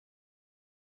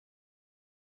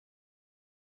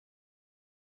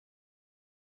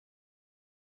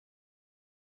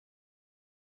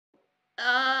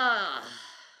Ugh.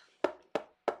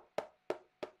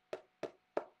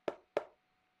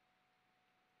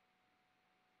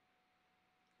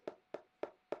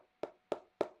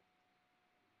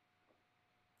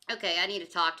 Okay, I need to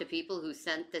talk to people who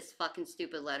sent this fucking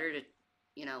stupid letter to,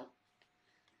 you know,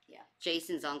 Yeah.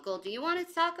 Jason's uncle. Do you want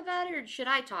to talk about it, or should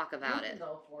I talk about You can it?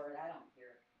 go for it. I don't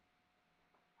care.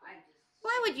 I'm just.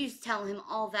 Why would you tell him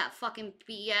all that fucking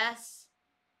BS?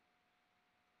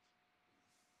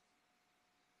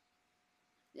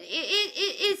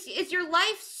 Is your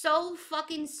life so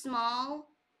fucking small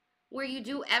where you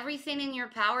do everything in your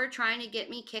power trying to get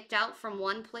me kicked out from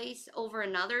one place over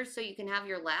another so you can have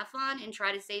your laugh on and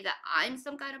try to say that I'm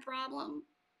some kind of problem?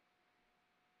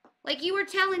 Like, you were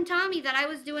telling Tommy that I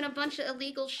was doing a bunch of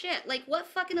illegal shit. Like, what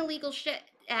fucking illegal shit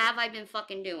have I been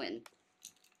fucking doing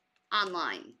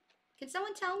online? Can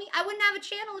someone tell me? I wouldn't have a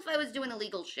channel if I was doing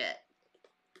illegal shit.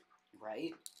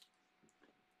 Right?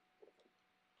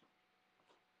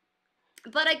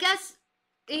 But I guess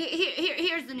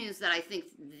here's the news that I think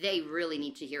they really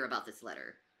need to hear about this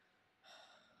letter.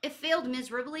 It failed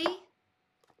miserably.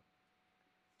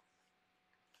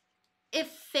 It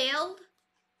failed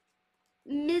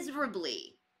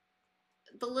miserably.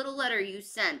 The little letter you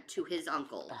sent to his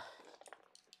uncle.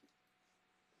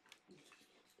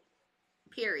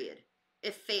 Period.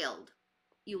 It failed.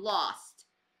 You lost.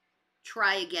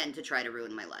 Try again to try to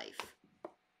ruin my life.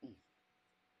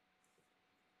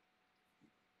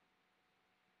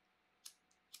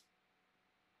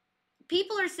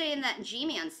 People are saying that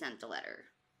G-Man sent the letter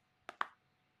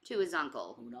to his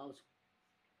uncle. Who knows?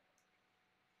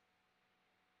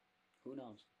 Who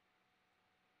knows?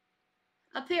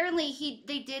 Apparently,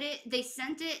 they did it. They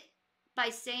sent it by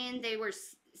saying they were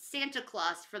Santa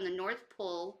Claus from the North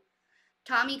Pole.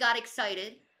 Tommy got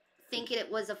excited, thinking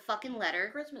it was a fucking letter.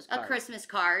 Christmas card. A Christmas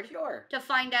card. Sure. To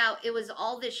find out it was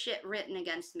all this shit written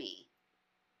against me.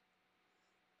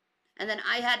 And then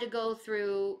I had to go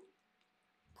through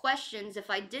questions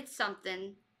if I did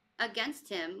something against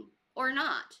him or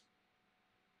not.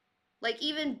 Like,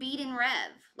 even beating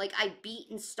Rev. Like, I beat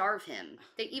and starve him.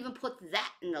 They even put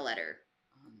that in the letter.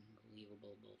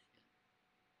 Unbelievable bullshit.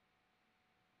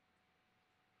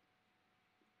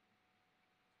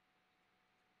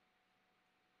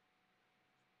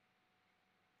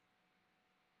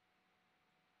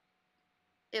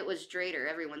 It was Drader.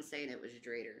 Everyone's saying it was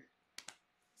Drader.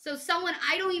 So someone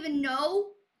I don't even know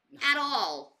at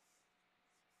all.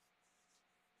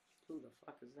 Who the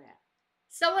fuck is that?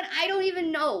 Someone I don't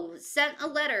even know sent a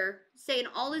letter saying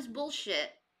all this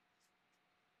bullshit.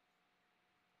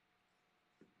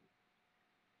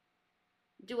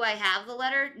 Do I have the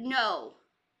letter? No.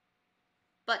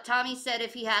 But Tommy said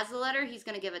if he has the letter, he's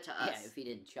going to give it to us. Yeah, if he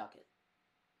didn't chuck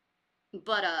it.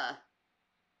 But,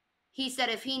 he said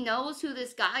if he knows who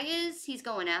this guy is, he's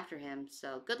going after him.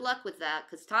 So good luck with that,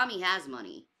 because Tommy has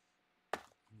money.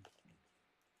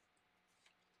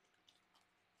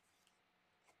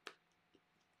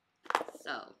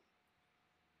 So.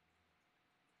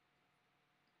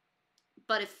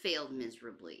 But it failed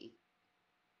miserably.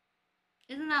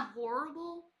 Isn't that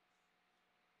horrible?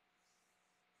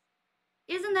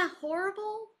 Isn't that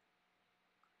horrible?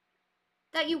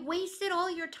 That you wasted all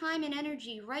your time and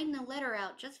energy writing the letter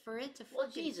out just for it to fucking fail. Well,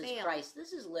 Jesus Christ,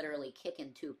 this is literally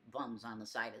kicking two bums on the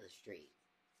side of the street.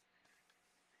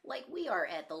 Like, we are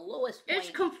at the lowest point.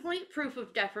 It's complete proof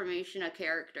of defamation of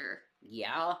character.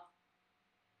 Yeah.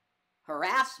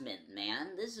 Harassment,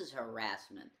 man. This is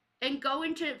harassment. And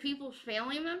going to people's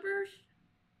family members?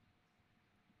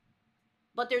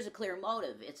 But there's a clear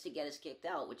motive. It's to get us kicked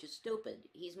out, which is stupid.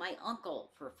 He's my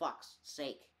uncle, for fuck's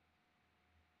sake.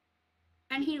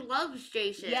 And he loves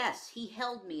Jason. Yes, he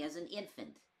held me as an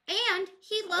infant. And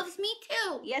he loves me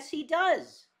too. Yes, he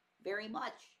does. Very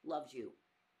much loves you.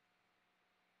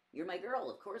 You're my girl.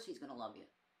 Of course he's going to love you.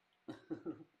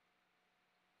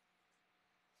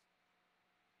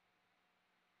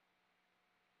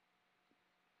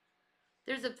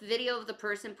 There's a video of the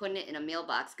person putting it in a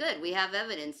mailbox. Good. We have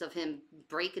evidence of him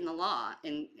breaking the law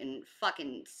and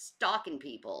fucking stalking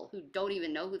people who don't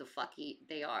even know who the fuck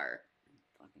they are.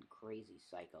 Fucking crazy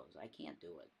psychos. I can't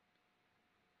do it.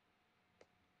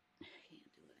 I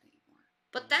can't do it anymore.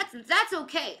 But that's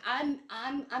okay. I'm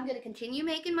going to continue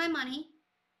making my money.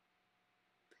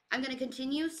 I'm going to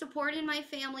continue supporting my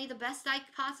family the best I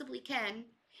possibly can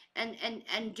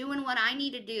and doing what I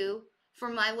need to do for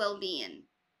my well-being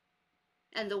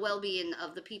and the well-being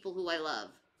of the people who I love.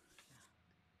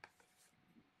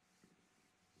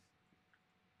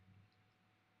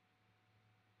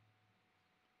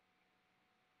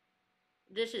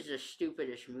 This is the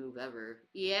stupidest move ever.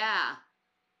 Yeah.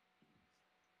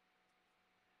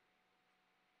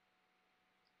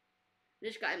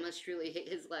 This guy must truly hate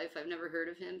his life. I've never heard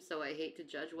of him, so I hate to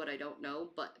judge what I don't know,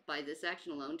 but by this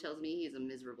action alone tells me he's a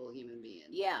miserable human being.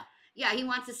 Yeah. Yeah, he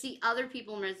wants to see other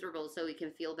people miserable so he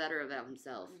can feel better about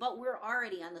himself. But we're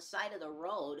already on the side of the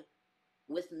road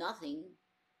with nothing.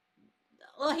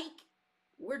 Like,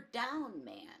 we're down,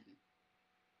 man.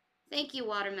 Thank you,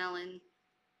 Watermelon.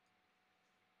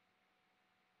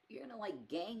 You're gonna, like,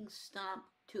 gang stomp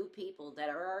two people that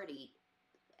are already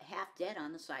half dead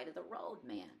on the side of the road,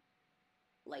 man.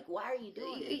 Like, why are you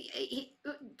doing it?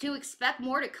 To expect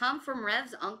more to come from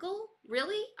Rev's uncle?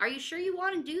 Really? Are you sure you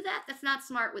want to do that? That's not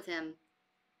smart with him.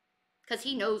 Because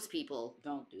he knows people.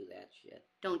 Don't do that shit.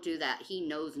 Don't do that. He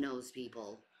knows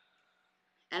people.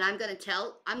 And I'm gonna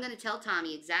tell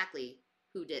Tommy exactly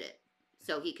who did it.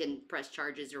 So he can press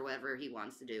charges or whatever he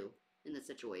wants to do in the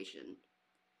situation.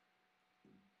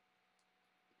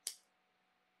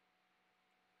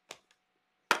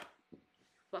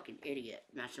 Fucking idiot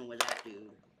messing with that dude.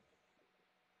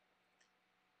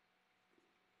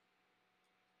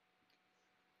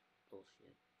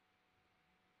 Bullshit.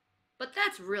 But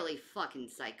that's really fucking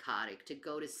psychotic to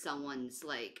go to someone's,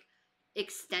 like,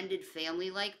 extended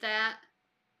family like that.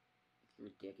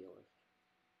 Ridiculous.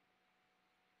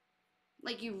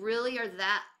 Like, you really are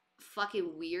that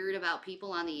fucking weird about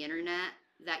people on the internet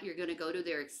that you're gonna go to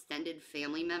their extended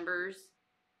family members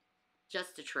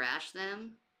just to trash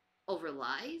them over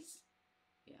lies?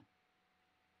 Yeah.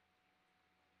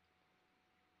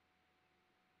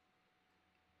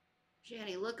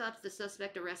 Shanny, look up the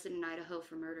suspect arrested in Idaho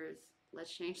for murders.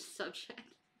 Let's change the subject.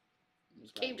 He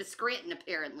came to Scranton,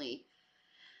 apparently.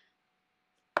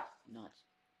 Nuts.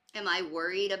 Am I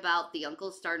worried about the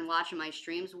uncle starting watching my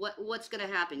streams? What's gonna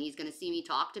happen? He's gonna see me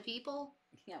talk to people?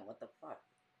 Yeah, what the fuck?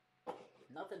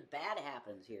 Nothing bad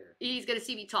happens here. He's gonna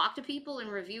see me talk to people and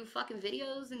review fucking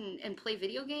videos and play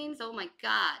video games? Oh my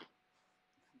god.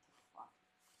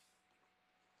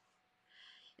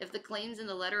 If the claims in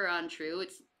the letter are untrue,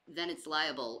 then it's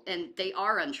liable. And they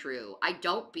are untrue. I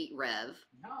don't beat Rev.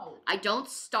 No. I don't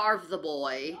starve the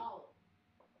boy. No.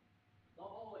 Go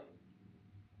away.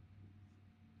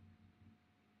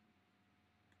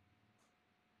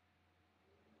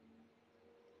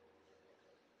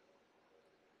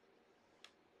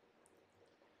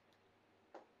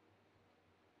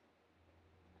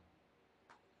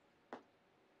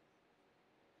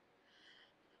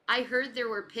 I heard there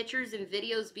were pictures and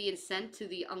videos being sent to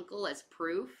the uncle as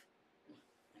proof.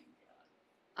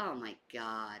 Oh my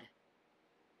god.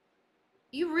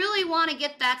 You really want to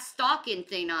get that stalking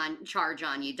thing on charge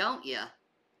on you, don't you?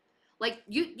 Like,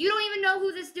 you don't even know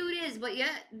who this dude is, but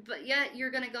yet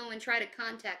you're gonna go and try to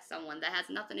contact someone that has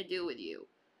nothing to do with you.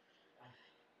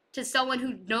 To someone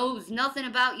who knows nothing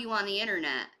about you on the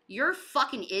internet. You're a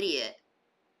fucking idiot.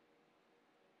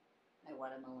 Hey,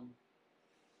 watermelon.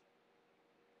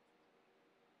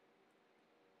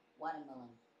 Watermelon.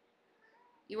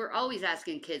 You were always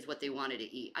asking kids what they wanted to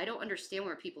eat. I don't understand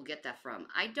where people get that from.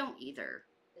 I don't either.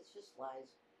 It's just lies.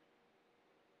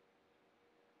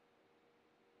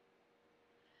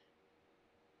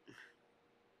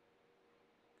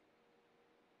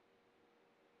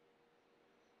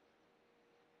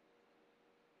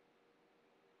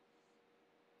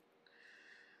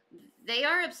 They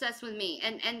are obsessed with me,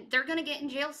 and they're gonna get in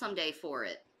jail someday for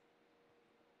it.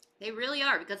 They really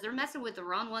are, because they're messing with the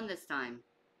wrong one this time.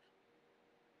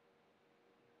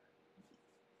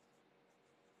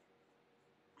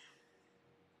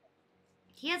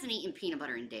 He hasn't eaten peanut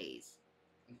butter in days.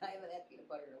 I haven't had peanut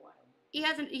butter in a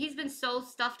while. He's been so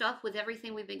stuffed up with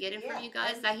everything we've been getting from you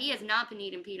guys that he has not been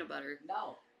eating peanut butter.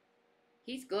 No.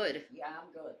 He's good. Yeah,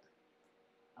 I'm good.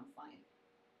 I'm fine.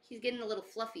 He's getting a little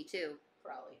fluffy too.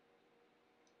 Probably.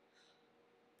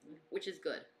 Which is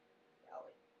good.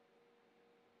 Probably.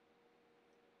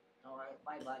 Alright,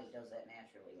 my body does that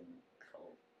naturally in the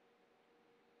cold.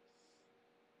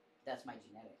 That's my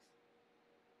genetics.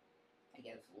 I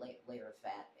get a layer of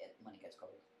fat when it gets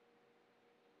cold.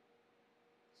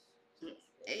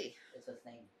 Hey. It's a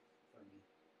thing for me.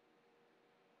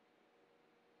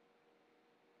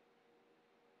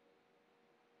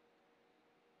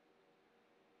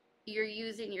 You're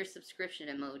using your subscription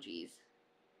emojis.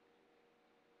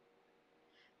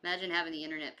 Imagine having the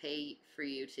internet pay for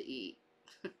you to eat.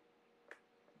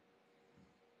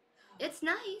 It's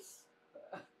nice.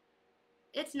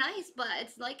 It's nice, but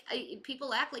it's like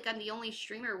people act like I'm the only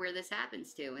streamer where this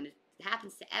happens to, and it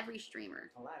happens to every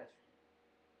streamer. A lot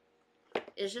of.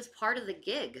 It's just part of the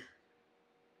gig.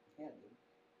 Yeah, dude.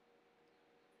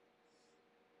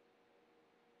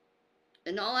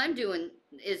 And all I'm doing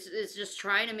is just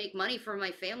trying to make money for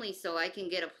my family so I can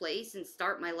get a place and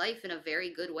start my life in a very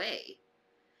good way.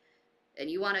 And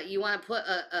you wanna put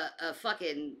a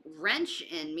fucking wrench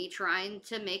in me trying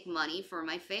to make money for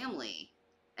my family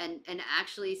and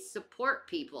actually support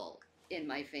people in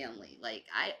my family. Like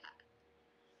I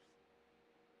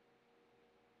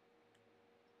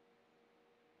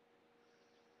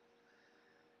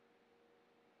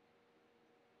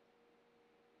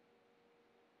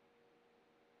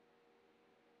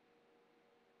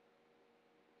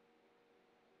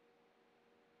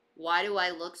Why do I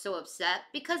look so upset?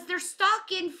 Because they're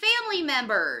stalking family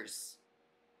members.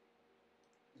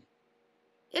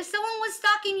 If someone was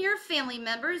stalking your family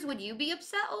members, would you be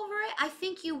upset over it? I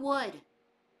think you would.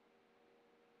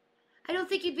 I don't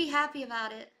think you'd be happy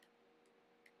about it.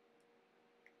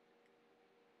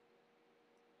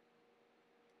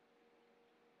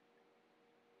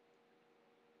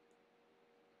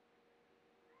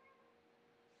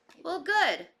 Well,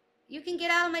 good. You can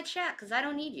get out of my chat because I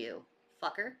don't need you,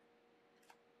 fucker.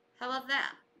 How about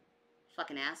that?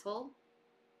 Fucking asshole.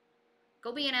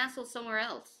 Go be an asshole somewhere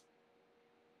else.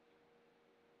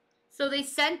 So they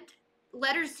sent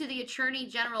letters to the attorney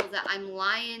general that I'm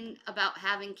lying about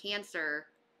having cancer.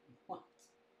 What?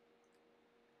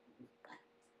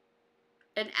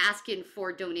 And asking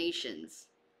for donations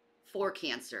for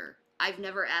cancer. I've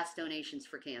never asked donations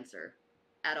for cancer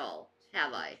at all,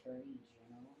 have I? Attorney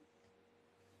General?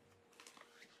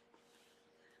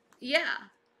 Yeah,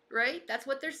 right? That's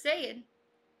what they're saying.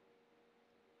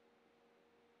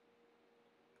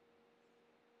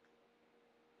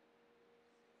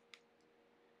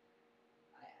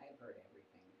 I've heard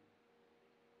everything.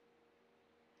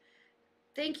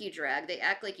 Thank you, Drag. They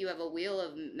act like you have a wheel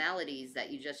of maladies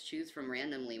that you just choose from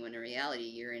randomly when in reality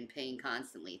you're in pain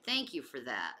constantly. Thank you for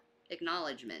that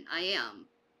acknowledgement. I am.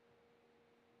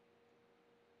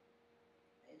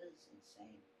 It is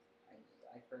insane.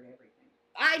 I've heard everything.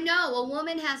 I know. A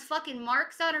woman has fucking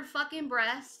marks on her fucking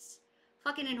breasts,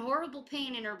 fucking in horrible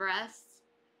pain in her breasts.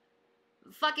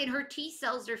 Fucking her T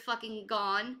cells are fucking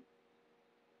gone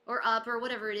or up or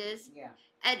whatever it is. Yeah.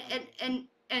 And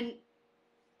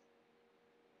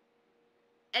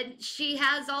and she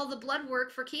has all the blood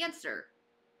work for cancer.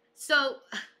 So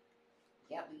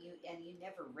yeah, but you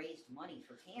never raised money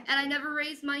for cancer. And I never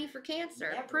raised money for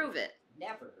cancer. Never, Prove it.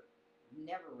 Never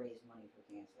raised money for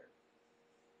cancer.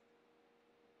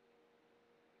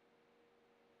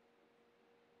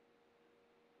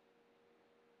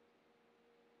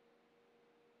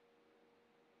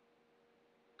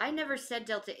 I never said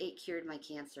Delta 8 cured my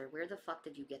cancer. Where the fuck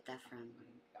did you get that from? Oh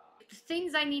my God.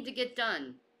 Things I need to get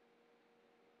done.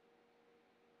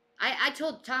 I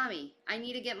told Tommy, I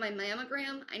need to get my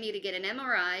mammogram, I need to get an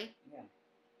MRI. Yeah.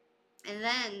 And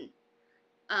then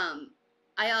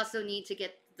I also need to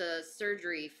get the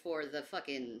surgery for the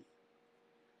fucking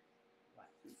What?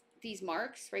 these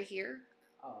marks right here.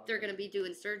 Oh, okay. They're gonna be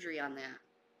doing surgery on that.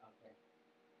 Okay.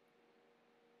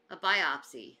 A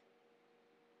biopsy.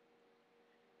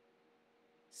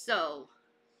 So,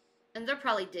 and they'll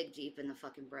probably dig deep in the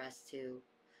fucking breast too.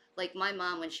 Like my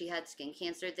mom, when she had skin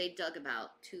cancer, they dug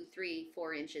about 2, 3,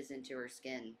 4 inches into her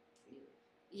skin. Ew.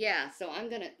 Yeah, so a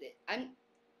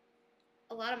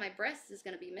lot of my breast is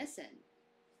gonna be missing.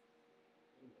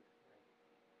 Ew.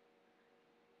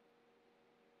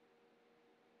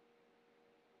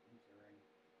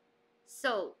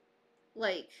 So,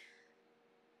 like,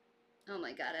 oh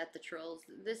my god, at the trolls,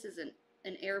 this isn't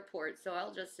an airport, so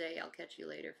I'll just say I'll catch you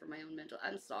later for my own mental.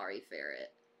 I'm sorry,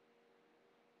 Ferret.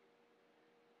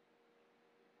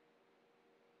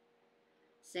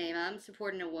 Same. I'm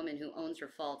supporting a woman who owns her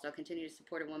faults. I'll continue to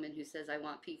support a woman who says I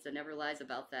want pizza, never lies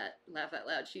about that. Laugh out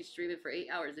loud. She's streaming for 8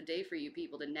 hours a day for you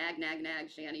people to nag, nag,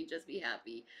 nag. Shanny, just be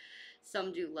happy.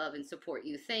 Some do love and support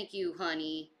you. Thank you,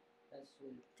 honey. That's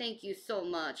sweet. Thank you so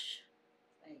much.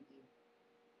 Thank you.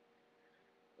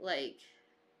 Like,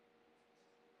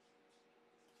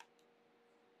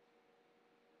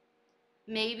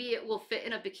 maybe it will fit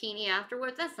in a bikini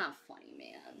afterwards. That's not funny,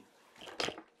 man.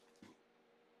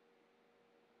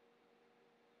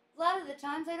 A lot of the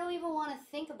times I don't even want to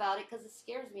think about it because it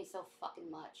scares me so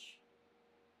fucking much.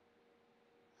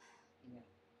 Yeah.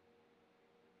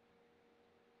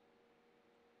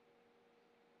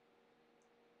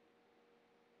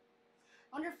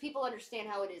 I wonder if people understand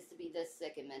how it is to be this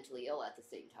sick and mentally ill at the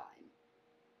same time.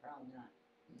 Probably not.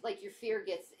 Like your fear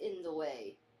gets in the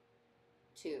way,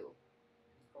 too.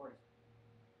 Of course.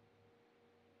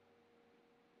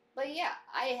 But yeah,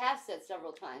 I have said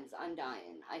several times, I'm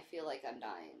dying. I feel like I'm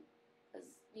dying. Because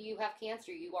you have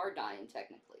cancer, you are dying,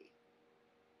 technically.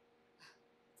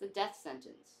 It's a death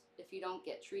sentence if you don't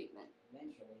get treatment.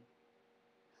 Eventually.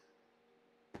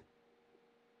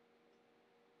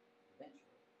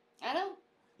 I know.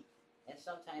 And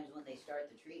sometimes when they start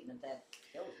the treatment, that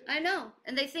kills you. I know.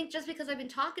 And they think just because I've been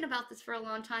talking about this for a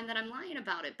long time that I'm lying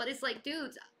about it. But it's like,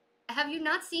 dudes, have you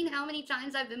not seen how many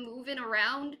times I've been moving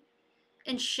around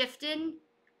and shifting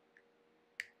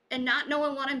and not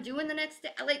knowing what I'm doing the next day?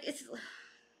 Like, it's.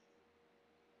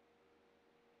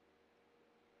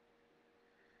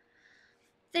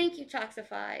 Thank you,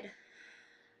 Toxified.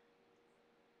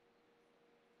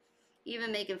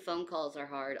 Even making phone calls are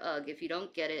hard. Ugh, if you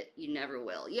don't get it, you never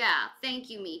will. Yeah,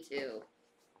 thank you, me too.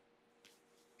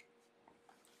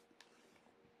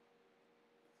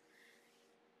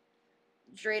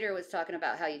 Drader was talking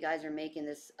about how you guys are making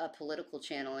this a political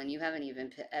channel and you haven't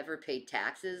even ever paid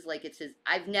taxes. Like it's his.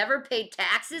 I've never paid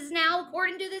taxes now,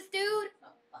 according to this dude.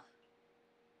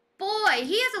 Boy,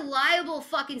 he has a liable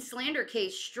fucking slander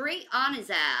case straight on his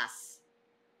ass.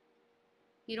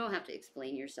 You don't have to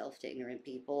explain yourself to ignorant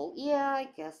people. Yeah, I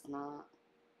guess not.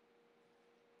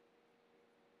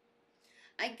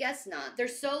 I guess not. They're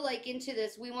so like into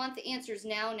this, we want the answers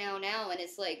now, now, now, and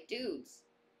it's like, dudes,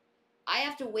 I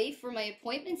have to wait for my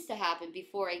appointments to happen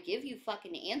before I give you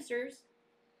fucking answers.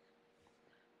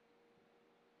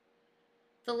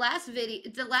 The last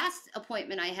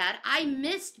appointment I had, I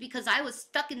missed because I was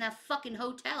stuck in that fucking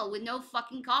hotel with no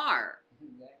fucking car.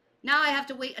 Exactly. Now I have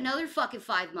to wait another fucking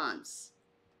 5 months.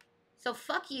 So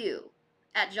fuck you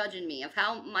at judging me of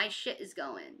how my shit is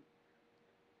going.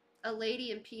 A lady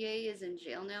in PA is in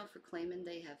jail now for claiming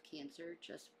they have cancer.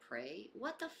 Just pray.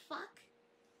 What the fuck?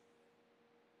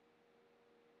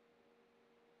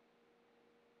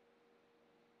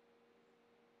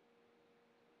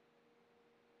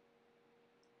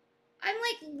 I'm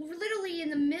like literally in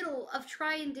the middle of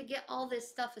trying to get all this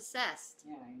stuff assessed.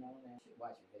 Yeah, I know that. You should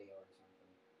watch a video or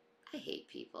something. I hate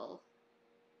people.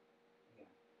 Yeah.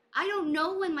 I don't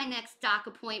know when my next doc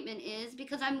appointment is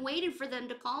because I'm waiting for them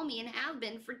to call me and have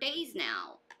been for days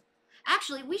now.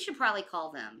 Actually, we should probably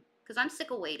call them because I'm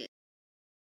sick of waiting.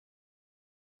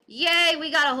 Yay,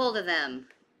 we got a hold of them.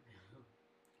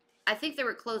 I think they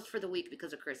were closed for the week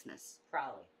because of Christmas.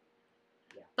 Probably.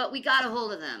 Yeah. But we got a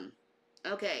hold of them.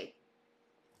 Okay.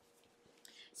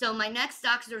 So my next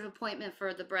doctor's appointment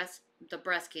for the breast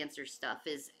cancer stuff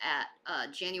is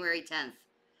at January 10th.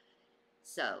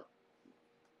 So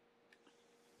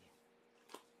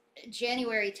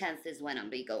January 10th is when I'm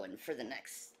be going for the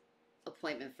next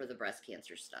appointment for the breast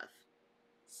cancer stuff.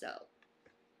 So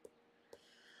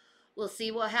we'll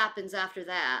see what happens after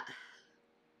that.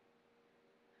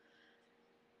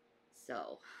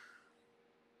 So,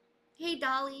 hey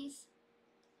dollies.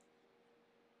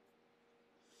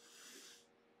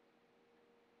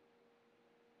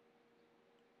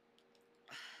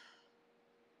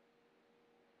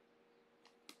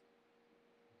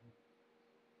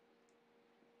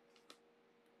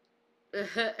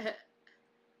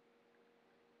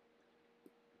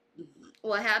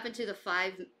 What happened to the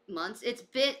 5 months? It's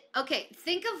been okay.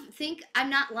 Think I'm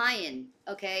not lying,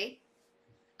 okay?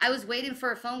 I was waiting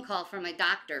for a phone call from my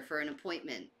doctor for an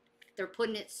appointment. They're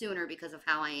putting it sooner because of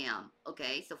how I am,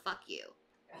 okay? So fuck you.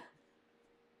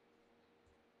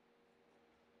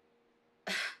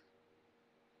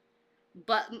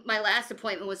 But my last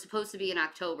appointment was supposed to be in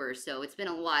October, so it's been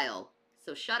a while.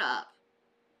 So shut up.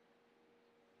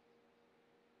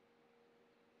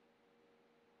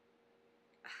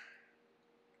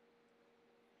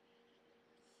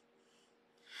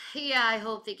 Yeah, I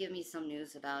hope they give me some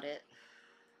news about it.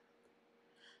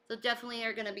 So definitely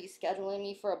are going to be scheduling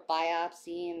me for a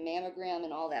biopsy and mammogram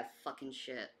and all that fucking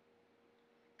shit.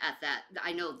 At that,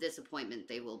 I know this appointment,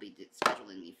 they will be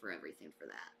scheduling me for everything for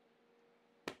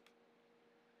that.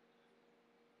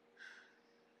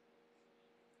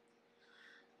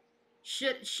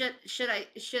 Should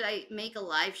I make a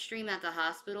live stream at the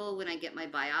hospital when I get my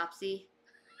biopsy?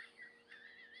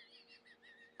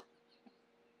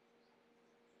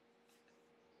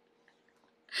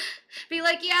 Be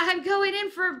like, yeah, I'm going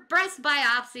in for a breast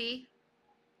biopsy.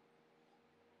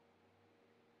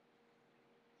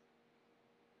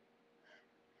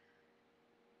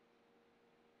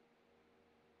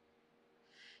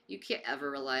 You can't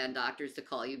ever rely on doctors to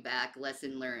call you back.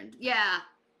 Lesson learned. Yeah,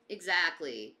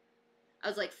 exactly. I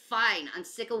was like, fine, I'm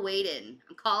sick of waiting.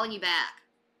 I'm calling you back.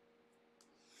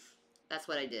 That's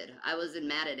what I did. I wasn't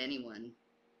mad at anyone.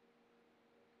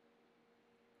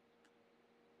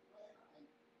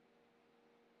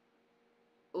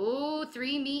 Ooh,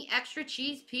 3 meat, extra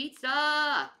cheese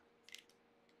pizza.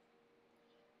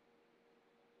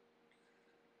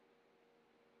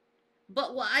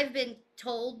 But what I've been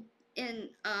told in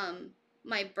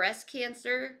my breast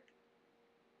cancer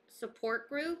support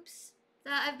groups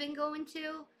that I've been going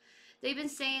to, they've been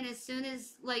saying as soon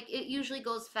as, like, it usually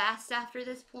goes fast after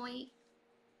this point.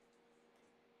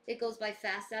 It goes by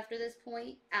fast after this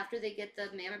point, after they get the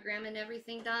mammogram and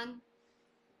everything done.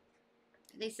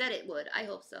 They said it would. I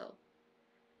hope so.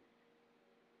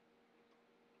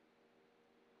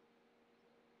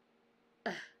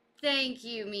 Thank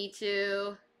you, me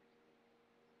too.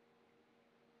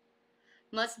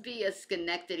 Must be a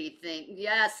Schenectady thing.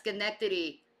 Yeah,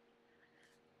 Schenectady.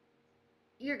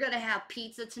 You're gonna have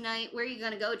pizza tonight. Where are you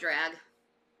gonna go, Drag?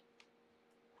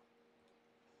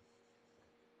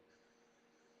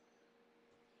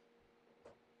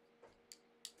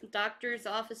 Doctors'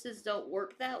 offices don't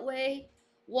work that way.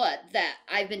 What? That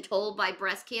I've been told by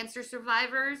breast cancer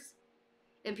survivors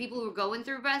and people who are going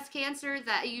through breast cancer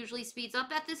that it usually speeds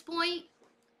up at this point.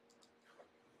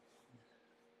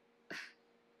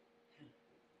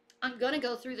 I'm gonna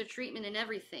go through the treatment and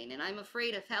everything, and I'm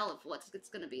afraid of hell of what it's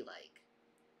gonna be like.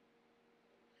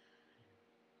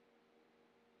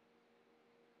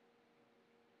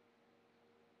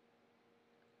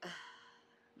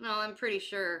 No, I'm pretty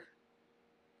sure.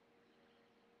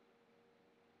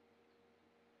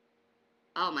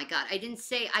 Oh my god, I didn't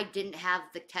say I didn't have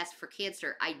the test for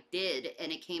cancer. I did,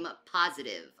 and it came up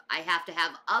positive. I have to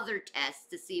have other tests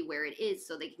to see where it is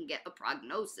so they can get a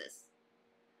prognosis.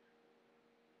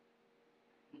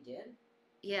 You did?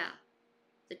 Yeah,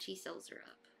 the T cells are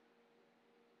up.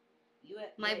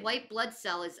 My Wait. white blood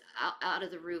cell is out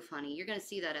of the roof, honey. You're going to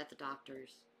see that at the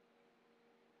doctor's.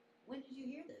 When did you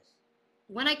hear this?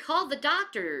 When I called the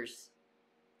doctors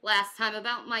last time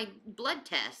about my blood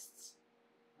tests.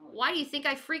 Oh. Why do you think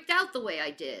I freaked out the way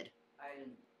I did? I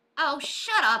didn't. Oh,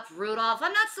 shut up, Rudolph.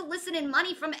 I'm not soliciting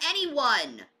money from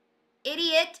anyone.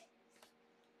 Idiot.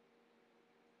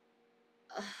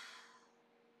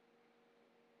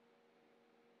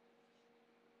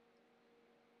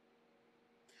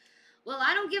 Well,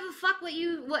 I don't give a fuck what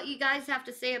you guys have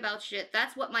to say about shit.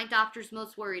 That's what my doctor's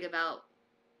most worried about.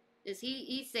 Is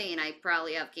he's saying I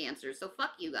probably have cancer, so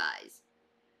fuck you guys.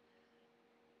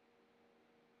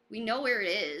 We know where it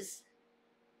is,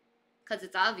 because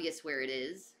it's obvious where it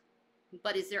is.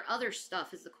 But is there other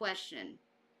stuff is the question.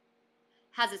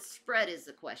 Has it spread is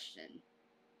the question.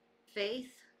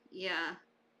 Faith? Yeah.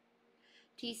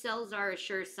 T cells are a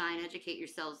sure sign. Educate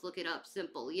yourselves. Look it up.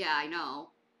 Simple. Yeah, I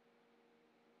know.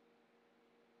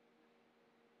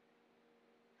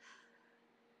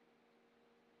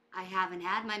 I haven't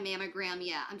had my mammogram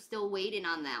yet. I'm still waiting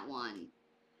on that one.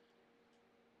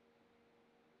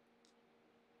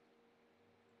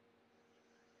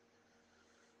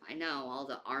 I know, all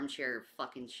the armchair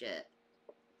fucking shit.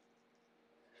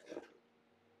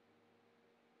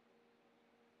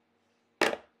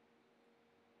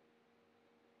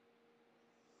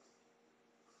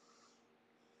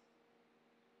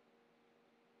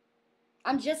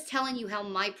 I'm just telling you how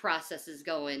my process is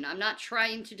going. I'm not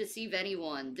trying to deceive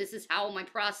anyone. This is how my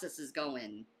process is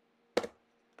going.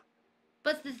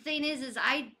 But the thing is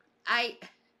I I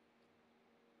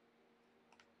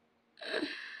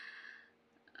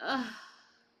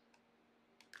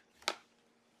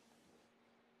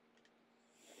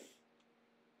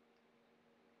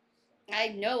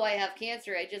know I have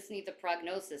cancer. I just need the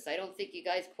prognosis. I don't think you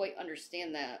guys quite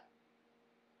understand that.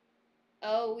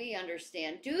 Oh, we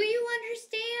understand. Do you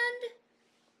understand?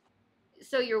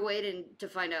 So you're waiting to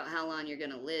find out how long you're going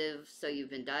to live, so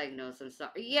you've been diagnosed. I'm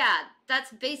sorry. Yeah,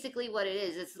 that's basically what it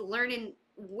is. It's learning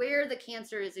where the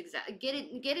cancer is exactly.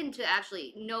 Get into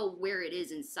actually know where it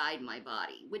is inside my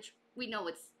body, which we know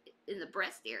it's in the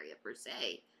breast area per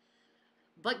se.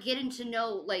 But getting to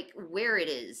know like where it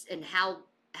is and how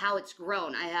it's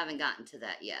grown. I haven't gotten to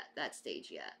that yet, that stage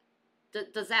yet.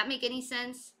 Does that make any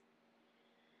sense?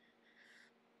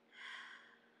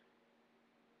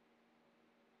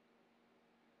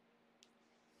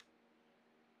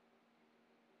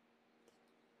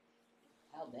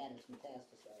 How bad it's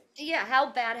metastasized? Yeah,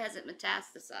 how bad has it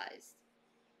metastasized?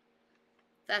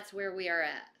 That's where we are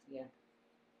at. Yeah.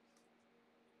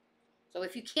 So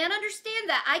if you can't understand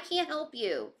that, I can't help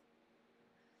you.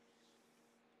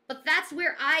 But that's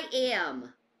where I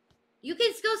am. You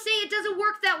can still say it doesn't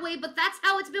work that way, but that's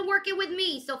how it's been working with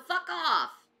me, so fuck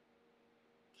off.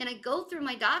 Can I go through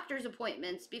my doctor's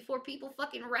appointments before people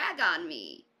fucking rag on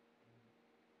me?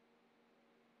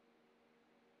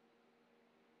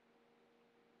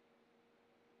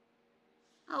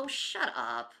 Oh, shut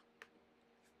up.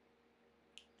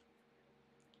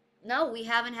 No, we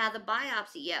haven't had the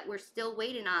biopsy yet. We're still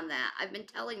waiting on that. I've been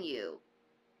telling you.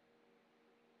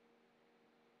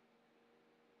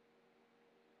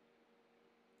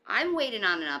 I'm waiting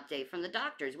on an update from the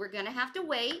doctors. We're going to have to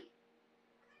wait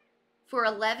for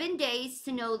 11 days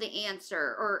to know the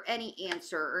answer or any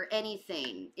answer or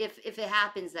anything if it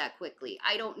happens that quickly.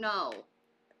 I don't know.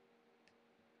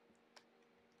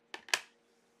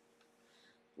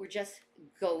 We're just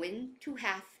going to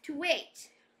have to wait.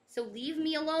 So leave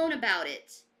me alone about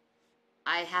it.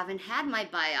 I haven't had my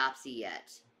biopsy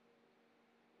yet.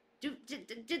 Do they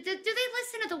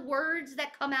listen to the words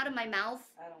that come out of my mouth?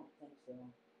 I don't think so.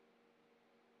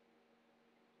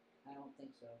 I don't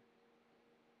think so.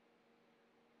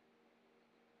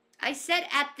 I said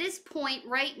at this point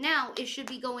right now, it should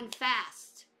be going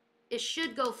fast. It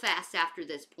should go fast after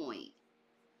this point.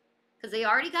 Because they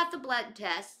already got the blood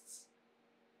tests.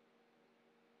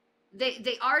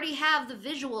 They already have the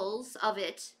visuals of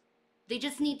it. They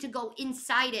just need to go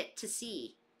inside it to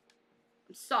see.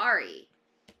 I'm sorry.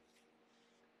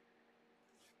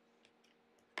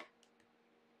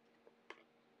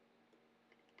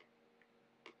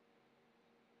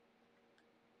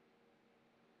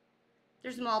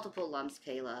 There's multiple lumps,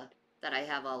 Kayla, that I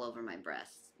have all over my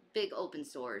breasts. Big open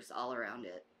sores all around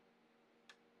it.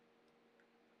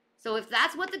 So if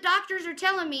that's what the doctors are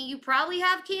telling me, you probably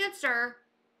have cancer,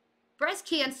 breast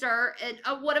cancer, and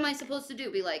what am I supposed to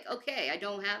do? Be like, okay, I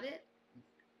don't have it?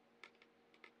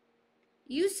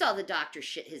 You saw the doctor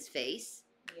shit his face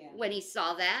when he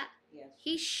saw that. Yes.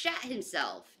 He shat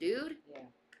himself, dude. Yeah.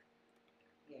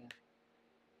 Yeah.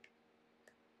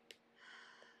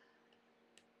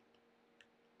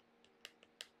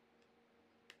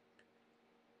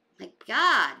 My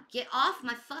God, get off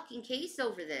my fucking case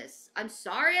over this. I'm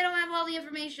sorry I don't have all the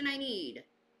information I need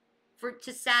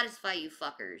to satisfy you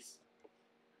fuckers.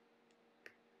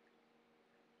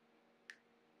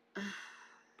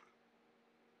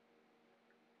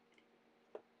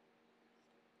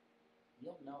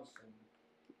 You'll know soon.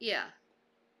 Yeah.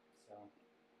 So.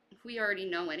 We already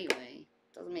know anyway.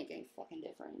 Doesn't make any fucking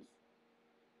difference.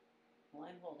 Well,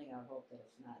 I'm holding out hope that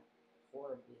it's not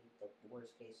horribly the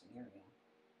worst case scenario.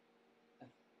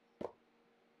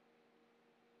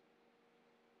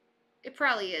 It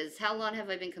probably is. How long have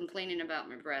I been complaining about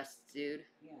my breasts, dude?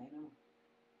 Yeah, I know.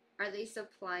 Are they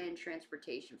supplying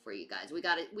transportation for you guys? We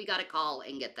gotta call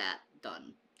and get that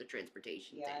done. The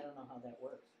transportation thing. I don't know how that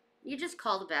works. You just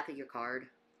call the back of your card.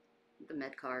 The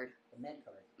med card. The med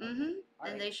card. Okay. Mm-hmm. All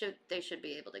and right. they should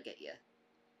be able to get you.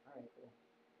 All right, cool.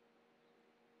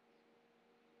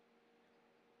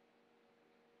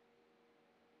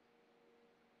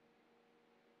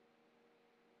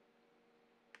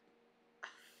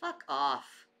 Fuck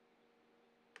off.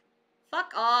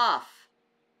 Fuck off.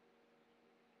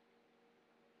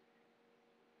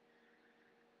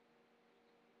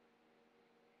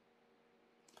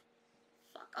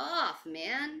 Fuck off,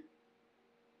 man.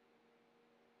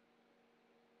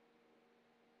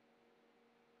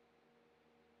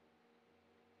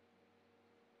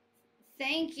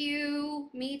 Thank you.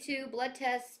 Me too. Blood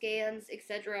tests, scans,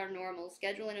 etc. are normal.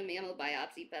 Scheduling a mammo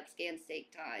biopsy, PEP scans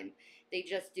take time. They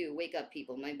just do. Wake up,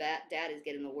 people. My dad is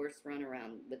getting the worst run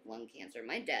around with lung cancer.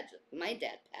 My dad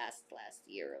passed last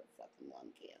year of fucking lung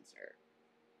cancer.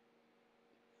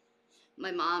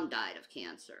 My mom died of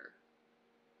cancer.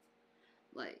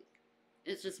 Like,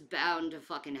 it's just bound to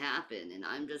fucking happen. And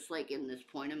I'm just like in this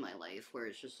point in my life where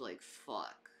it's just like,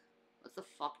 fuck. What the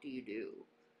fuck do you do?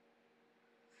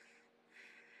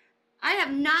 I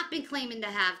have not been claiming to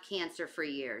have cancer for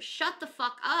years. Shut the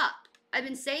fuck up. I've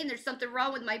been saying there's something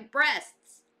wrong with my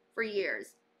breasts for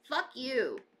years. Fuck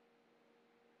you.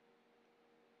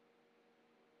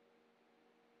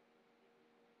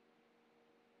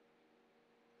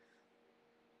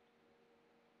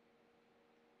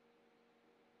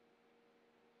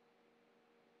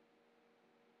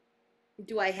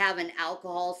 Do I have an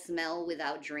alcohol smell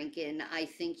without drinking? I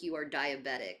think you are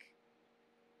diabetic.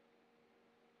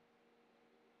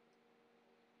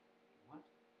 What?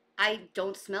 I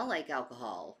don't smell like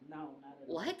alcohol. No, not at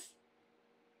all. What?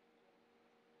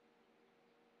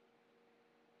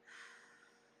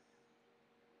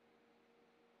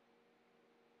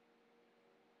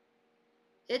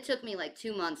 It took me like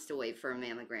 2 months to wait for a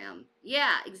mammogram.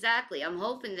 Yeah, exactly. I'm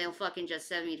hoping they'll fucking just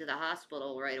send me to the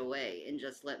hospital right away and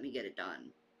just let me get it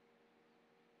done.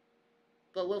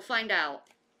 But we'll find out.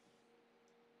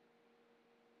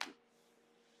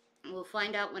 We'll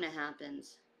find out when it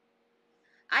happens.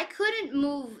 I couldn't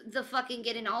move the fucking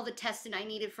getting all the testing I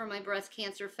needed for my breast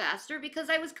cancer faster because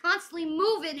I was constantly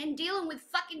moving and dealing with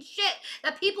fucking shit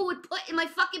that people would put in my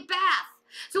fucking bath.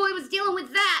 So I was dealing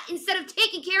with that instead of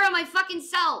taking care of my fucking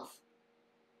self.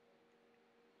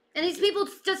 And these people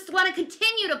just want to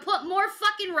continue to put more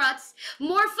fucking ruts,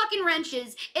 more fucking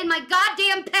wrenches in my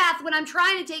goddamn path when I'm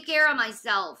trying to take care of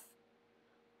myself.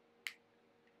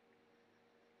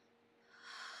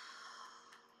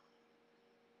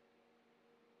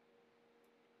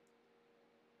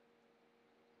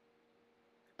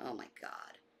 Oh my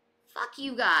God. Fuck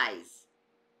you guys.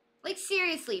 Like,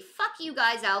 seriously, fuck you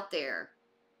guys out there.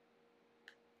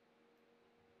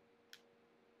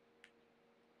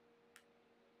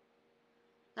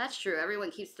 That's true.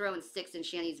 Everyone keeps throwing sticks in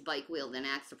Shanny's bike wheel, then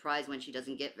acts surprised when she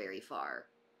doesn't get very far.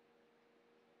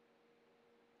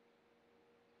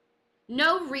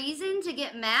 No reason to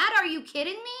get mad? Are you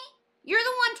kidding me? You're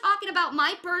the one talking about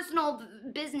my personal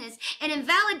business and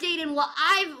invalidating what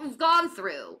I've gone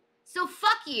through. So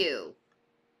fuck you.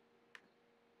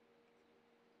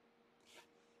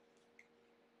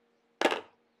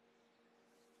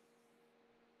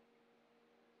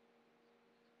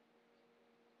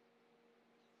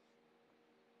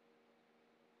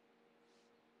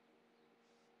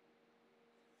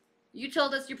 You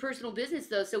told us your personal business,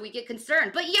 though, so we get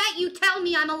concerned. But yet you tell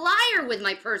me I'm a liar with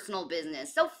my personal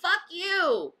business. So fuck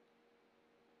you.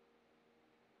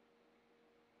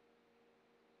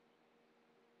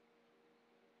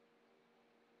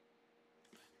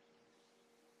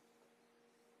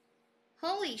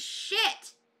 Holy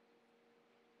shit.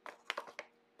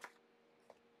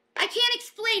 I can't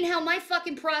explain how my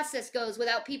fucking process goes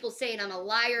without people saying I'm a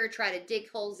liar, try to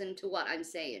dig holes into what I'm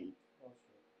saying.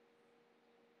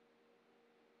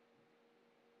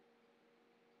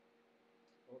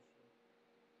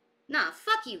 Nah,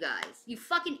 fuck you guys. You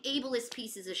fucking ableist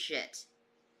pieces of shit.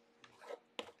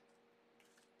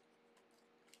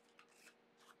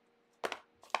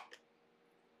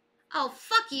 Oh,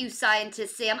 fuck you,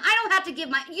 scientist Sam. I don't have to give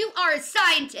my... You are a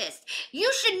scientist.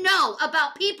 You should know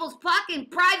about people's fucking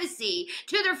privacy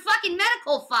to their fucking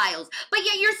medical files. But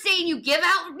yet you're saying you give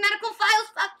out medical files?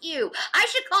 Fuck you. I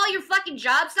should call your fucking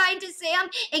job, scientist Sam,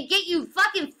 and get you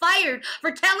fucking fired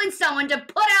for telling someone to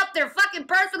put out their fucking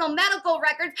personal medical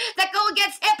records that go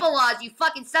against HIPAA laws, you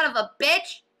fucking son of a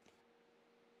bitch.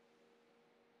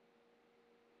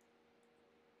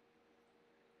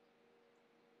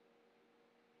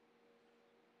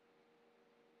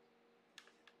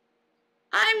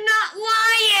 I'm not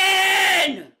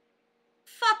lying!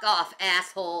 Fuck off,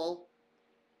 asshole.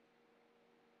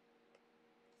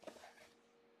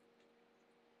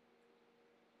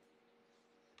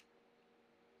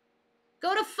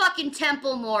 Go to fucking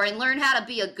Temple more and learn how to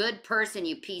be a good person,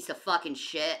 you piece of fucking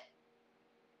shit.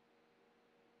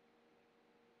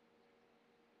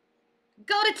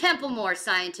 Go to Temple more,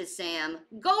 scientist Sam.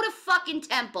 Go to fucking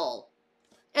Temple.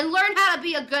 And learn how to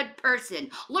be a good person.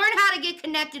 Learn how to get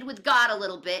connected with God a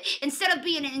little bit instead of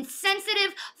being an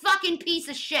insensitive fucking piece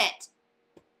of shit.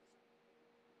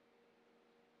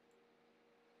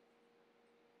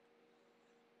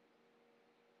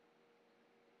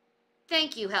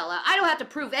 Thank you, Hella. I don't have to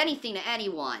prove anything to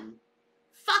anyone.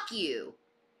 Fuck you.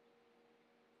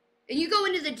 And you go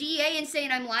into the DA and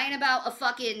saying I'm lying about a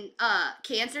fucking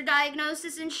cancer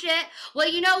diagnosis and shit. Well,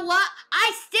 you know what?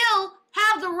 I still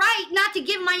have the right not to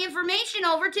give my information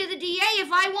over to the DA if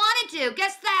I wanted to.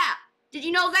 Guess that. Did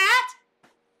you know that?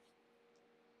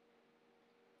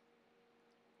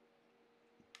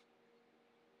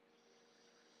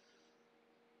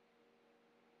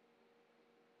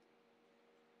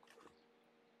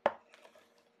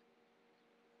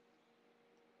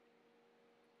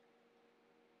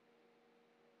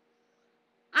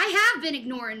 I have been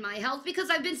ignoring my health because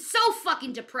I've been so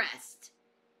fucking depressed.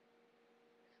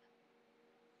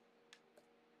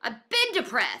 I've been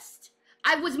depressed.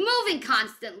 I was moving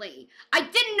constantly. I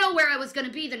didn't know where I was going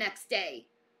to be the next day.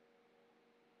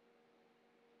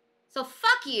 So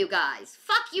fuck you guys.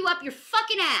 Fuck you up your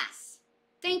fucking ass.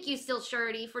 Thank you, Still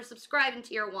Surety, for subscribing to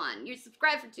Tier 1. You're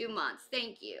subscribed for 2 months.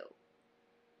 Thank you.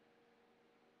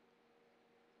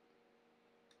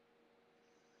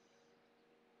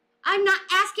 I'm not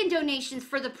asking donations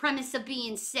for the premise of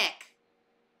being sick.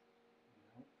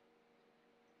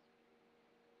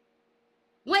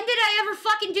 When did I ever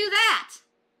fucking do that?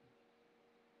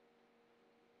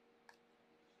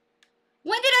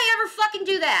 When did I ever fucking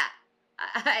do that?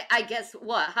 I guess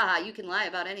what? Haha, you can lie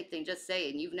about anything, just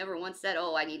saying. You've never once said,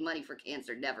 oh, I need money for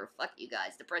cancer. Never. Fuck you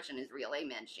guys. Depression is real.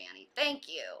 Amen, Shanny. Thank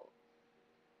you.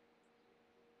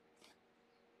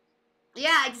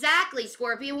 Yeah, exactly,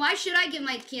 Scorpion. Why should I give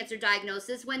my cancer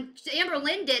diagnosis when Amber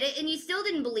Lynn did it and you still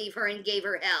didn't believe her and gave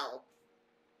her hell?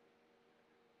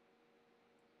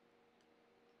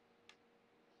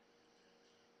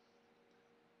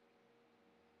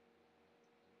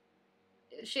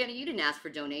 Shanny, you didn't ask for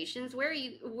donations. Where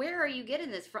are you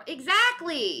getting this from?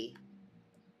 Exactly.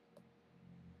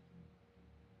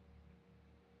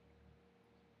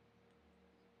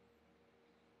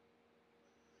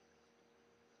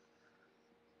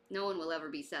 No one will ever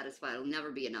be satisfied. It'll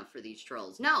never be enough for these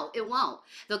trolls. No, it won't.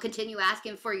 They'll continue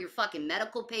asking for your fucking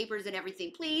medical papers and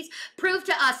everything. Please prove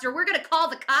to us or we're gonna call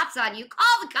the cops on you.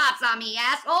 Call the cops on me,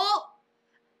 asshole.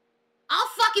 I'll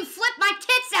fucking flip my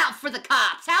tits out for the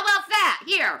cops. How about that?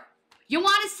 Here. You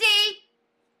want to see?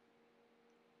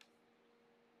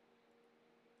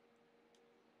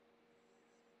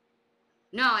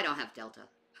 No, I don't have Delta.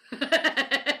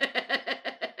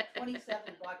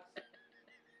 27 bucks.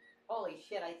 Holy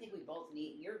shit, I think we both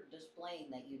need, you're displaying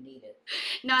that you need it.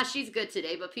 Nah, she's good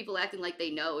today, but people acting like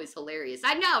they know is hilarious.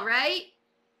 I know, right?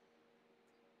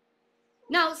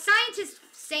 No, scientist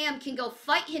Sam can go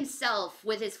fight himself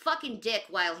with his fucking dick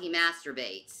while he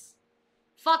masturbates.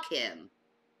 Fuck him.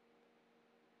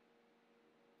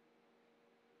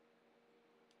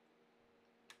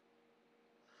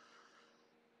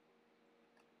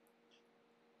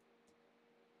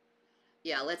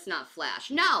 Yeah, let's not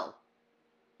flash. No!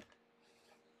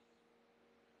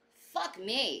 Fuck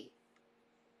me.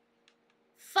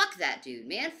 Fuck that dude,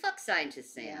 man. Fuck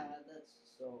Scientist Sam. Yeah, that's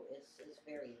so, it's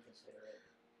very inconsiderate.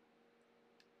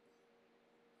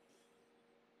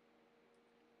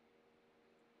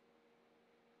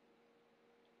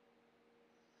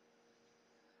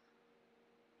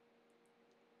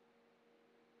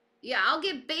 Yeah, I'll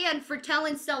get banned for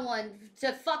telling someone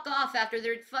to fuck off after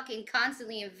they're fucking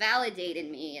constantly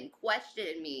invalidating me and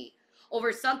questioning me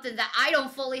over something that I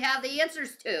don't fully have the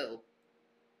answers to.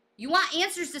 You want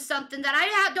answers to something that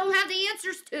I don't have the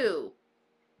answers to.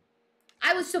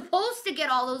 I was supposed to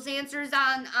get all those answers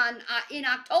in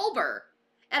October,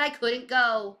 and I couldn't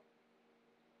go.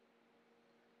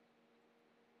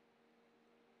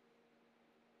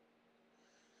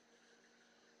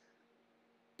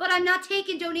 But I'm not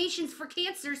taking donations for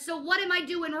cancer, so what am I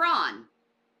doing wrong?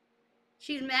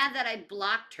 She's mad that I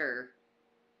blocked her.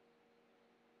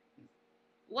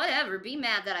 Whatever, be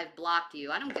mad that I've blocked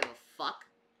you. I don't give a fuck.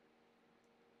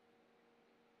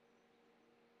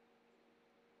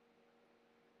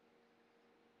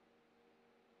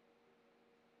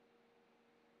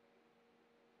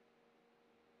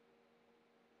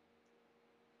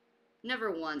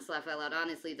 Never once, laugh out loud.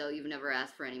 Honestly, though, you've never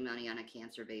asked for any money on a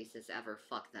cancer basis ever.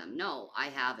 Fuck them. No, I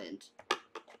haven't.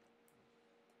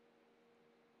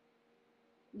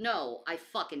 No, I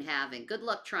fucking haven't. Good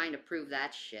luck trying to prove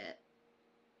that shit.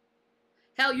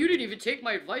 Hell, you didn't even take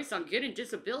my advice on getting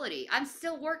disability. I'm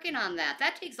still working on that.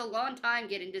 That takes a long time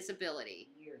getting disability.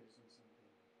 Years and something.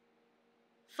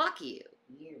 Fuck you.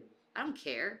 Years. I don't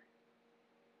care.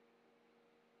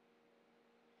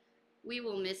 We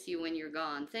will miss you when you're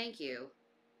gone. Thank you.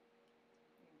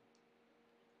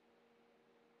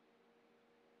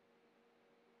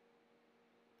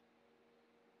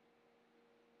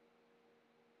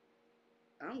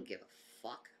 I don't give a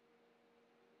fuck.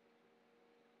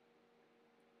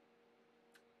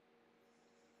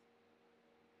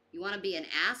 You want to be an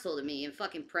asshole to me and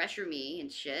fucking pressure me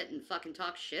and shit and fucking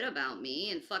talk shit about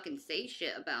me and fucking say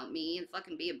shit about me and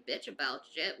fucking be a bitch about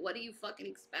shit. What do you fucking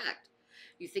expect?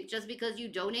 You think just because you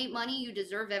donate money, you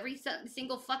deserve every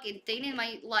single fucking thing in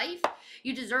my life?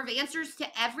 You deserve answers to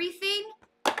everything?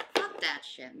 Fuck that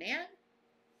shit, man.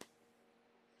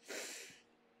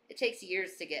 It takes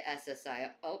years to get SSI.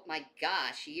 Oh my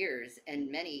gosh, years and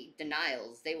many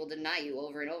denials. They will deny you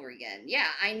over and over again. Yeah,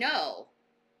 I know.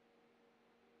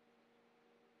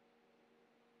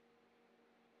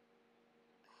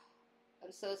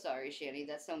 I'm so sorry, Shanny,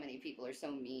 that so many people are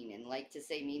so mean and like to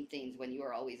say mean things when you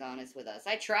are always honest with us.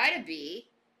 I try to be.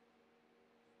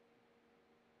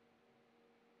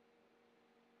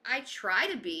 I try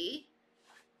to be.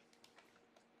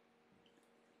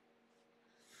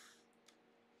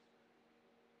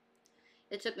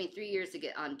 It took me 3 years to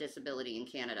get on disability in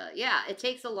Canada. Yeah, it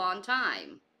takes a long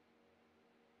time.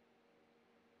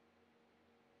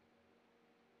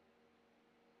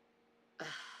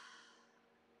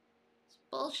 It's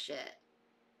bullshit.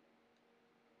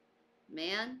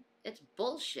 Man, it's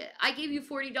bullshit. I gave you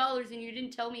 $40 and you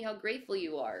didn't tell me how grateful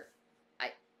you are.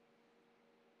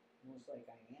 Most like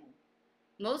I am.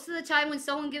 Most of the time when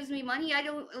someone gives me money, I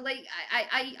don't, like,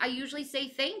 I usually say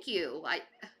thank you.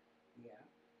 Yeah.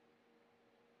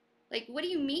 Like, what do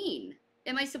you mean?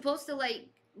 Am I supposed to, like,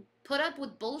 put up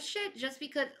with bullshit just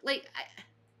because, like,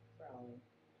 Probably.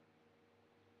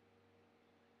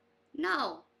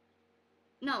 No.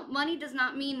 No, money does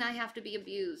not mean I have to be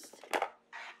abused.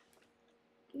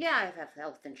 Yeah, I have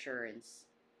health insurance.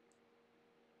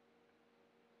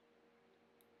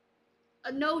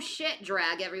 No shit,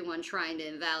 drag everyone trying to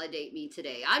invalidate me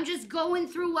today. I'm just going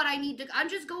through what I need to. I'm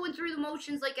just going through the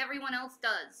motions like everyone else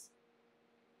does.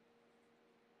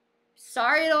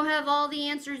 Sorry I don't have all the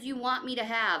answers you want me to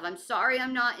have. I'm sorry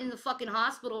I'm not in the fucking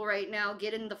hospital right now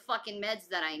getting the fucking meds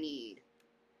that I need.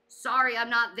 Sorry I'm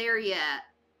not there yet.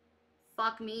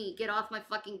 Fuck me. Get off my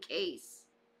fucking case.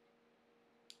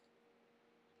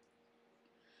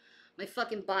 My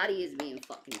fucking body is being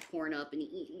fucking torn up and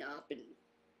eaten up, and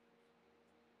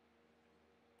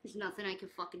there's nothing I can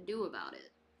fucking do about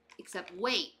it. Except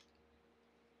wait.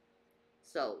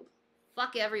 So,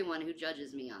 fuck everyone who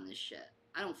judges me on this shit.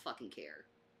 I don't fucking care.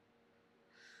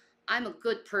 I'm a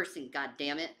good person,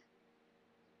 goddammit.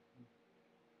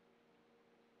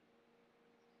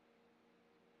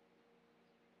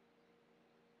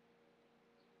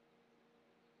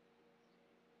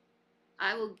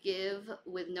 I will give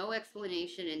with no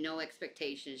explanation and no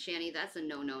expectation. Shanny, that's a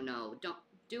no, no, no. Don't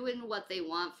doing what they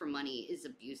want for money is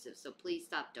abusive, so please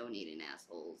stop donating,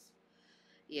 assholes.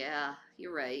 Yeah,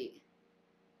 you're right.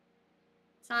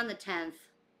 It's on the 10th.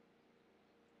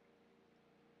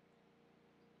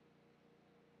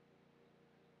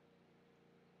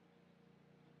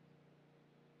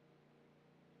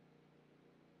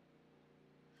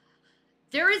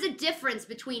 There is a difference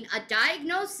between a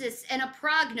diagnosis and a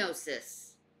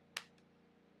prognosis.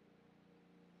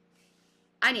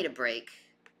 I need a break.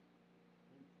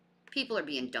 People are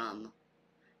being dumb.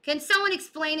 Can someone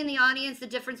explain in the audience the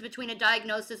difference between a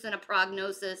diagnosis and a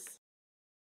prognosis?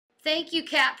 Thank you,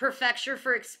 Cat Perfecture,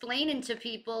 for explaining to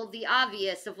people the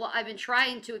obvious of what I've been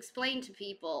trying to explain to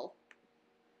people.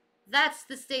 That's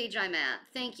the stage I'm at.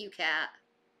 Thank you, Cat.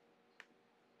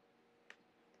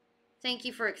 Thank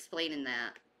you for explaining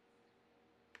that.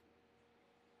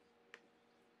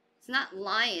 It's not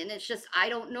lying, it's just I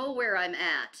don't know where I'm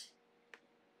at.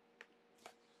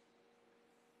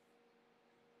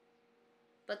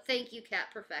 But thank you, Cat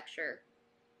Perfecture.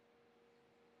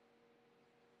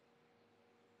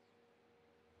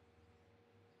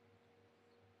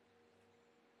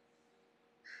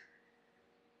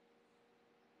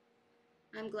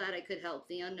 I'm glad I could help.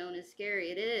 The unknown is scary.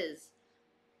 It is.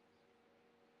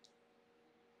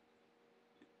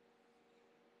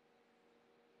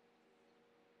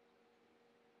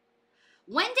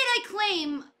 When did I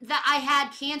claim that I had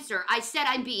cancer? I said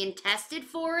I'm being tested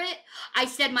for it. I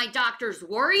said my doctor's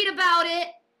worried about it.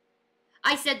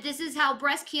 I said this is how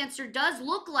breast cancer does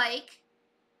look like.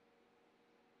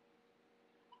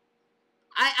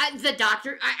 The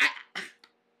doctor,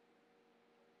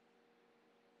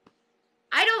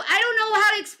 I don't know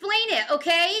how to explain it,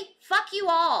 okay? Fuck you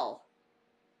all.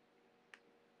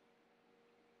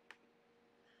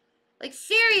 Like,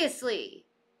 seriously.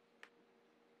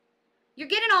 You're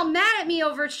getting all mad at me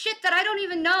over shit that I don't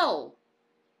even know.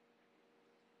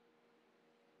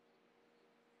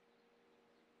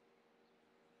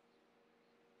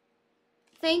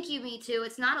 Thank you, Me Too.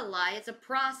 It's not a lie. It's a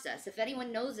process. If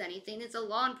anyone knows anything, it's a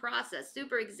long process.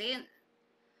 Super exam.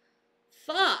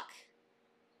 Fuck.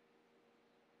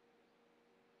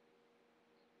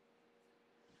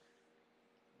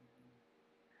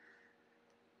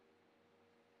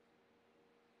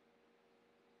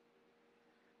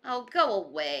 Oh, go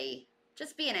away.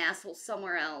 Just be an asshole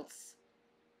somewhere else.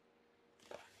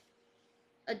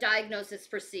 A diagnosis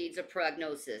precedes a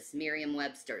prognosis.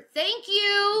 Merriam-Webster. Thank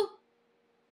you!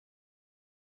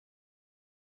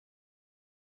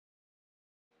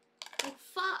 Like,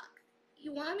 fuck.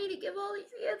 You want me to give all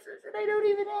these answers and I don't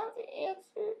even have the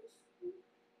answers.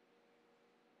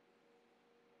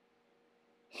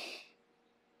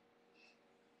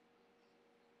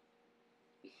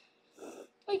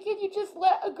 Why can't you just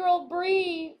let a girl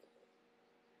breathe?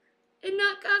 And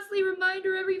not constantly remind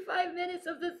her every 5 minutes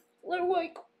of this little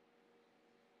like...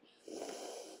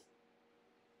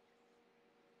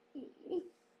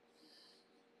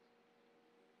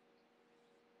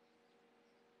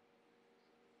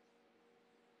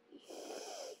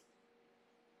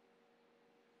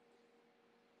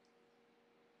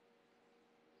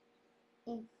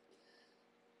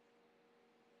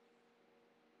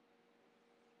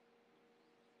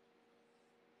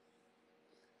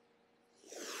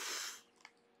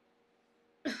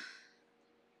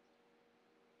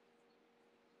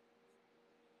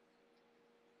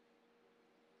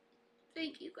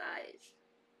 Thank you, guys.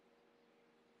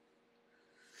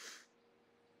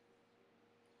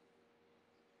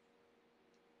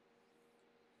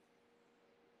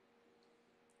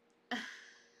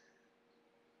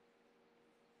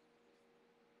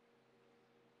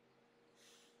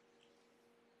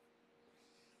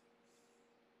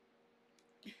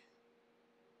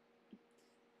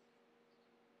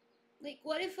 Like,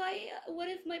 what if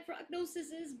my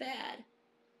prognosis is bad?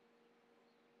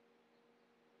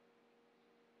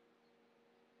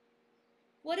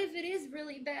 What if it is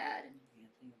really bad? Yeah,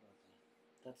 think about that.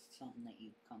 That's something that you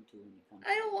come to when you come.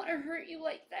 I don't want to hurt you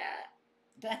like that.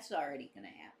 That's already gonna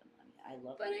happen, honey. I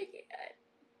love but you. I can't.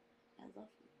 I love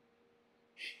you.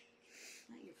 It's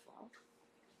not your fault.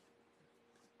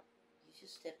 You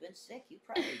just have been sick. You've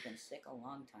probably been sick a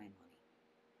long time, honey.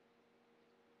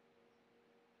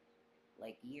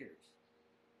 Like years,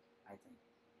 I think.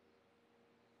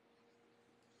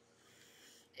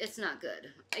 It's not good.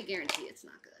 I guarantee it's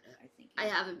not good. I think I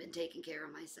haven't been taking care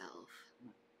of myself.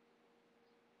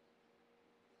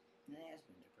 It has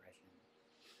been depression.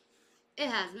 It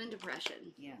has been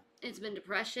depression. Yeah. It's been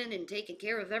depression and taking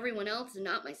care of everyone else and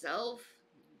not myself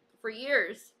for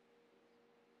years.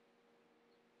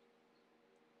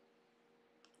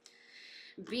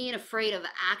 Being afraid of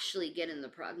actually getting the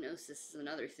prognosis is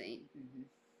another thing. Mm-hmm.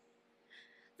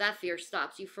 That fear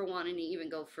stops you from wanting to even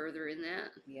go further in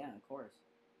that. Yeah, of course.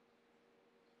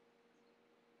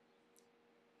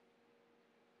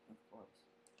 Of course.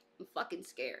 I'm fucking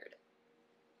scared.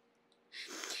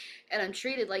 And I'm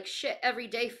treated like shit every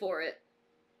day for it.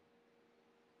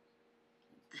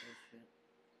 Bullshit.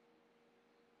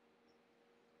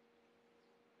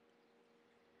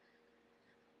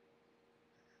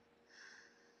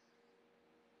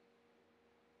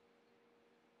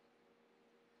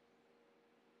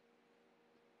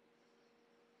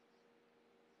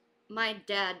 My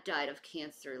dad died of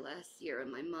cancer last year, and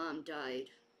my mom died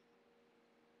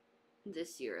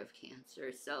this year of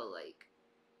cancer. So, like,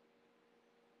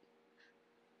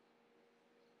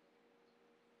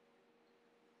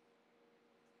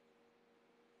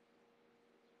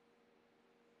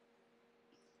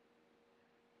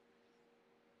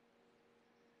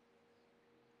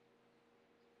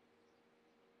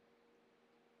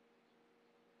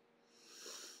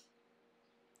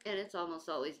 and it's almost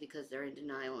always because they're in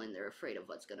denial and they're afraid of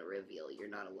what's going to reveal. You're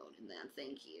not alone in that.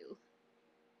 Thank you.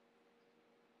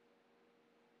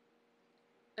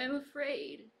 I'm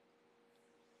afraid.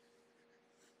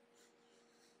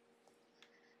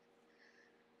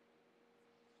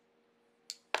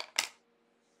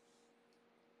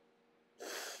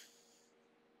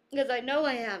 Because I know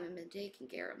I haven't been taking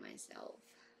care of myself.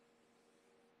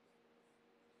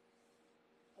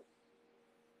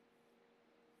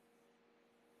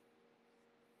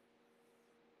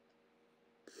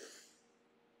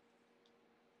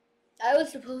 I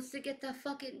was supposed to get that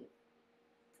fucking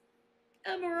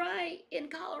MRI in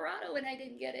Colorado and I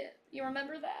didn't get it. You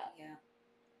remember that? Yeah.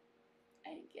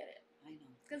 I didn't get it. I know.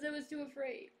 Because I was too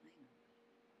afraid. I know.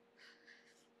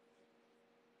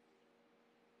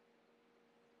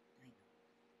 I know.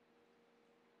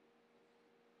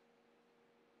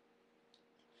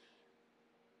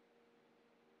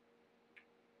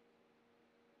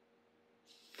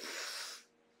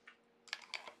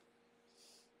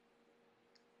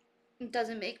 It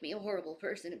doesn't make me a horrible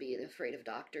person to be afraid of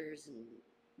doctors and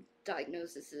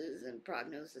diagnoses and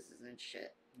prognoses and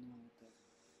shit. No, it doesn't.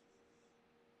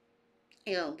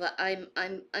 You know, but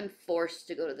I'm forced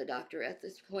to go to the doctor at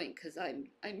this point because I'm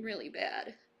really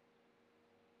bad.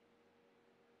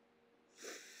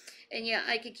 And yeah,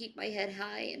 I could keep my head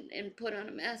high and put on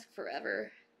a mask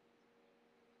forever.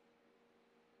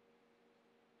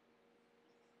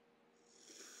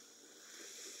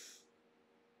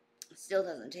 Still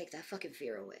doesn't take that fucking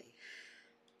fear away.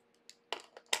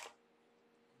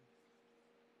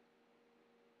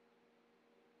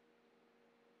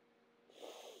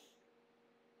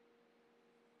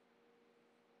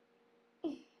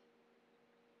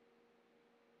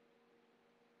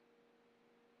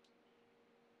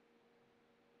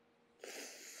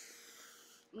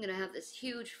 I'm gonna have this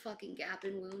huge fucking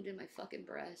gaping wound in my fucking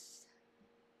breast.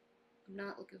 I'm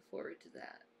not looking forward to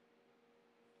that.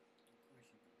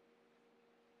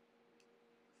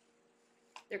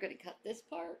 They're gonna cut this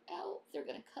part out. They're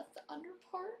gonna cut the under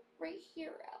part right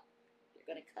here out. They're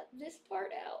gonna cut this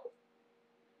part out.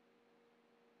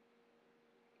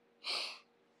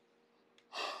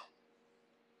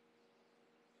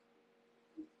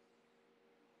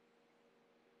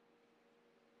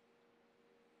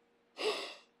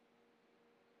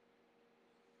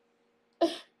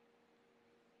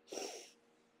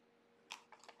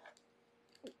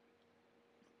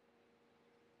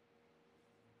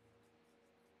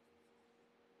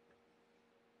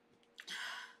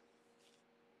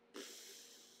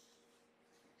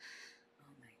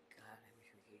 Oh my God, I wish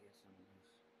we could get some of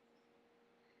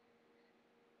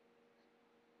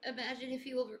this. Imagine if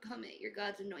you overcome it. You're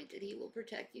God's anointed. He will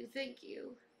protect you. Thank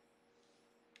you.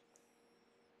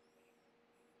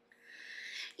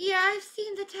 Yeah, I've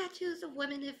seen the tattoos of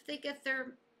women if they get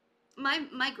their.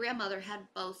 My grandmother had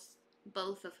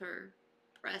both of her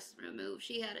breasts removed.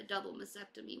 She had a double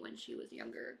mastectomy when she was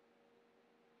younger.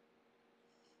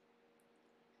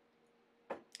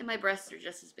 And my breasts are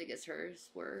just as big as hers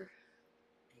were.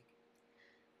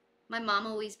 My mom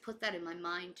always put that in my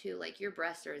mind too. Like, your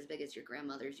breasts are as big as your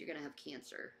grandmother's. You're gonna have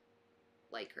cancer.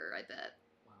 Like her, I bet.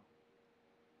 Wow.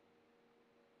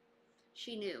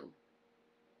 She knew.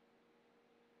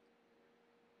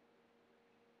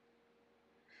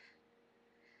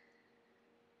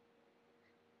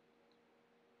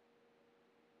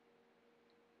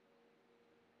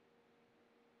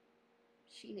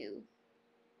 She knew.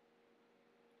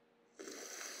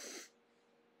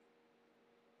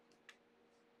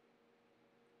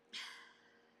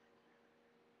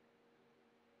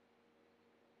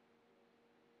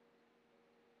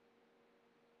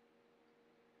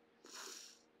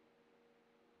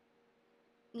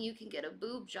 You can get a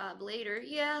boob job later.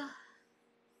 Yeah.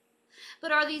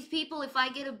 But are these people, if I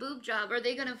get a boob job, are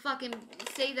they gonna fucking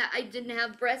say that I didn't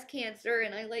have breast cancer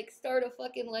and I like start a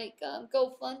fucking like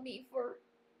GoFundMe for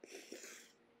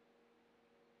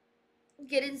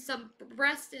getting some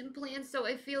breast implants so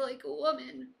I feel like a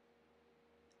woman?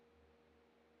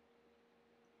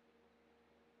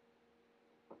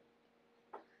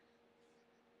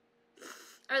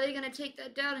 Are they gonna take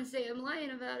that down and say I'm lying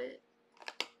about it?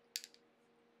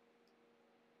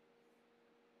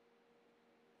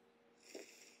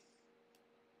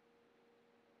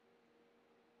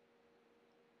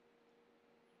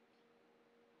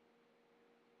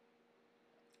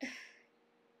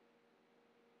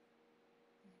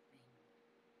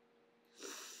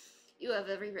 You have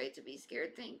every right to be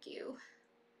scared, thank you.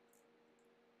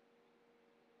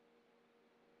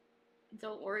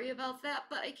 Don't worry about that,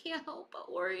 but I can't help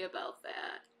but worry about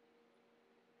that.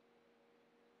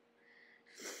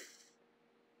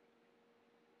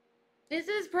 This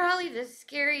is probably the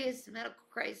scariest medical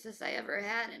crisis I ever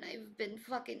had, and I've been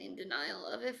fucking in denial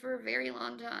of it for a very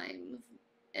long time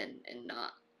and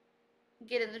not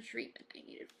getting the treatment I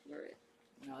needed for it.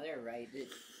 No, they're right.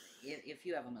 If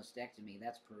you have a mastectomy,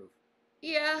 that's proof.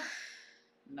 Yeah.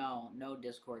 No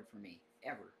Discord for me.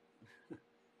 Ever.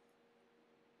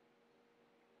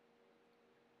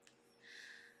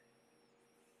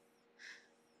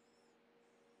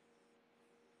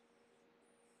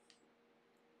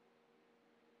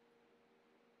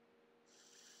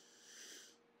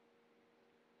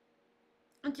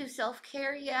 Do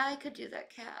self-care? Yeah, I could do that,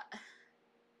 Cat.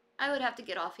 I would have to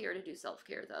get off here to do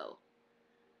self-care, though.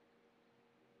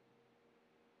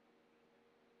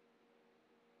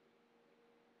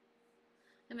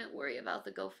 I meant worry about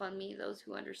the GoFundMe. Those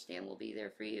who understand will be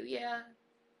there for you. Yeah.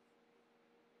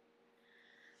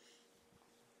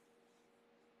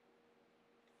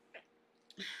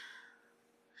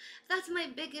 That's my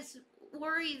biggest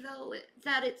worry, though,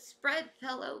 that it spread,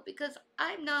 fellow, because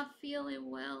I'm not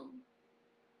feeling well.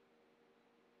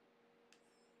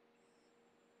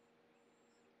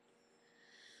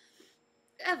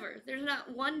 Ever. There's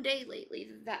not one day lately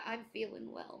that I'm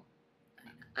feeling well.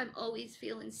 I'm always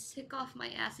feeling sick off my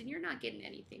ass, and you're not getting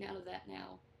anything out of that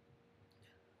now.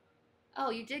 Oh,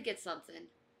 you did get something.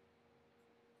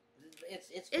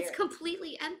 It's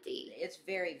completely empty. It's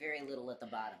very, very little at the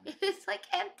bottom. It's like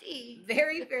empty.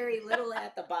 Very, very little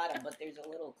at the bottom, but there's a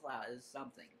little cloud. There's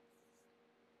something.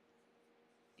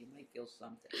 You might feel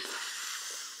something.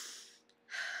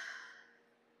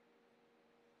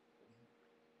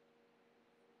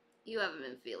 You haven't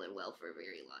been feeling well for a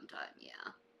very long time,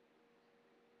 yeah.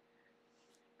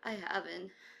 I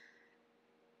haven't.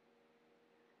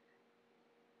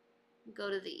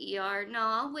 Go to the ER. No,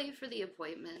 I'll wait for the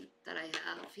appointment that I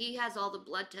have. He has all the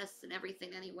blood tests and everything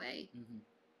anyway. Mm-hmm.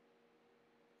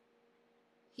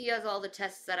 He has all the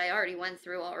tests that I already went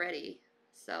through already.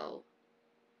 So.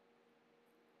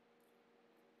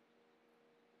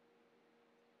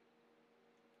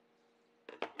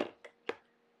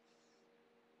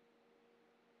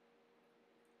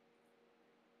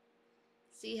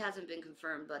 C hasn't been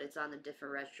confirmed, but it's on the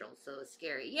differential, so it's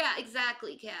scary. Yeah,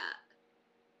 exactly, Cat.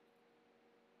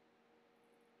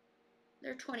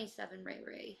 They're 27, Ray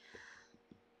Ray.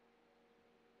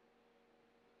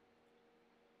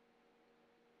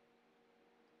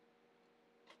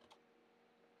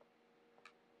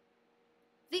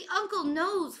 The uncle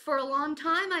knows for a long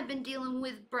time I've been dealing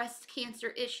with breast cancer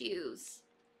issues.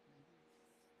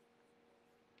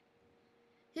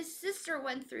 His sister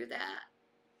went through that.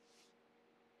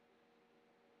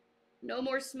 No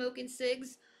more smoking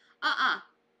cigs.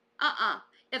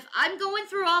 If I'm going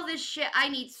through all this shit, I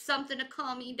need something to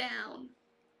calm me down.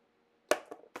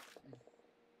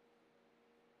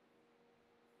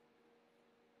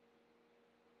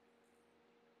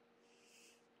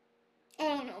 I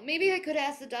don't know. Maybe I could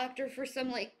ask the doctor for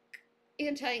some, like,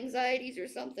 anti-anxieties or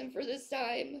something for this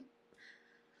time.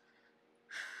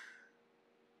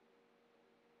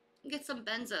 Get some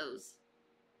benzos.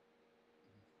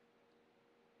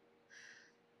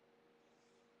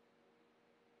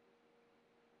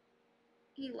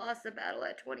 He lost the battle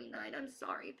at 29. I'm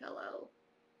sorry, Pillow.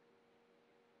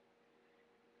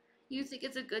 You think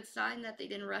it's a good sign that they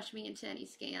didn't rush me into any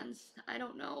scans? I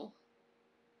don't know.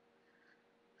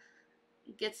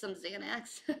 Get some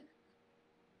Xanax.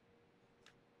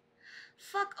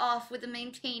 Fuck off with the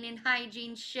maintaining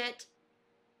hygiene shit.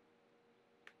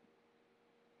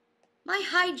 My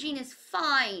hygiene is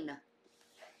fine. Yeah,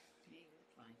 you're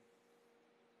fine.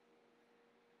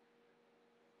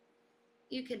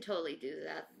 You can totally do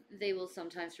that. They will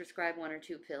sometimes prescribe 1 or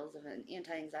 2 pills of an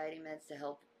anti-anxiety meds to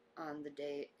help on the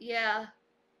day. Yeah.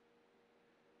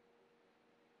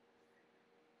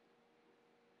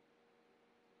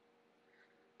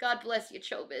 God bless you,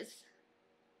 Chobis.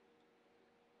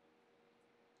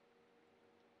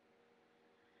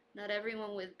 Not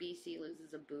everyone with BC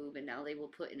loses a boob, and now they will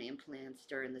put in implants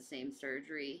during the same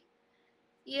surgery.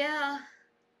 Yeah.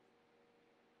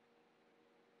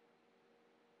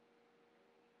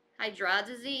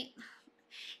 Hydrazine.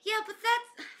 Yeah, but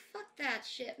that's... Fuck that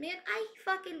shit, man. I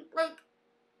fucking, like...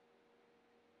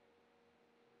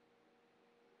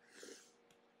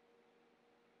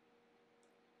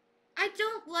 I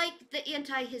don't like the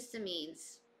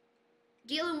antihistamines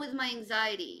dealing with my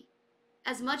anxiety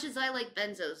as much as I like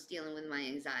benzos dealing with my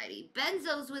anxiety.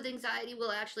 Benzos with anxiety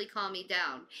will actually calm me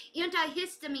down.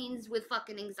 Antihistamines with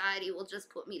fucking anxiety will just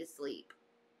put me to sleep.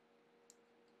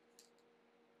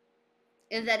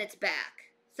 And then it's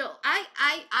back. So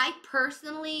I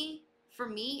personally, for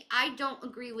me, I don't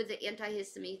agree with the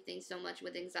antihistamine thing so much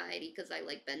with anxiety because I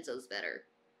like benzos better.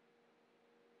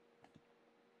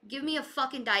 Give me a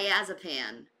fucking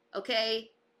diazepam,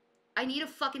 okay? I need a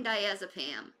fucking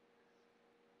diazepam.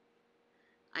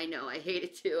 I know, I hate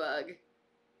it too, Ugh.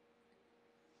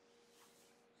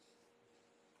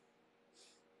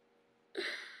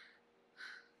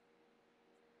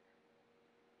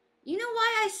 You know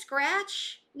why I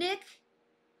scratch, Nick?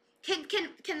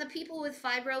 Can the people with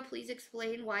fibro please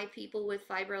explain why people with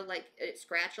fibro like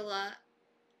scratch a lot?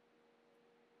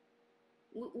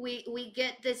 We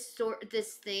get this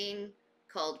thing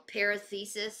called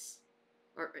parathesis,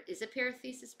 or is it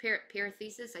parathesis?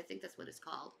 Parathesis, I think that's what it's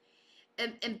called.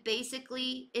 And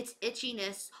basically, it's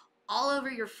itchiness all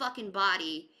over your fucking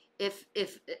body. If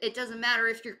it doesn't matter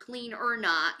if you're clean or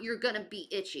not, you're gonna be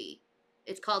itchy.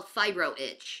 It's called fibro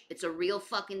itch. It's a real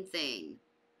fucking thing.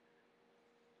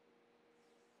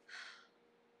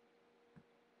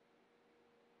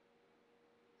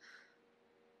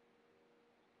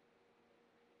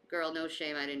 Girl, no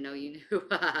shame. I didn't know you knew.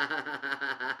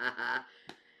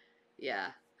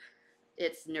 Yeah.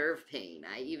 It's nerve pain.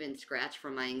 I even scratch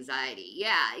from my anxiety.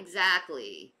 Yeah,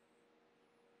 exactly.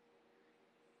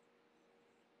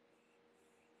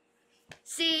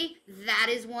 See, that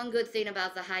is one good thing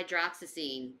about the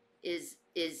hydroxyzine is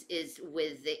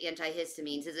with the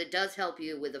antihistamines is it does help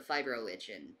you with the fibro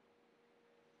itching.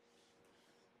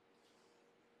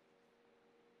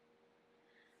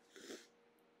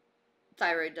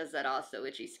 Thyroid does that also,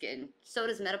 itchy skin. So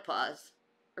does menopause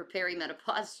or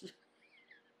perimenopause.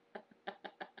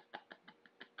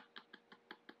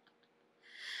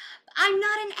 I'm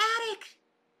not an addict.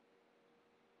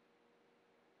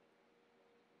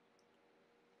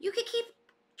 You could keep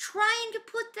trying to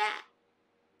put that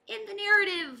in the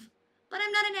narrative, but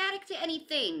I'm not an addict to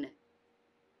anything.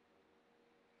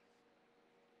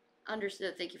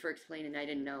 Understood. Thank you for explaining. I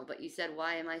didn't know, but you said,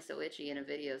 why am I so itchy in a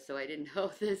video, so I didn't know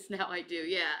this. Now I do.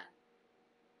 Yeah.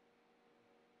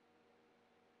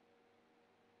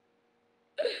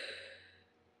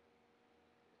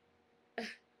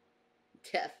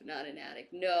 Def, not an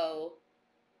addict. No.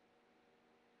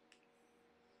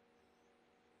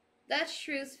 That's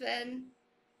true, Sven.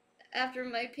 After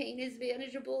my pain is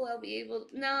manageable, I'll be able...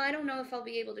 No, I don't know if I'll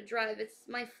be able to drive. It's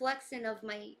my flexing of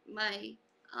my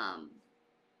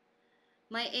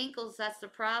ankles that's the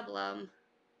problem.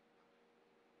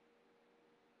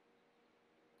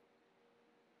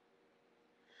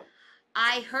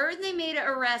 I heard they made an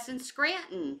arrest in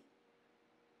Scranton.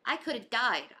 I could have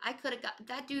died. I could have got...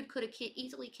 That dude could have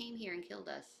easily came here and killed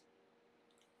us.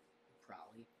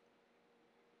 Probably.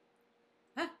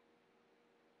 Huh?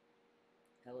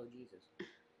 Hello, Jesus.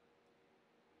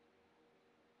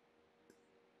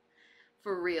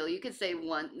 For real, you could say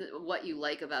what you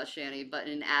like about Shanny, but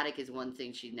an addict is one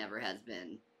thing she never has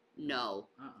been. No.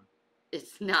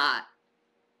 It's not.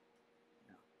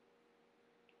 No.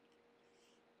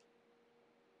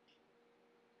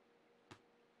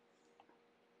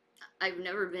 I've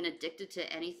never been addicted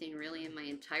to anything really in my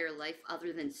entire life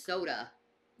other than soda.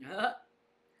 Yep.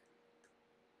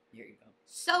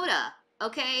 Soda,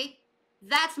 okay?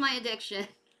 That's my addiction.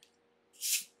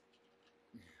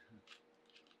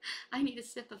 I need a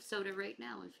sip of soda right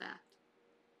now, in fact.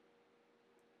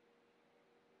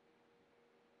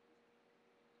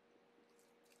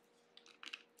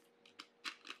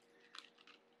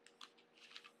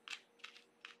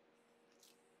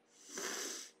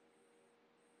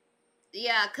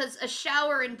 Yeah, because a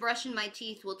shower and brushing my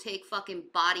teeth will take fucking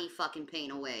body fucking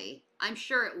pain away. I'm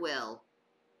sure it will.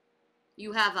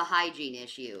 You have a hygiene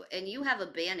issue, and you have a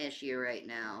ban issue right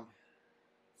now.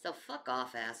 So fuck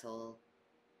off, asshole.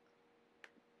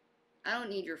 I don't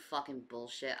need your fucking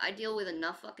bullshit. I deal with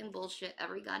enough fucking bullshit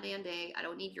every goddamn day. I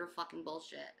don't need your fucking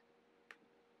bullshit.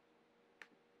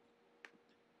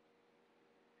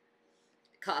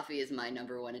 Coffee is my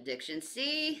 #1 addiction.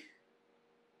 See?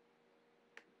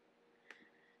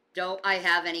 Don't I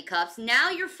have any cups? Now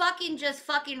you're fucking just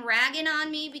fucking ragging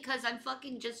on me because I'm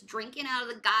fucking just drinking out of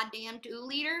the goddamn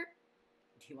 2-liter?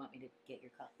 Do you want me to get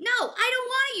your cup? No, I don't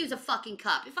want to use a fucking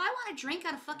cup. If I want to drink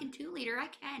out of fucking 2-liter, I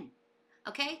can.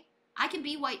 Okay? I can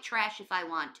be white trash if I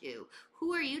want to.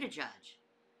 Who are you to judge?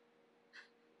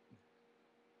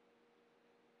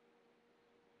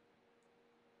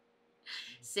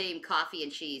 Same, coffee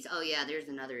and cheese. Oh yeah, there's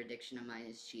another addiction of mine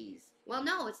is cheese. Well,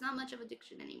 no, it's not much of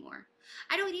addiction anymore.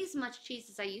 I don't eat as much cheese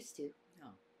as I used to. No.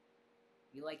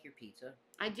 You like your pizza?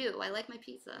 I do. I like my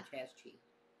pizza. Which has cheese.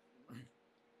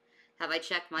 Have I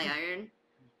checked my iron?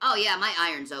 Oh yeah, my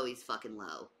iron's always fucking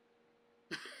low.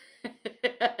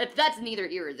 That's neither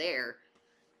here or there.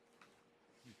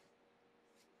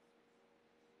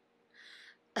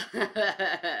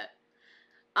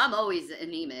 I'm always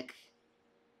anemic.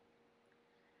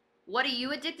 What are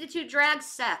you addicted to? Drag?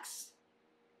 Sex.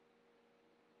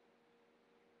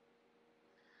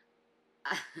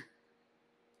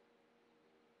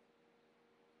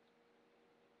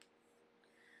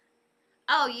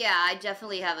 Oh yeah, I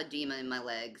definitely have edema in my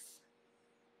legs.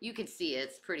 You can see it,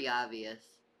 it's pretty obvious.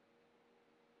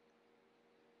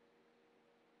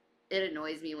 It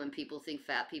annoys me when people think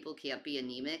fat people can't be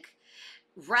anemic.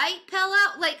 Right,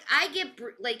 Pella? Like, I get,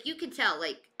 like, you can tell,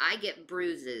 like, I get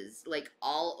bruises, like,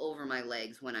 all over my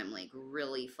legs when I'm, like,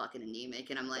 really fucking anemic.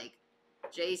 And I'm like,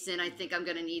 Jason, I think I'm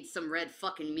gonna need some red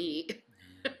fucking meat.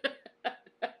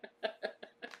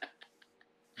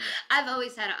 I've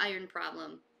always had an iron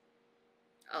problem.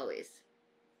 Always.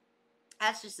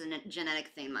 That's just a genetic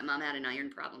thing. My mom had an iron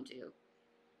problem, too.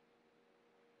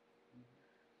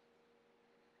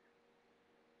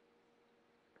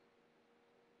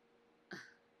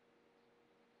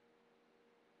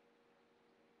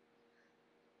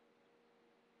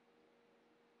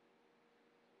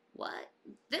 What?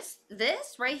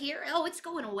 This right here? Oh, it's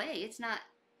going away. It's not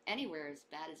anywhere as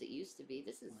bad as it used to be.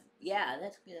 This is yeah,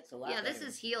 that's a lot. Yeah, better. this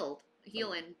is healing.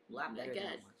 A lot better than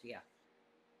it was. Yeah.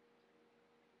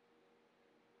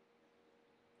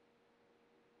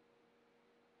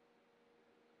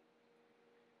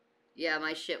 Yeah,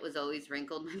 my shit was always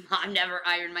wrinkled. My mom never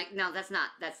ironed my. No, that's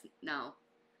no.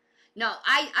 No,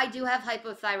 I do have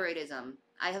hypothyroidism.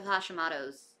 I have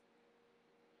Hashimoto's.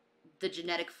 The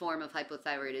genetic form of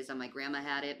hypothyroidism. My grandma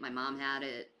had it. My mom had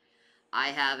it. I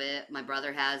have it. My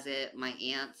brother has it. My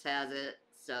aunt has it.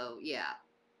 So, yeah.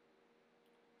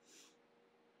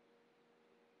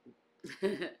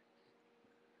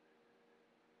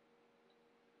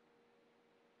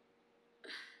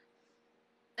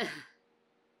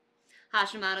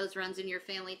 Hashimoto's runs in your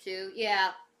family too?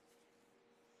 Yeah.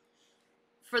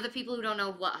 For the people who don't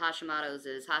know what Hashimoto's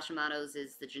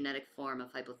is the genetic form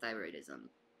of hypothyroidism.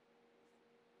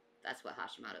 That's what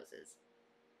Hashimoto's is.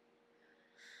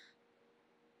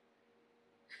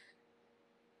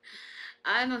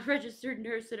 I'm a registered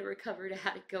nurse and a recovered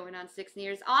addict going on 6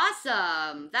 years.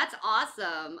 Awesome! That's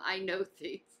awesome. I know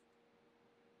things.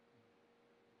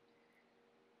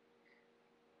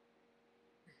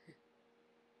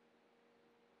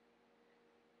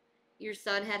 Your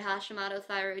son had Hashimoto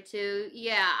thyroid too?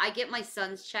 Yeah, I get my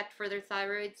sons checked for their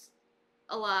thyroids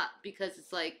a lot because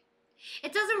it's like,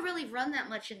 it doesn't really run that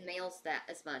much in males that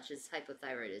as much as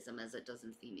hypothyroidism as it does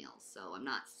in females. So I'm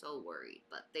not so worried,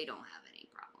 but they don't have any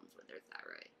problems with their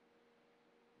thyroid.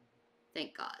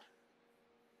 Thank God.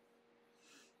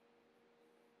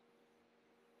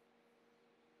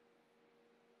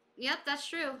 Yep, that's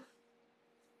true.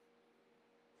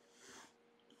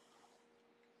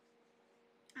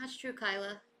 That's true,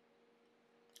 Kyla.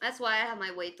 That's why I have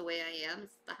my weight the way I am.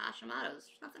 It's the Hashimoto's.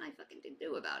 There's nothing I fucking can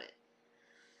do about it.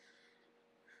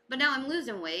 But now I'm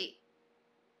losing weight.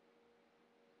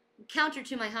 Counter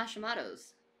to my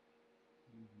Hashimoto's.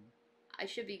 I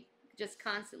should be just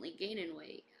constantly gaining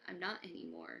weight. I'm not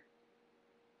anymore.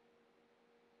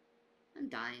 I'm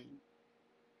dying.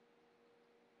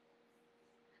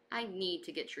 I need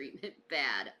to get treatment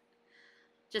bad.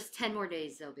 Just 10 more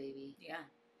days, though, baby. Yeah,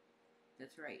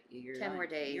 that's right. 10 more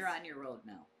days. You're on your road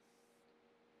now.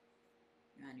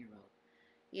 You're on your road.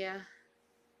 Yeah.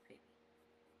 Baby.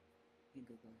 You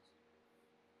go, guys.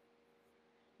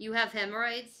 You have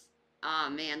hemorrhoids? Aw,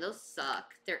 oh, man, those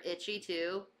suck. They're itchy,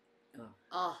 too. Oh.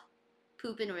 Oh,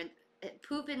 pooping with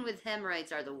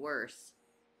hemorrhoids are the worst.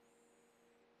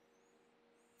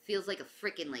 Feels like a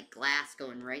freaking like glass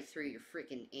going right through your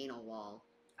freaking anal wall.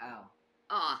 Ow.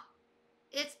 Ah,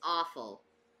 it's awful.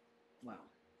 Wow.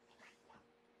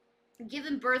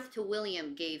 Giving birth to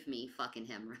William gave me fucking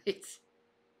hemorrhoids.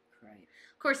 Right.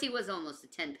 Of course, he was almost a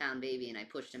 10-pound baby, and I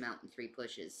pushed him out in 3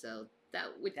 pushes, so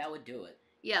that would do it.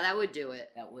 Yeah, that would do it.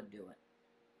 That would do it.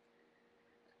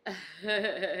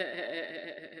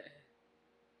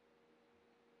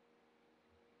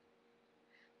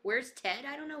 Where's Ted?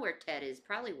 I don't know where Ted is.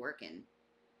 Probably working.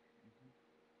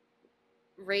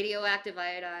 Radioactive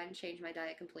iodine changed my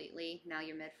diet completely. Now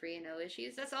you're med free and no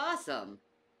issues. That's awesome.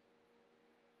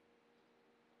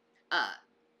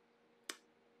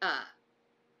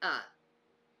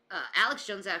 Alex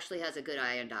Jones actually has a good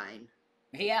iodine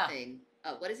thing.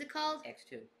 What is it called?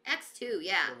 X2. X2,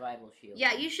 yeah. Survival Shield.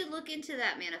 Yeah, you should look into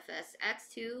that manifest.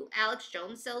 X2, Alex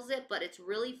Jones sells it, but it's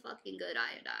really fucking good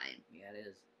iodine. Yeah, it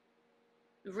is.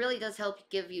 It really does help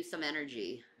give you some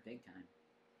energy. Big time.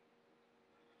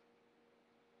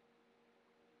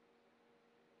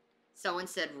 Someone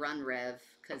said run, Rev,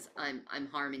 because I'm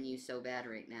harming you so bad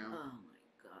right now. Oh my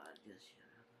god, just shut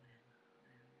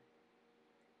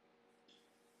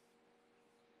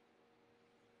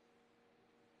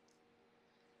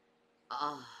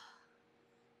up.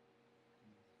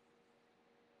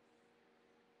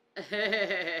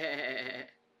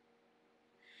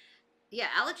 Yeah,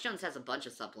 Alex Jones has a bunch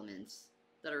of supplements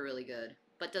that are really good.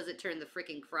 But does it turn the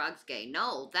freaking frogs gay?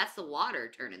 No, that's the water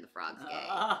turning the frogs gay.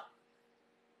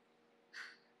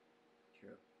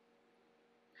 True.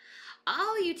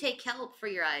 Oh, you take kelp for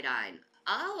your iodine.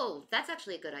 Oh, that's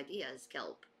actually a good idea, is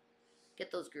kelp.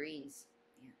 Get those greens.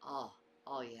 Yeah.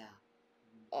 Oh yeah.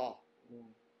 Oh.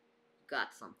 Ooh.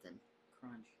 Got something.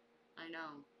 Crunch. I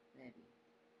know. Baby.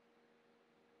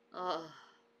 Oh.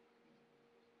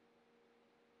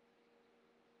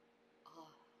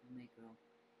 My girl.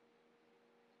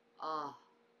 Oh.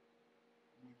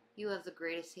 You have the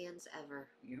greatest hands ever.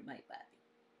 You're my baby.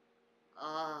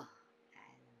 Oh.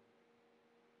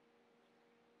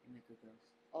 You make good girls.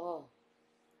 Oh. Oh.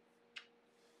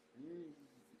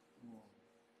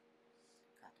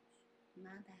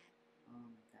 My bad. Oh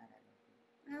my god, I love you.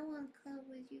 I want to cuddle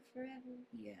with you forever.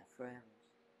 Yeah, forever.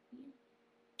 Yeah.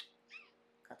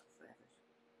 Cuddle forever.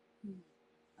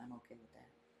 I'm okay with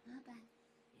that. My bad.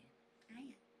 Yeah. I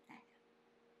am.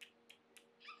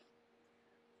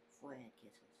 Forehead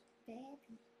kisses.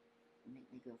 Baby. Make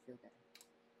me girl feel better.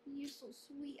 You're so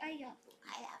sweet. I am.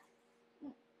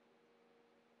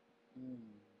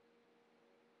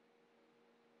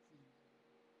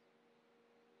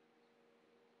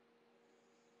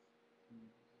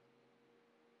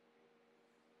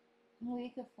 We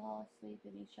could fall asleep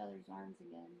in each other's arms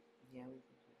again. Yeah, we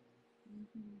could do that.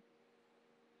 Mm-hmm.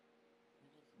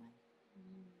 That is nice.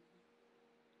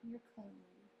 You're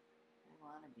cuddly. I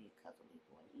want to be a cuddly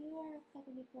boy. You are a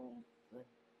cuddly boy. Good.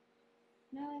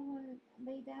 Now I want to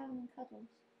lay down and cuddle.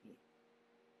 Yeah.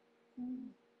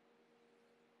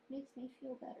 Makes me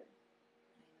feel better. I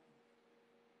know.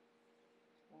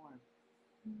 It's warm.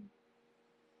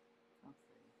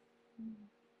 Comforting.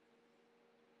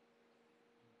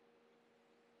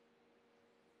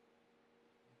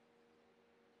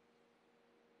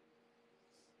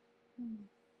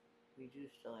 We do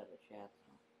still have a chat,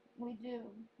 though. We do.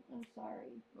 I'm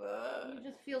sorry. You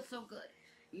just feel so good.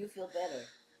 You feel better.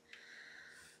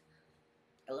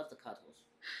 I love the cuddles.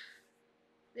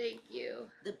 Thank you.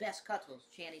 The best cuddles.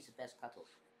 Shanny's the best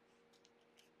cuddles.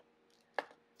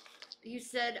 You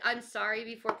said, I'm sorry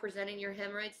before presenting your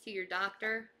hemorrhoids to your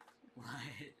doctor? What?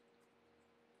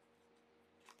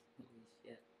 Holy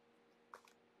shit.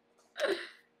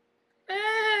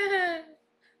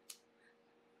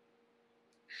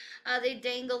 Are they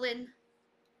dangling?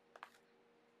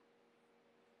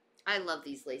 I love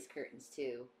these lace curtains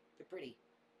too. They're pretty.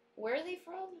 Where are they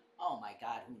from? Oh my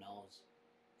god, who knows?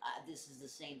 This is the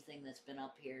same thing that's been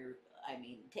up here. I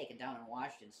mean, taken down and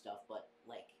washed and stuff, but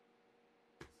like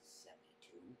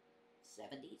 72,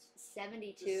 70s?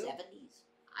 72? The 70s.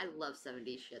 I love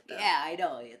 70s shit though. Yeah, I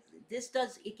know. It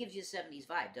gives you a 70s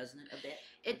vibe, doesn't it, a bit?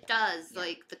 It does. Yeah.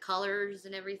 Like the colors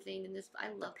and everything in this. I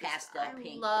love the pastel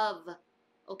pink.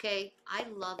 Okay? I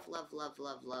love, love, love,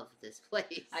 love, love this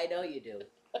place. I know you do.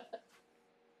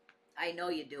 I know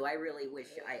you do. I really wish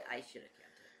I should have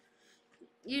kept it.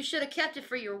 You should have kept it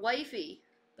for your wifey.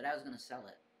 But I was going to sell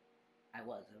it. I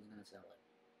was going to sell it.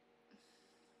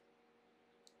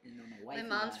 You know, my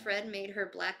mom's friend made her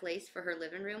black lace for her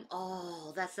living room.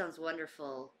 Oh, that sounds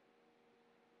wonderful.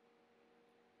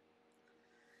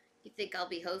 You think I'll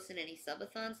be hosting any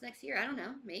subathons next year? I don't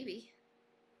know. Maybe.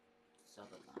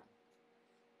 Subathon.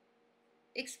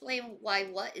 Explain why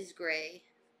what is gray.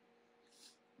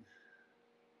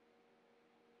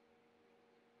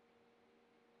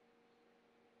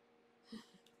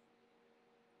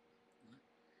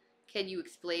 Can you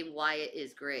explain why it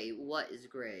is gray? What is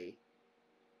gray?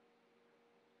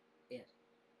 It.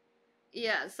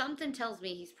 Yeah, something tells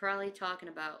me he's probably talking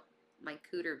about my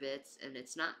cooter bits, and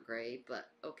it's not gray,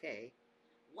 but okay.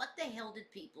 What the hell did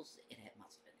people say? It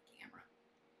must have been the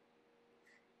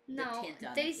No, camera. The tint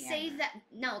on they the say camera. that.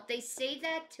 No, they say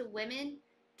that to women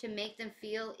to make them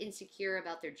feel insecure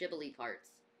about their gibbly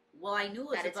parts. Well, I knew it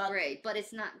was that it's gray, but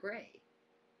it's not gray.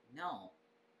 No.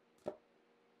 It's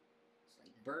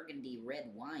like burgundy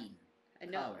red wine. I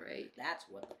know, color. Right? That's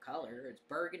what the color. It's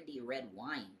burgundy red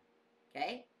wine.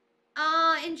 Okay?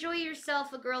 Enjoy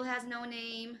yourself. A girl has no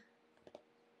name.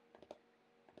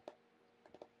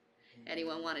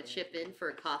 Anyone want to chip in for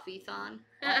a coffee-thon?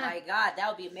 Oh my God, that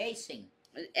would be amazing.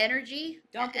 Energy?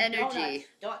 Dunkin' Energy.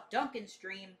 Donuts. Dunkin'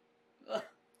 Stream. Ugh.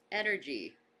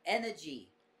 Energy. Energy.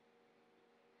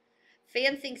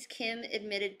 Fan thinks Kim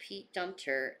admitted Pete dumped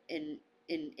her in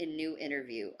new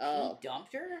interview. Oh. Pete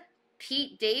dumped her?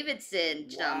 Pete Davidson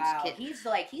dumped Kim.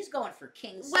 He's going for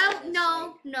king size.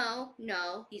 Well,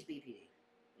 no. He's BPD.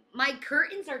 My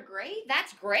curtains are gray?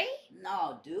 That's gray?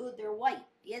 No, dude, they're white.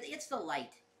 Yeah, it's the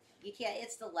light. You can't.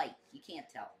 It's the light. You can't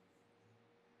tell.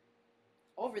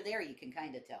 Over there, you can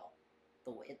kind of tell.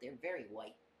 They're very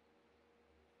white,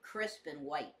 crisp and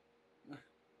white.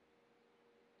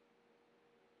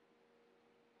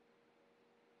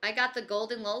 I got the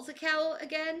Golden Lulz account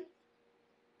again.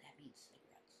 That means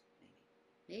cigarettes,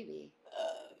 maybe. Maybe.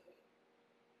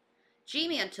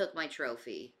 G-Man took my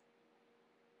trophy.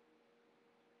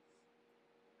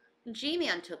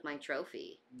 G-Man took my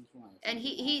trophy. And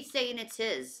he's saying it's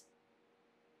his.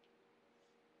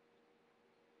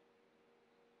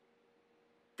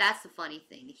 That's the funny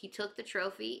thing. He took the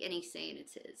trophy and he's saying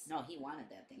it's his. No, he wanted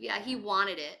that thing. Yeah, he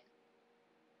wanted it.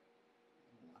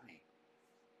 Why?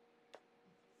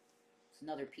 It's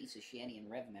another piece of Shanny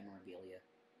and Rev memorabilia.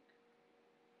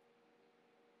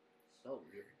 So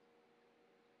weird.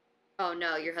 Oh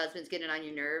no, your husband's getting on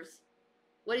your nerves?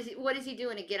 What is he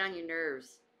doing to get on your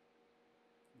nerves?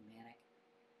 Manic.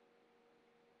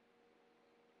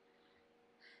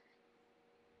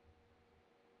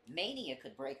 Mania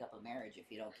could break up a marriage if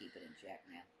you don't keep it in check,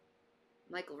 man.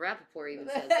 Michael Rappaport even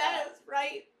says that. That's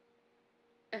right.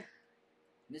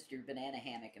 Mr. Banana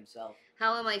Hammock himself.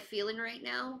 How am I feeling right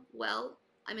now? Well,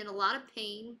 I'm in a lot of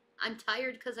pain. I'm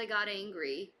tired because I got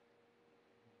angry.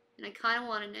 And I kind of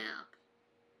want a nap.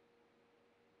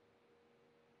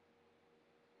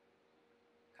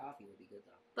 Coffee would be good,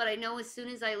 though. But I know as soon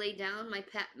as I lay down,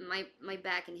 my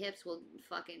back and hips will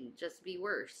fucking just be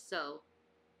worse, so...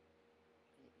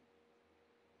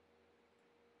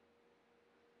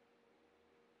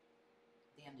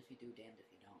 Damned if you do, damned if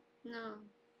you don't. No.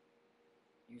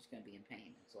 You're just gonna be in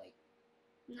pain. It's like...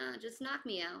 Nah, just knock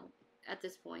me out at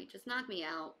this point. Just knock me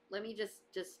out. Let me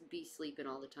just be sleeping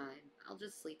all the time. I'll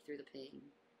just sleep through the pain.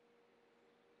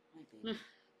 Might be.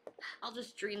 I'll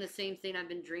just dream the same thing I've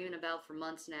been dreaming about for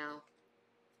months now.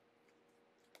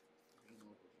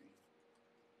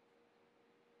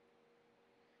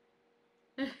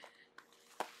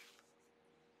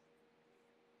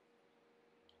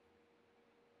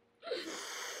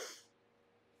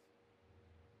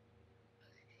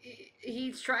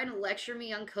 He's trying to lecture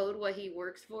me on code what he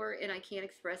works for, and I can't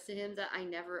express to him that I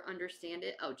never understand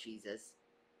it. Oh, Jesus.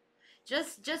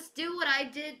 Just do what I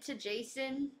did to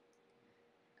Jason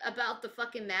about the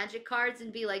fucking magic cards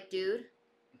and be like, dude,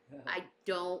 I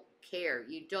don't care.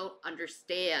 You don't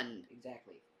understand.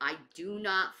 Exactly. I do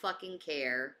not fucking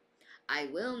care. I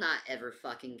will not ever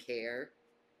fucking care.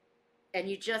 And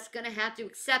you're just gonna have to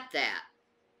accept that.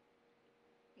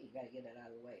 You gotta get that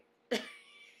out of the way.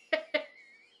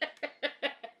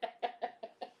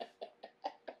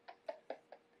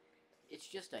 It's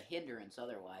just a hindrance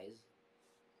otherwise.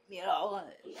 You know?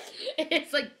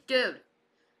 It's like, dude,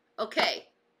 okay,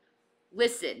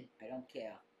 listen. I don't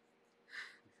care.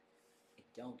 I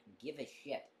don't give a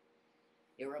shit.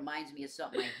 It reminds me of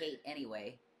something I hate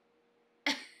anyway.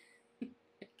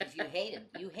 Because you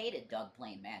hated Doug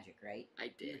playing Magic, right?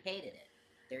 I did. You hated it.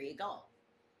 There you go.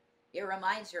 It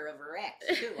reminds her of her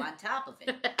ex, too, on top of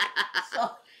it.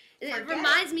 So, it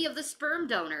reminds me of the sperm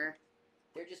donor.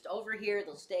 They're just over here.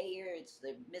 They'll stay here.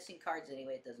 They're missing cards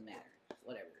anyway. It doesn't matter.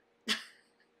 Whatever.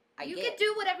 You can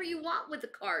do whatever you want with the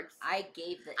cards. I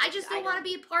just don't want to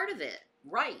be a part of it.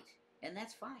 Right. And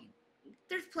that's fine.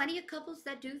 There's plenty of couples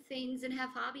that do things and have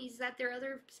hobbies that their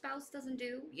other spouse doesn't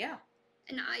do. Yeah.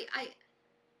 And I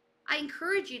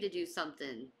encourage you to do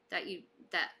something that you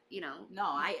know.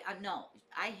 No, no.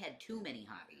 I had too many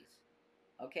hobbies.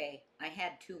 Okay? I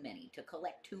had too many to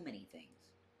collect too many things.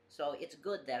 So it's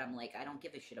good that I'm like, I don't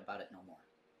give a shit about it no more.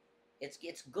 It's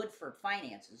good for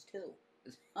finances too.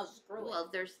 Oh, screw it. Well,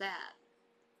 there's that.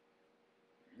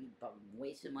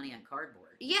 Wasting money on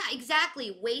cardboard. Yeah,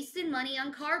 exactly. Wasting money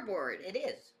on cardboard. It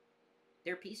is.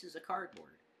 They're pieces of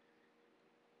cardboard.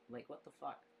 Like, what the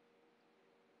fuck?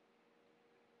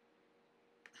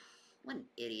 What an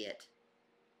idiot.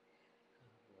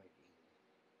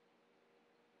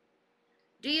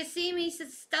 Do you see me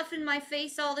stuffing my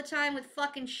face all the time with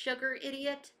fucking sugar,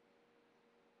 idiot?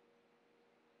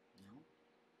 No.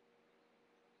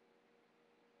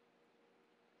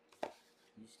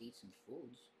 You just eat some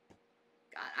foods.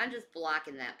 God, I'm just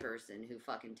blocking that person who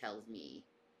fucking tells me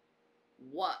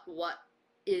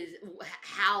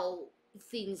how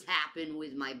things happen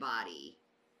with my body.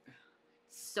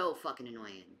 So fucking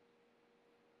annoying.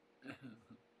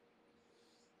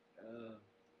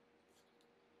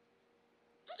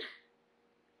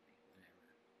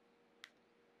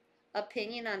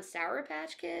 Opinion on Sour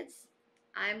Patch Kids?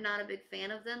 I'm not a big fan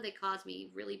of them. They cause me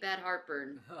really bad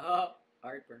heartburn.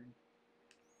 Heartburn.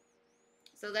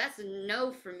 So that's a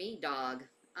no for me, dog,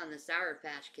 on the Sour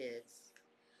Patch Kids.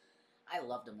 I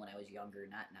loved them when I was younger,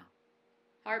 not now.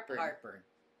 Heartburn. Heartburn.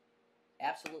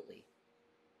 Absolutely.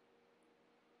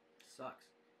 Sucks.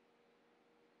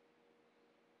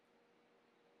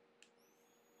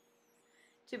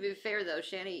 To be fair, though,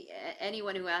 Shanny,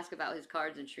 anyone who asks about his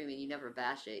cards and streaming, you never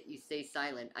bash it. You stay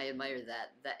silent. I admire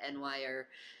that. That NYer,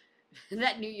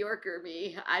 that New Yorker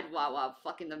me. I'd wah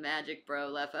fucking the magic,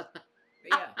 bro. Leffa.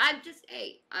 Yeah. I'm just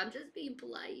being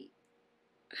polite.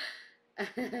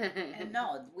 And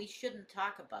no, we shouldn't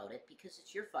talk about it because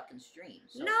it's your fucking stream.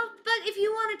 So. No, but if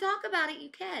you want to talk about it, you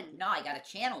can. No, I got a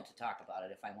channel to talk about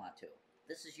it if I want to.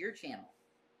 This is your channel.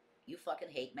 You fucking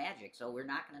hate magic, so we're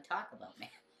not going to talk about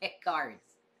magic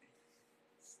cards.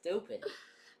 Stupid.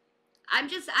 I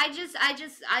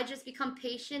just become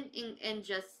patient and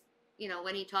just, you know,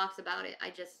 when he talks about it,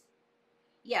 I just.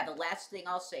 Yeah, the last thing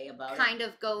I'll say about kind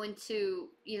of go into,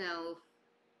 you know.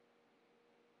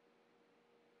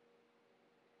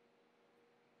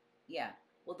 Yeah.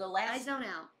 Well, the last. I zone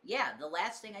out. Yeah, the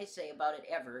last thing I say about it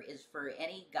ever is for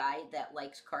any guy that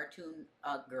likes cartoon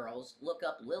girls, look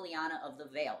up Liliana of the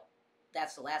Veil.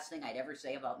 That's the last thing I'd ever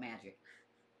say about magic.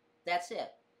 That's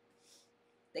it.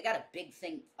 They got a big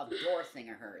thing, a door thing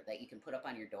of her that you can put up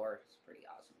on your door. It's pretty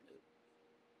awesome, dude.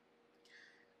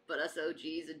 But us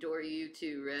OGs adore you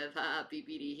too, Rev. Ha,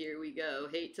 BBD, here we go.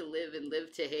 Hate to live and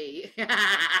live to hate.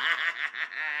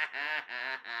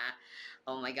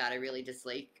 Oh my god, I really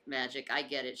dislike magic. I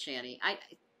get it, Shanny.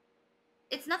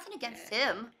 It's nothing against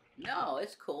him. No,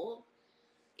 it's cool.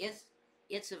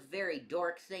 It's a very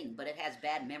dork thing, but it has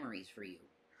bad memories for you.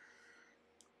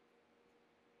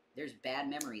 There's bad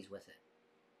memories with it.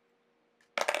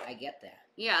 I get that.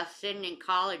 Yeah, sitting in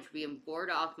college being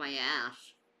bored off my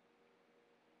ass.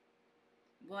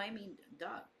 Well, I mean,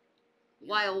 Doug.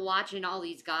 While watching all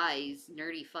these guys,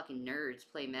 nerdy fucking nerds,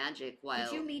 play magic while...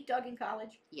 Did you meet Doug in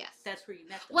college? Yes. That's where you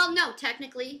met them. Well, no,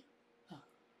 technically.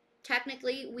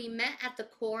 Technically, we met at the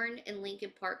Korn and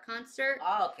Linkin Park concert.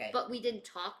 Oh, okay. But we didn't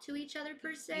talk to each other,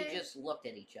 per se. You just looked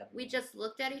at each other. We just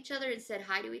looked at each other and said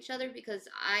hi to each other because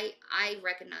I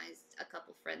recognized a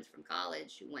couple friends from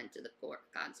college who went to the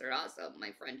concert also.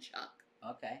 My friend Chuck.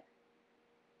 Okay.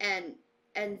 And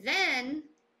then...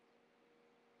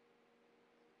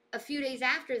 a few days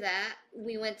after that,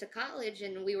 we went to college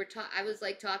and we were I was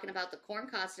like talking about the Korn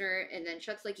concert, and then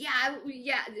Chuck's like,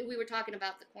 we were talking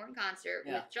about the Korn concert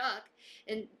with Chuck,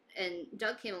 and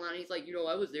Doug came along and he's like, you know,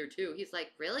 I was there too. He's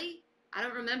like, really? I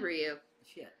don't remember you.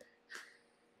 Shit.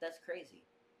 That's crazy.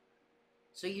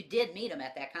 So you did meet him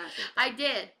at that concert? I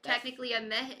did. Technically, I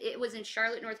met. It was in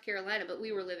Charlotte, North Carolina, but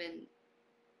we were living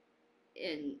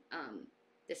in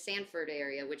the Sanford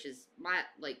area, which is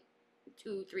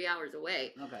 2-3 hours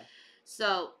away. Okay.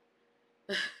 So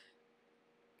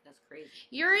that's crazy.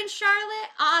 You're in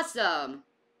Charlotte? Awesome.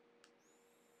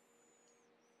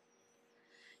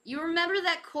 You remember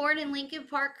that Korn and Linkin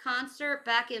Park concert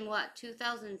back in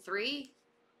 2003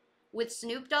 with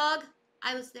Snoop Dogg?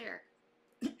 I was there.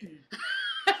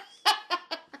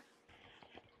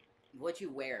 What'd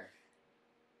you wear?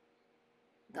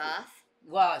 Goth.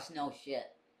 Well, it's no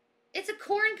shit. It's a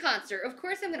Korn concert. Of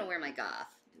course I'm gonna wear my goth.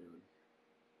 Dude,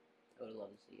 I would love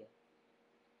to see you.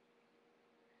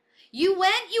 You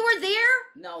went? You were there?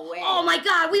 No way. Oh my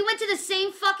god, we went to the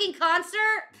same fucking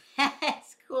concert?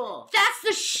 That's cool. That's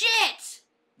the shit!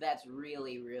 That's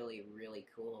really, really, really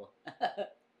cool.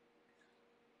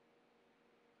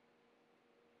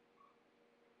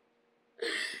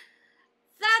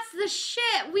 That's the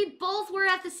shit! We both were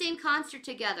at the same concert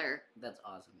together. That's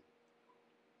awesome.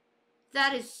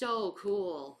 That is so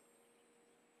cool.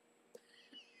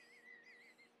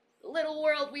 The little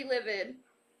world we live in.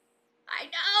 I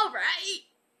know, right?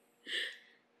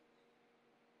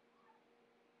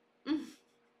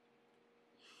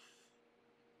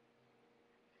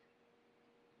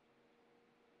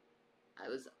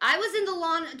 I was in the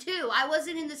lawn too. I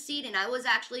wasn't in the seating. I was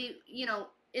actually,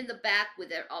 in the back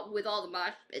with all the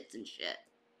mosh pits and shit.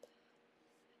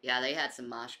 Yeah, they had some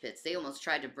mosh pits. They almost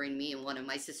tried to bring me and one of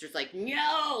my sisters like,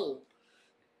 no!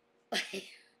 I bet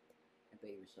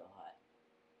you were so hot.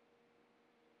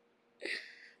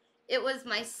 It was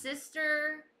my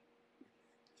sister,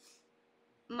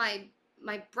 my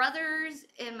brothers,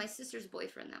 and my sister's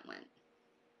boyfriend that went.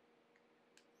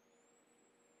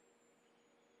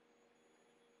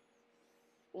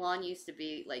 Lawn used to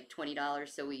be like $20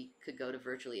 so we could go to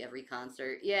virtually every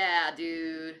concert. Yeah,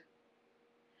 dude.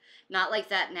 Not like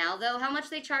that now, though. How much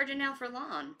they charging now for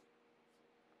lawn?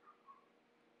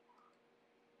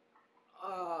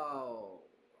 Oh,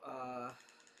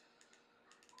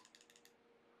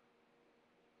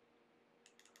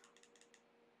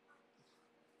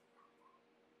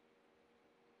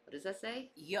 What does that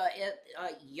say? yeah,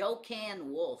 Yokan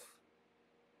Wolf.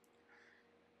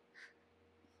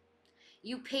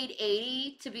 You paid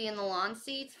 $80 to be in the lawn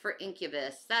seats for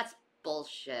Incubus. That's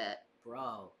bullshit.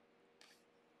 Bro.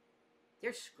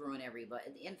 They're screwing everybody.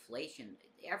 The inflation,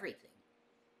 everything.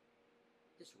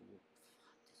 Just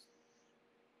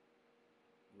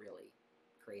really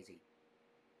crazy.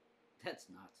 That's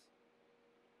nuts.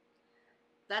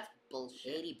 That's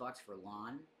bullshit. $80 for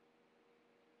lawn?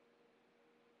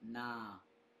 Nah.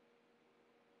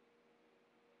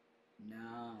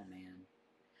 No, man.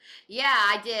 Yeah,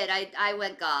 I did. I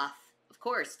went goth. Of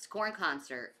course, it's Korn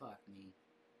concert. Fuck me.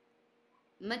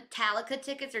 Metallica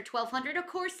tickets are $1,200. Of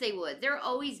course they would. There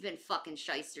always been fucking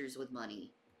shysters with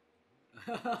money.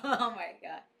 Oh my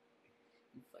god.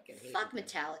 You fucking hate Fuck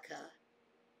Metallica.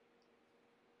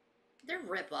 They're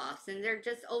ripoffs and they're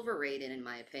just overrated in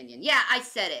my opinion. Yeah, I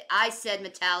said it. I said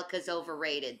Metallica's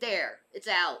overrated. There, it's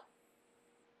out.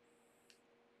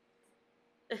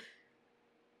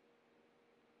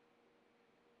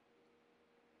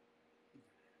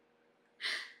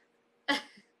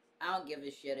 I don't give a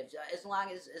shit if as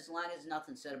long as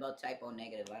nothing's said about Typo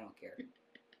Negative, I don't care.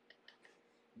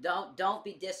 Don't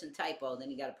be dissing Typo,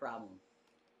 then you got a problem.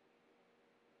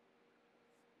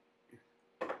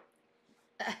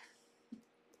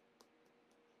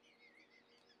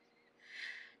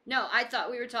 No, I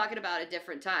thought we were talking about a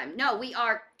different time. No, we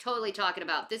are totally talking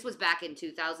about, this was back in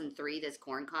 2003, this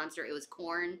Korn concert. It was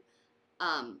Korn,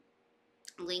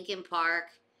 Linkin Park,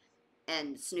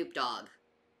 and Snoop Dogg.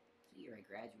 The year I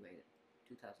graduated,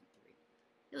 2003.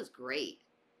 It was great.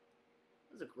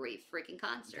 It was a great freaking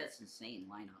concert. That's insane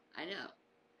lineup. I know.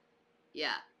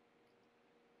 Yeah.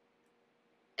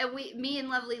 And me and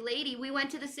Lovely Lady, we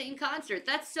went to the same concert.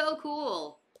 That's so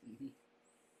cool. Mm-hmm.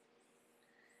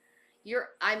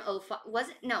 I'm 05. Was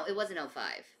it? No, it wasn't 05.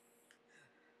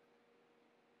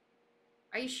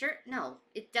 Are you sure? No,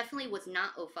 it definitely was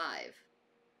not 05. It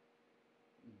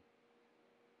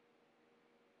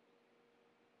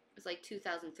was like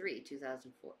 2003,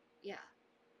 2004. Yeah.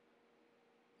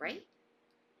 Right?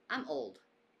 I'm old.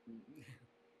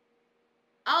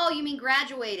 Oh, you mean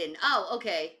graduating. Oh,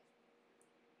 okay.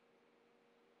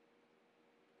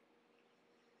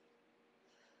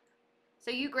 So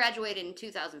you graduated in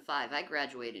 2005. I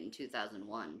graduated in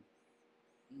 2001.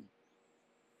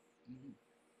 Mm-hmm.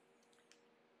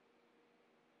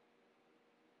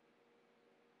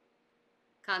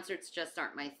 Concerts just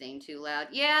aren't my thing. Too loud.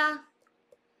 Yeah,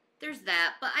 there's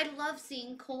that. But I love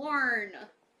seeing Korn.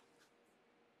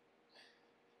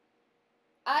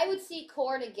 I would see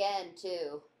Korn again,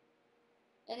 too.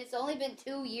 And it's only been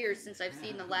 2 years since I've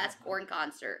seen the last Korn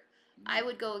concert. I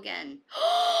would go again.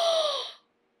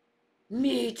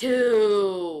 Me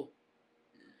too.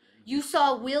 You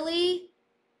saw Willie?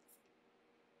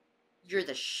 You're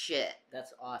the shit.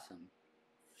 That's awesome.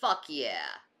 Fuck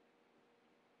yeah.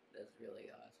 That's really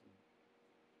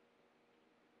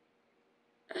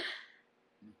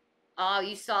Oh,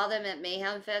 you saw them at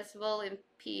Mayhem Festival in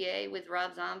PA with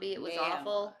Rob Zombie. It was Mayhem.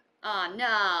 awful. Oh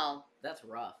no. That's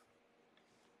rough.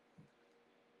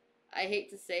 I hate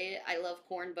to say it. I love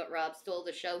Korn, but Rob stole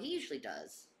the show. He usually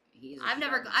does. He's a I've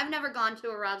never showman. gone to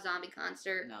a Rob Zombie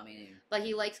concert, No, me neither. but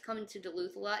he likes coming to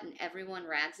Duluth a lot, and everyone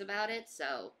rags about it.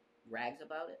 So Rags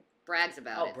about it? brags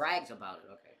about it. Oh, brags about it.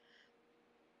 Okay.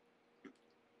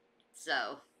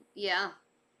 So yeah,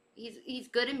 he's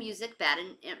good in music, bad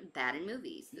in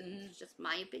movies. Mhm. It's just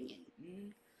my opinion.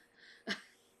 Mhm.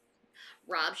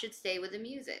 Rob should stay with the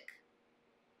music.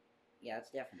 Yeah,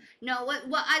 it's definitely. No,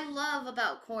 what I love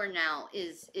about Korn now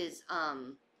is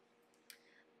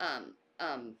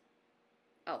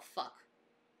oh fuck,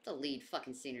 the lead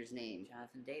fucking singer's name.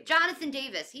 Jonathan Davis. Jonathan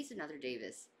Davis. He's another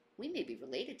Davis. We may be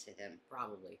related to him.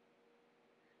 Probably.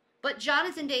 But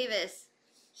Jonathan Davis,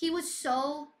 he was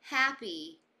so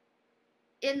happy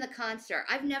in the concert.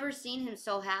 I've never seen him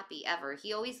so happy ever.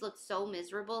 He always looked so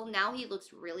miserable. Now he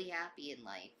looks really happy in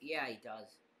life. Yeah, he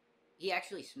does. He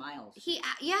actually smiles. He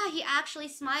actually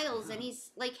smiles and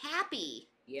he's like happy.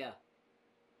 Yeah.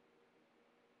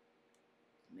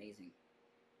 Amazing.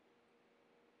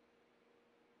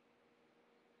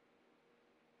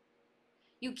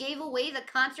 You gave away the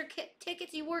concert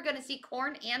tickets. You were gonna see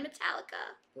Korn and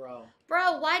Metallica.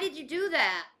 Bro, why did you do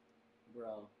that?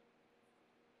 Bro.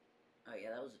 Oh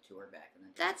yeah, that was a tour back in the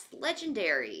day. That's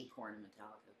legendary. Korn and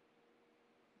Metallica.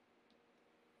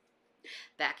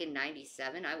 Back in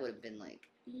 97, I would have been like,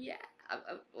 yeah.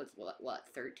 I was what,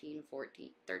 13,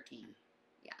 14? 13.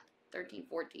 Yeah, 13,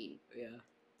 14. Yeah.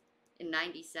 In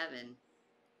 97.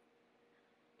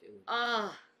 Dude.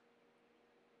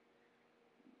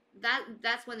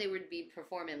 That's when they would be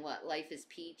performing what? Life is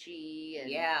Peachy and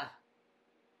Yeah.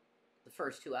 The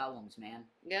first two albums, man.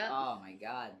 Yeah. Oh my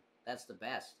god. That's the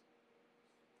best.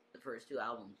 The first two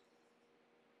albums.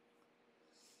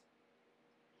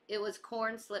 It was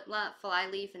Korn, Slipknot,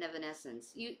 Flyleaf, and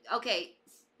Evanescence. Okay,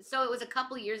 so it was a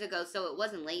couple years ago, so it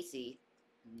wasn't Lacey.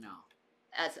 No.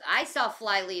 As I saw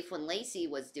Flyleaf when Lacey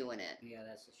was doing it. Yeah,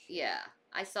 that's the shit. Yeah,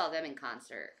 I saw them in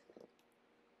concert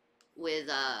with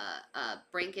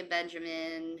Brink and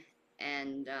Benjamin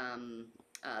and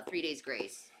 3 Days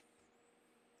Grace.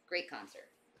 Great concert.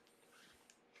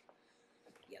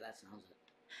 Yeah, that sounds it.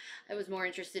 I was more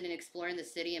interested in exploring the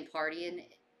city and partying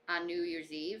on New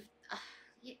Year's Eve.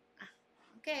 Yeah,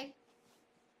 okay.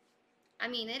 I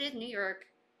mean, it is New York.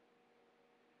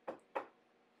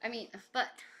 I mean, but...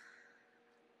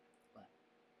 What?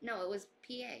 No, it was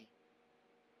PA.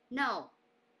 No.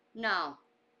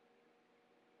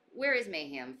 Where is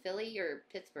Mayhem? Philly or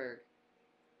Pittsburgh?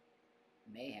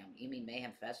 Mayhem? You mean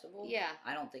Mayhem Festival? Yeah.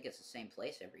 I don't think it's the same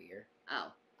place every year.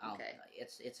 Oh, okay.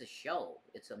 It's a show.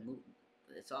 It's a movie.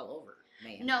 It's all over.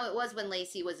 Mayhem. No, it was when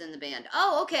Lacey was in the band.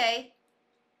 Oh, okay.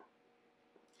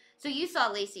 So you saw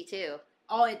Lacey too.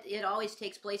 Oh, it always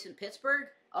takes place in Pittsburgh?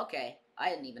 Okay. I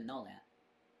didn't even know that.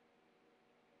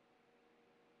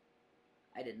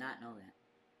 I did not know that.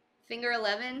 Finger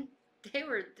 11? They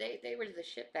were the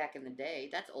shit back in the day.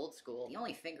 That's old school. The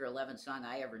only Finger 11 song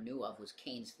I ever knew of was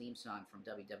Kane's theme song from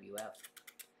WWF.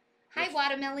 Hi,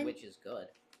 Watermelon. Which is good.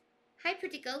 Hi,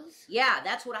 Pretty Girls. Yeah,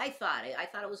 that's what I thought. I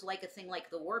thought it was like a thing like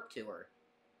the Warp Tour.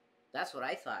 That's what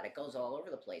I thought. It goes all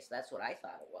over the place. That's what I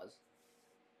thought it was.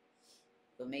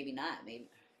 But maybe not. Maybe,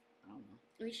 I don't know.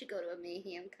 We should go to a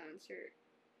Mayhem concert.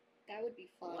 That would be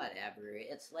fun. Whatever.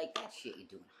 It's like that shit you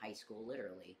do in high school,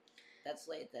 literally. That's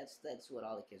what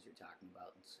all the kids are talking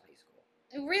about in high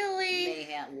school. Really?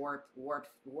 Mayhem, Warp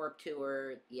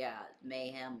Tour, yeah,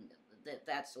 Mayhem.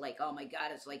 That's like, oh my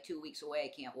god, it's like 2 weeks away.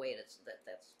 I can't wait. It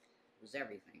was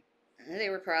everything. They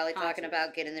were probably talking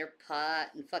about getting their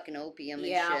pot and fucking opium and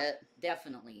shit.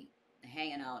 Definitely.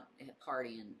 Hanging out,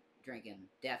 partying, drinking,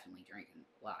 definitely drinking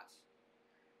lots.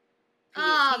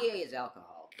 PA is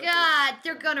alcohol. God,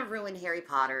 they're gonna ruin Harry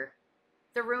Potter.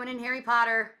 They're ruining Harry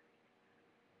Potter.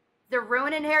 They're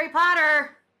ruining Harry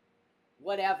Potter.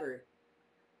 Whatever.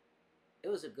 It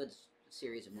was a good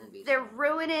series of movies. They're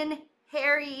ruining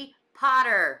Harry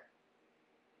Potter.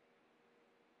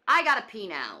 I gotta pee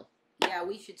now. Yeah,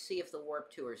 we should see if the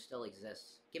Warp Tour still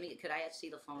exists. Could I see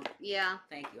the phone? Yeah.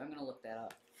 Thank you. I'm gonna look that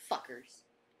up. Fuckers.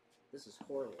 This is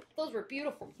horrible. Those were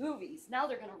beautiful movies. Now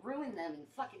they're gonna ruin them and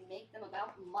fucking make them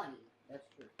about money. That's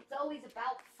true. It's always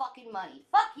about fucking money.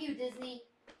 Fuck you, Disney.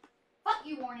 Fuck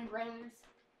you, Warner Brothers.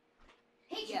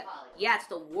 Hate you, Hollywood. Yeah, it's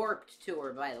the Warped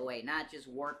Tour, by the way. Not just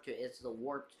Warped Tour. It's the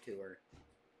Warped Tour.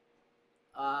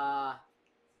 And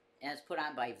it's put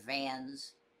on by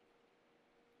Vans.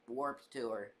 Warped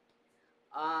Tour.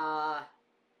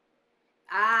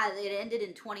 It ended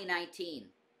in 2019.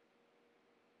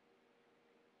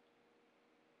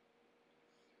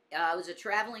 It was a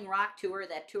traveling rock tour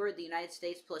that toured the United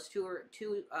States plus 3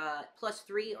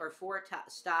 or 4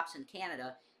 stops in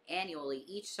Canada annually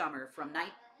each summer from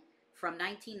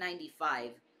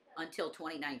 1995 until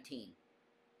 2019.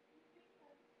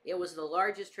 It was the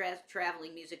largest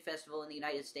traveling music festival in the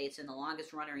United States and the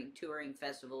longest running touring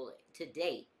festival to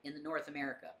date in North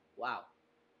America. Wow.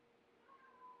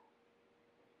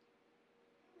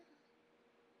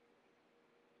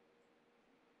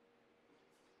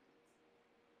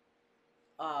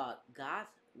 Goth?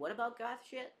 What about goth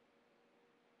shit?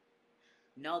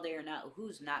 No, they are not.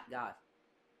 Who's not goth?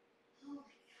 Oh my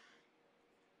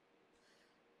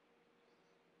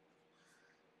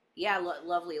Yeah,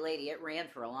 lovely lady. It ran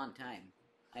for a long time.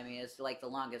 I mean, it's like the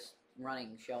longest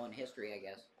running show in history, I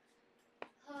guess.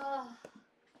 God.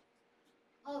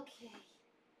 Okay.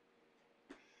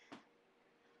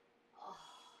 Oh.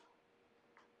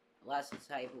 Lots of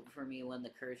type for me when the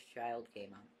cursed child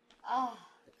came out. Oh.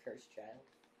 The cursed child.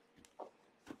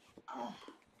 Oh.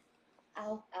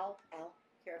 Ow, ow, ow.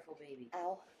 Careful, baby.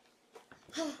 Ow.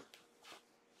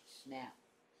 Snap.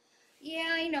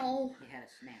 Yeah, I know. You had a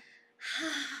snap.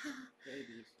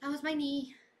 Babies. That was my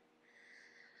knee.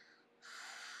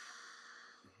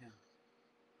 Yeah.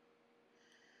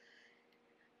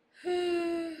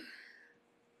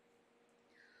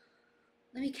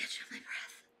 Let me catch my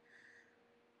breath.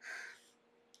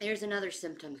 There's another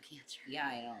symptom of cancer. Yeah,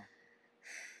 I know.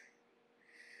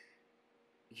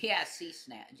 Yeah,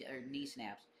 knee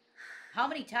snaps. How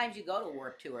many times you go to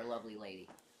Warped Tour, lovely lady?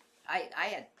 I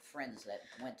had friends that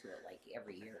went to it like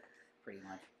every year, pretty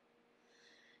much.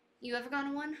 You ever gone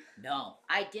to one? No,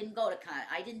 I didn't go to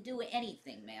I didn't do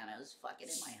anything, man. I was fucking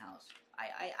in my house.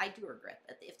 I do regret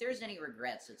that. If there's any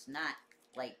regrets, it's not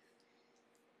like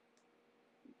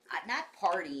not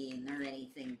partying or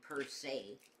anything per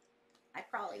se. I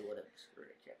probably would have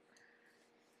screwed a chick.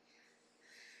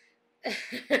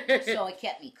 So it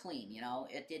kept me clean, you know.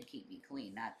 It did keep me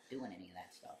clean, not doing any of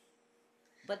that stuff.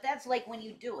 But that's like when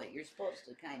you do it. You're supposed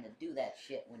to kind of do that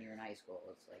shit when you're in high school.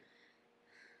 It's like,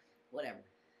 whatever.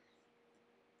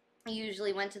 I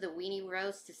usually went to the Weenie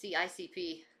Roast to see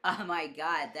ICP. Oh my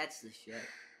god, that's the shit.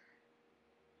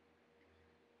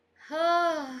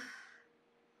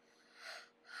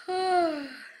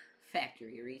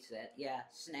 Factory reset. Yeah,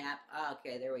 snap.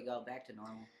 Okay, there we go. Back to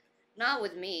normal. Not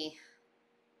with me.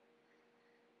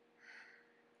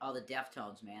 Oh, the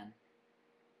Deftones, man.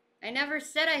 I never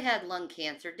said I had lung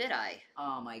cancer, did I?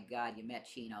 Oh my god, you met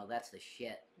Chino. That's the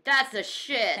shit. That's the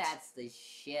shit. That's the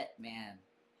shit, man.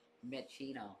 Met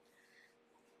Chino.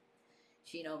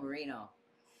 Chino Marino.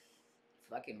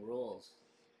 Fucking rules.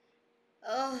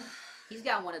 Ugh. He's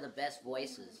got one of the best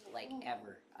voices, like,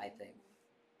 ever, I think.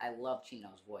 I love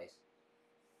Chino's voice.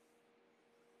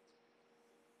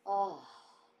 Oh.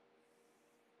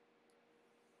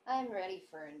 I'm ready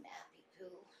for a nappy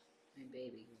poo. My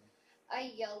baby.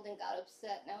 I yelled and got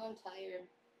upset. Now I'm tired.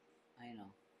 I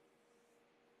know.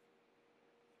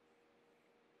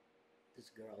 This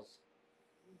girl's.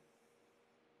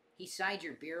 He signed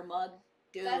your beer mug?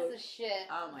 Dude. That's the shit.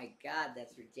 Oh my god,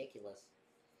 that's ridiculous.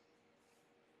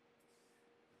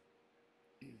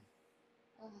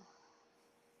 Oh.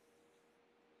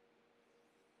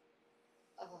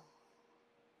 Oh.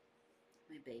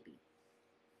 My baby.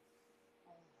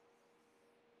 Oh.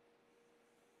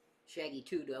 Shaggy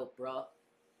too dope, bro.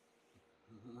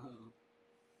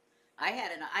 I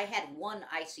had one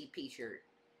ICP shirt,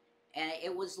 and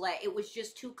it was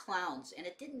just two clowns, and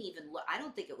it didn't even look. I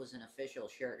don't think it was an official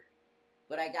shirt,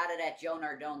 but I got it at Joe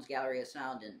Nardone's Gallery of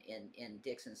Sound in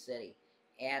Dixon City,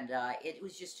 and it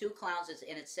was just two clowns,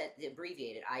 and it said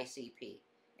abbreviated ICP.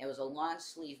 It was a long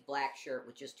sleeve black shirt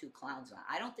with just two clowns on.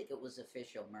 I don't think it was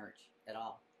official merch at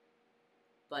all,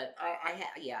 but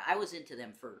I was into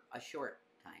them for a short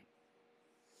time.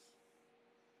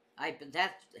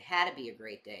 That had to be a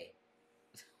great day.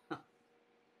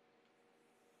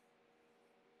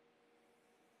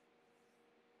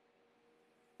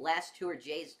 Last tour,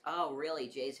 Jay's. Oh, really?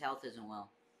 Jay's health isn't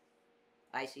well.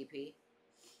 ICP.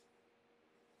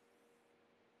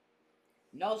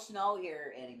 No snow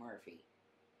here, Eddie Murphy.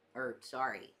 Or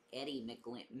sorry, Eddie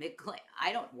McGlynn.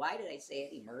 I don't. Why did I say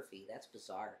Eddie Murphy? That's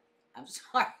bizarre. I'm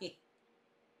sorry.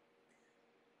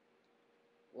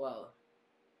 Whoa.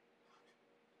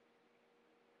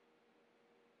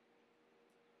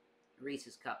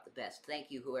 Reese's Cup, the best. Thank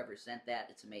you, whoever sent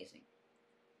that. It's amazing.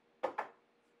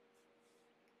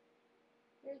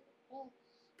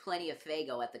 Plenty of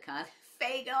Fago at the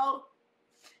Fago!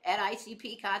 At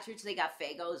ICP concerts, they got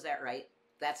Fago, is that right?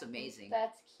 That's amazing.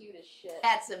 That's cute as shit.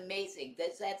 That's amazing.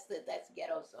 That's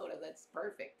ghetto soda. That's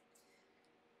perfect.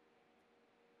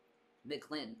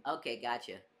 McLean. Okay,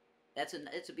 gotcha.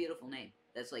 It's a beautiful name.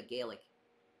 That's like Gaelic.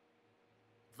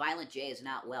 Violent J is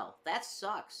not well. That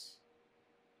sucks.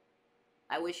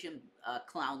 I wish him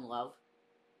clown love.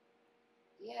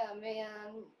 Yeah,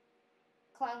 man.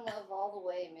 Clown love all the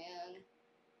way, man.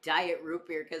 Diet root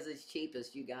beer because it's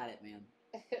cheapest. You got it, man.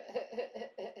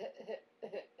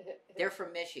 They're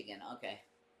from Michigan. Okay.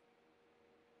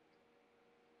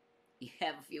 You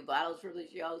have a few bottles for the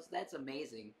shows. That's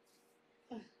amazing.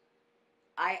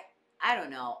 I I don't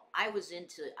know. I was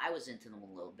into them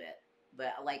a little bit,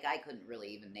 but like I couldn't really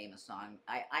even name a song.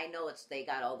 I know it's they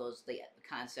got all those the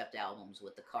concept albums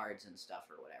with the cards and stuff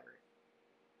or whatever,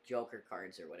 Joker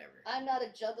cards or whatever. I'm not a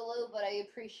juggalo, but I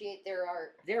appreciate their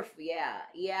art.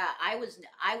 Yeah. I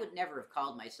would never have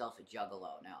called myself a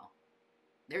juggalo. No,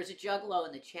 there's a juggalo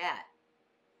in the chat.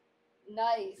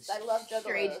 Nice. I love juggalos.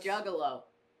 Strange juggalo.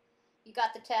 You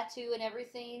got the tattoo and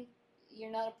everything.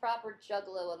 You're not a proper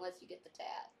juggalo unless you get the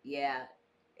tat. Yeah,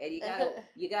 and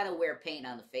you gotta wear paint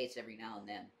on the face every now and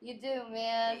then. You do,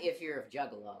 man. If you're a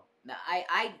juggalo. Now,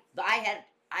 I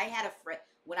had a friend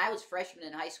when I was freshman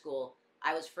in high school.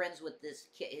 I was friends with this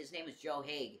kid. His name was Joe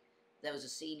Haig. That was a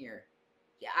senior.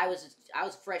 Yeah, I was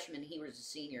a freshman. He was a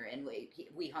senior, and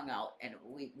we hung out, and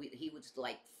he would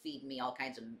like feed me all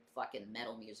kinds of fucking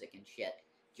metal music and shit.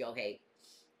 Joe Haig,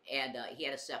 and he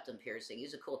had a septum piercing. He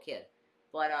was a cool kid,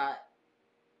 but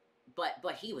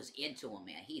he was into them,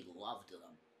 man. He loved them.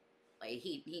 Like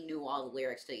he knew all the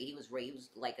lyrics to. He was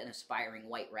like an aspiring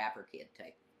white rapper kid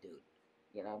type dude,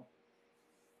 you know.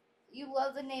 You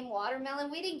love the name Watermelon?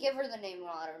 We didn't give her the name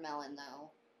Watermelon, though.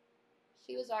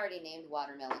 She was already named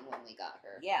Watermelon when we got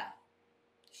her. Yeah.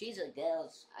 She's a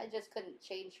girl. I just couldn't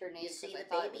change her name because I the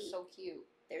thought it baby? was so cute.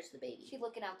 There's the baby. She's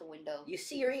looking out the window. You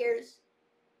see her ears?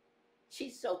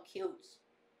 She's so cute.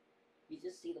 You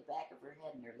just see the back of her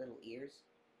head and her little ears.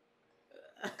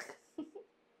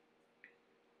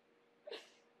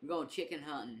 I'm going chicken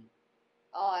hunting.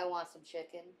 Oh, I want some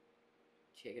chicken.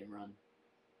 Chicken run.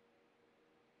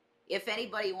 If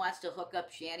anybody wants to hook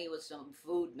up Shanny with some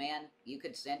food, man, you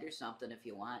could send her something if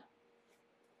you want.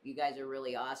 You guys are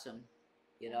really awesome,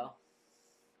 you know?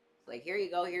 Like, here you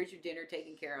go, here's your dinner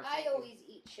taken care of. I always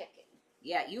eat chicken.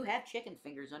 Yeah, you have chicken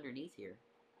fingers underneath here.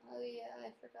 Oh, yeah, I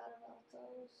forgot about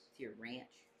those. It's your ranch.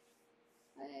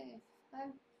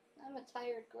 I'm a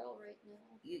tired girl right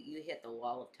now. You hit the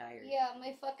wall of tired. Yeah,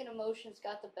 my fucking emotions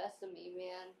got the best of me,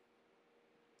 man.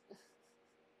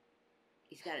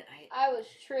 He's got it. I was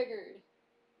triggered.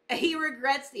 He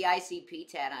regrets the ICP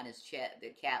tat on his chest,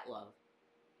 the cat love.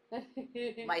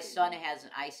 My son has an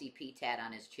ICP tat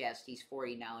on his chest. He's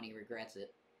 40 now and he regrets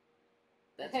it.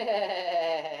 That's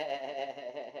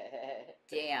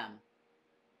damn.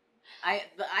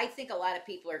 I think a lot of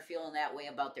people are feeling that way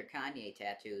about their Kanye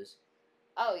tattoos.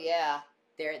 Oh yeah.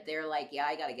 They're like, yeah,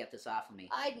 I gotta get this off of me.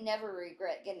 I'd never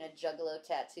regret getting a juggalo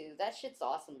tattoo. That shit's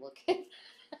awesome looking.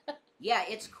 Yeah,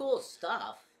 it's cool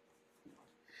stuff.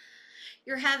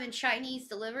 You're having Chinese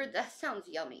delivered? That sounds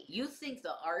yummy. You think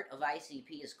the art of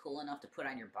ICP is cool enough to put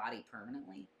on your body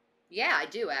permanently? Yeah, I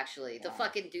do actually. Wow. The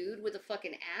fucking dude with the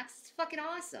fucking axe. It's fucking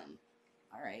awesome.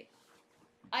 All right.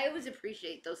 I always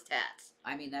appreciate those tats.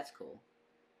 I mean, that's cool.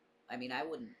 I mean,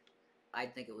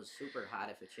 I'd think it was super hot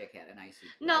if a chick had an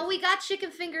ICP. No, we got chicken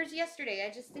fingers yesterday.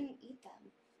 I just didn't eat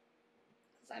them.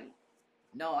 'Cause I'm...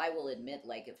 No, I will admit,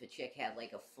 like, if a chick had,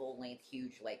 like, a full-length,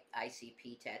 huge, like,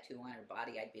 ICP tattoo on her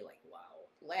body, I'd be like, wow.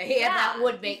 Like, yeah, that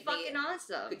would make me... fucking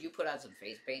awesome. Could you put on some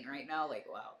face paint right now? Like,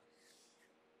 wow.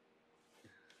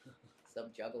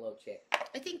 Some juggalo chick.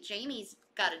 I think Jamie's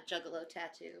got a juggalo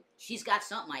tattoo. She's got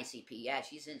something ICP. Yeah,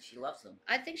 she loves them.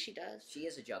 I think she does. She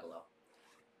is a juggalo.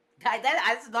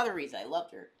 That's another reason I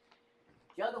loved her.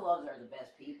 Juggalos are the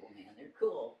best people, man. They're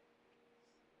cool.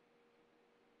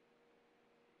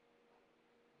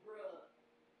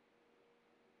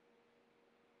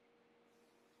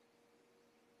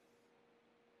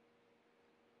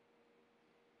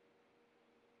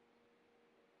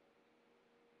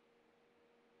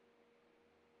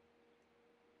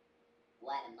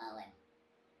 Watermelon.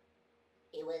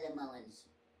 Hey, watermelons.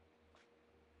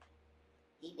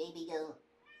 Hey, baby girl.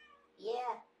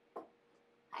 Yeah.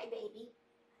 Hi, baby.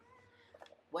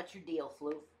 What's your deal,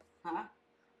 Floof? Huh?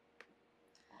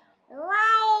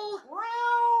 Row!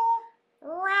 Row!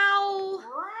 Row!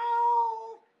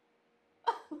 Row!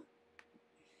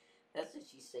 That's what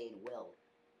she's saying, Will.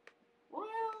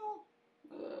 Row!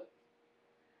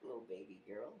 Little baby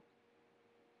girl.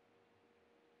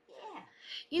 Yeah.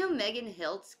 You know, Megan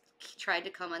Hiltz tried to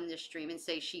come on the stream and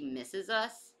say she misses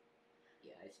us.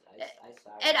 Yeah, I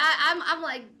saw her. And I'm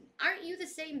like, aren't you the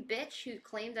same bitch who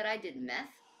claimed that I did meth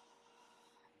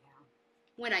Yeah.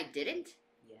 when I didn't?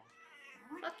 Yeah.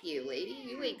 Fuck you, lady.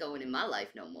 You ain't going in my life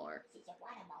no more. She's a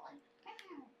watermelon.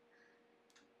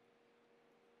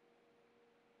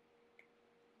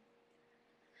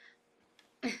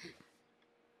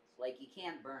 It's like you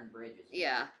can't burn bridges.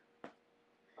 Yeah.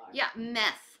 Yeah,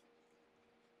 meth.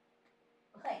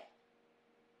 Okay.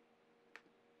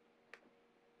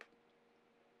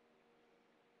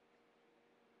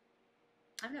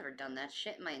 I've never done that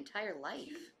shit in my entire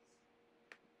life.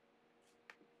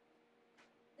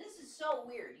 This is so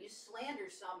weird. You slander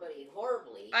somebody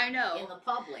horribly. I know. In the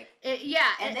public. Yeah.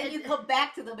 And then you come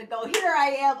back to them and go, here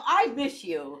I am. I miss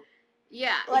you.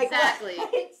 Yeah, like, exactly.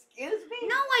 Excuse me?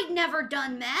 No, I'd never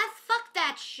done meth. Fuck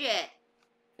that shit.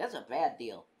 That's a bad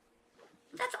deal.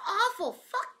 That's awful.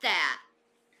 Fuck that.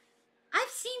 I've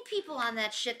seen people on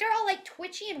that shit. They're all like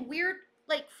twitchy and weird,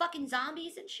 like fucking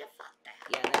zombies and shit. Fuck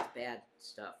that. Yeah, that's bad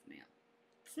stuff, man.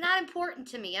 It's not important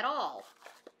to me at all.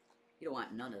 You don't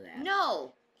want none of that.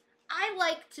 No. I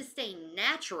like to stay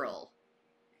natural.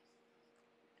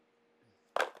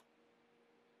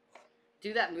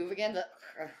 Do that move again?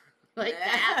 Like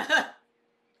that?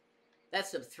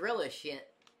 That's some Thriller shit.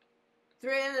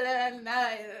 Thriller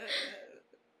night.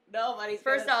 Nobody's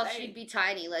First gonna off, say. she'd be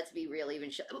tiny. Let's be real. Even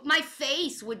my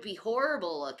face would be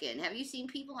horrible looking. Have you seen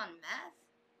people on meth?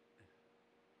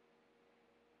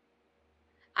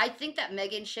 I think that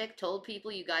Megan chick told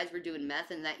people you guys were doing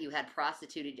meth and that you had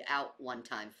prostituted out one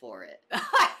time for it.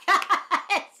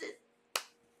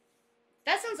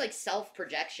 That sounds like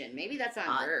self-projection. Maybe that's on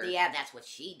her. Yeah, that's what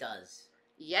she does.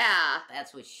 Yeah.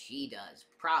 That's what she does.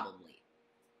 Probably.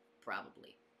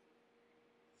 Probably.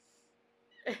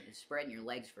 You're spreading your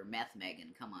legs for meth,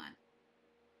 Megan. Come on.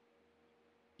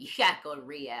 You gotta go to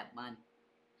rehab, man.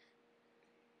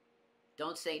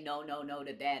 Don't say no, no, no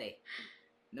to daddy.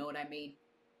 Know what I mean?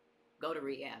 Go to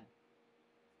rehab.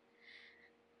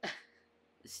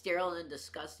 Sterile and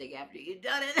disgusting after you've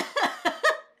done it.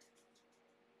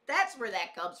 That's where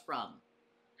that comes from.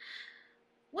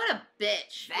 What a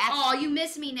bitch. Oh, you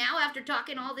miss me now after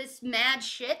talking all this mad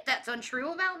shit that's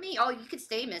untrue about me? Oh, you could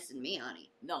stay missing me, honey.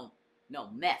 No,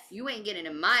 meth. You ain't getting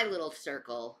in my little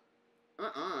circle.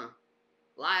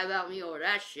 Lie about me over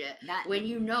that shit. When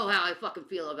you know how I fucking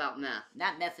feel about meth.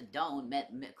 Not methadone,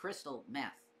 crystal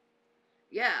meth.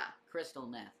 Yeah. Crystal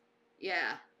meth.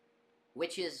 Yeah.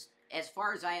 Which is, as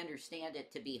far as I understand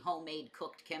it, to be homemade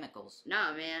cooked chemicals.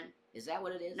 Nah, man. Is that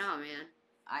what it is? Nah, man.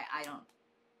 I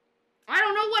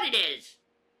don't know what it is.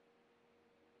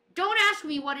 Don't ask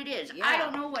me what it is. Yeah. I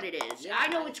don't know what it is. Yeah, I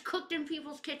know it's cooked in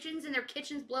people's kitchens and their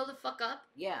kitchens blow the fuck up.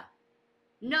 Yeah.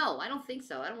 No, I don't think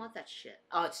so. I don't want that shit.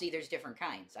 Oh, see, there's different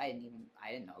kinds. I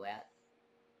didn't know that.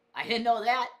 I didn't know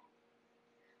that.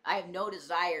 I have no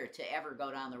desire to ever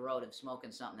go down the road of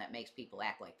smoking something that makes people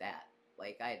act like that.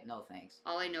 Like, no thanks.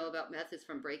 All I know about meth is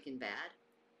from Breaking Bad.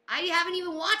 I haven't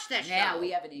even watched that show. Yeah, we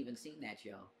haven't even seen that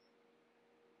show.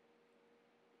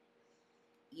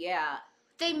 Yeah.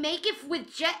 They make it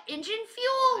with jet engine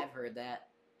fuel? I've heard that.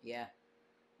 Yeah.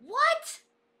 What?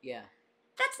 Yeah.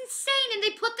 That's insane, and they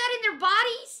put that in their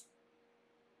bodies?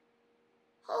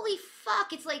 Holy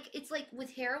fuck, it's like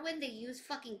with heroin, they use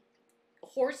fucking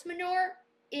horse manure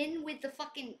in with the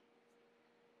fucking...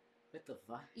 What the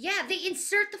fuck? Yeah, they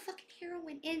insert the fucking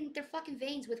heroin in their fucking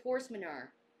veins with horse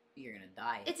manure. You're gonna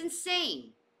die. It's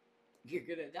insane. You're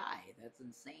gonna die. That's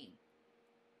insane.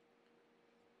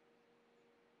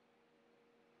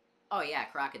 Oh yeah,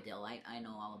 crocodile. I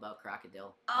know all about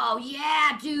crocodile. Oh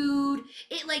yeah, dude.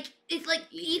 It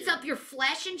eats up your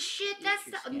flesh and shit.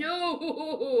 That's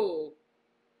no.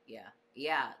 Yeah.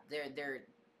 Yeah, their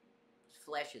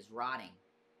flesh is rotting.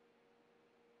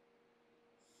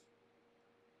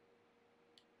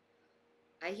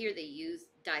 I hear they use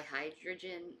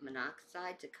dihydrogen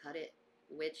monoxide to cut it,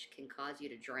 which can cause you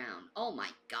to drown. Oh my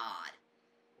god.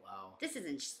 Wow. This is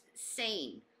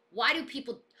insane. Why do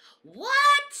people...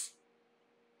 What?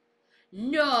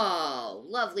 No.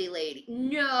 Lovely lady.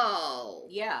 No.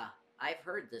 Yeah, I've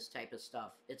heard this type of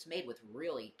stuff. It's made with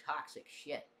really toxic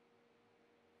shit.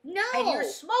 No. And you're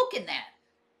smoking that.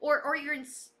 Or you're in,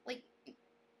 like...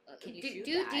 Can you shoot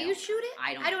that? Do you shoot it?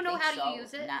 I don't know how so. to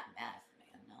use it. Not meth,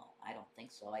 man. No, I don't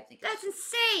think so. I think That's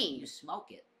insane. You smoke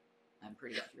it. I'm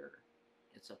pretty sure.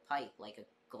 It's a pipe, like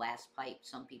a glass pipe.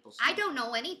 Some people I don't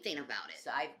know anything about it.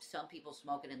 So some people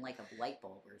smoke it in like a light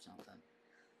bulb or something.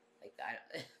 Like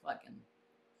fucking.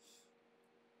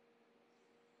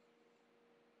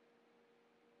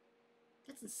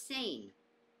 That's insane.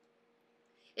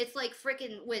 It's like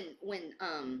freaking when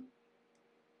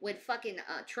fucking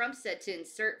Trump said to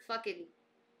insert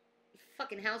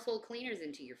fucking household cleaners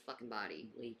into your fucking body.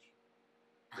 Bleach.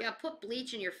 Yeah, put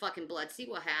bleach in your fucking blood. See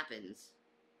what happens.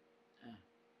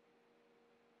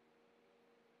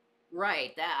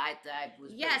 Right. That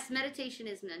was. Yes, meditation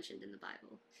is mentioned in the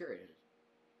Bible. Sure it is.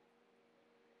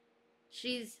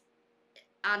 She's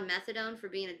on methadone for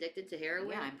being addicted to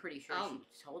heroin. Yeah, I'm pretty sure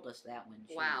she told us that when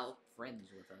she was friends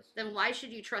with us. Then why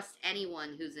should you trust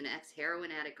anyone who's an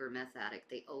ex-heroin addict or meth addict?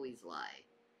 They always lie.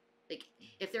 Like,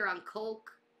 if they're on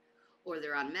coke, or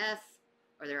they're on meth,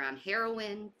 or they're on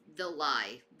heroin, they'll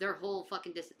lie. Their whole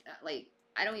fucking like,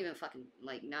 I don't even fucking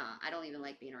like. Nah, I don't even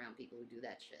like being around people who do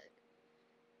that shit.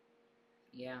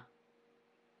 Yeah.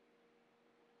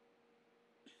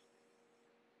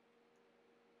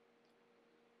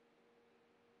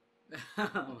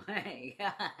 Oh my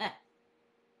god.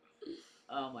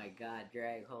 Oh my god,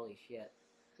 Drag, holy shit.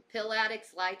 Pill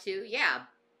addicts lie too? Yeah.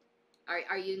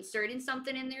 Are you inserting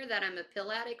something in there that I'm a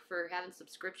pill addict for having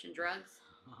subscription drugs?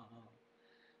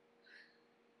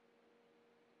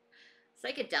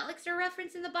 Psychedelics are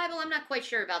referenced in the Bible? I'm not quite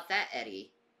sure about that,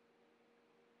 Eddie.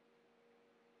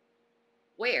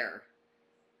 Where?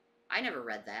 I never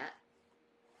read that.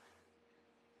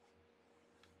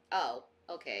 Oh,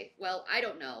 okay. Well, I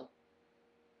don't know.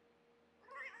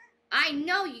 I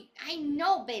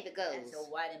know, baby goes. That's a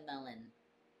watermelon.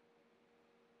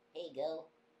 Hey, go.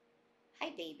 Hi,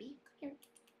 baby. Come here.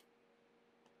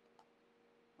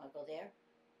 Wanna go there?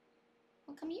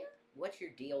 Well, come here. What's your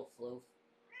deal, Floof?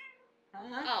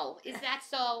 Huh? Oh, is that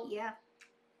so? Yeah.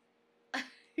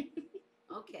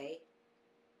 Okay.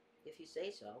 If you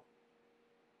say so.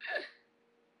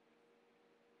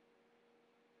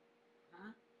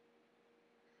 Huh?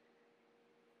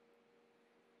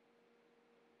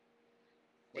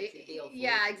 What's your deal, Floof?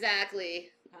 Yeah, exactly.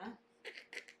 Huh?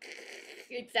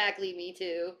 Exactly, me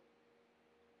too.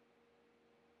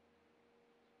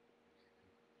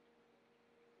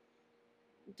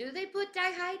 Do they put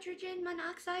dihydrogen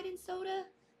monoxide in soda?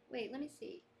 Wait, let me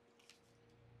see.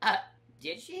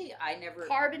 Did she? I never.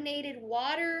 Carbonated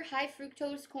water, high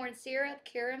fructose corn syrup,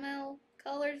 caramel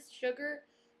colors, sugar,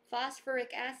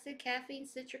 phosphoric acid, caffeine,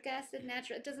 citric acid,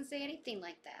 natural. It doesn't say anything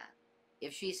like that.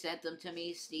 If she sent them to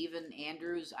me, Stephen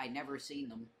Andrews, I never seen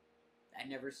them. I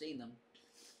never seen them.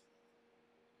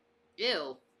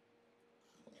 Ew.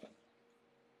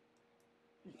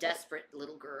 Desperate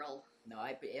little girl. No,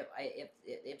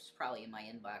 it's probably in my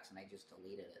inbox and I just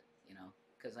deleted it, you know,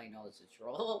 because I know it's a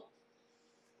troll.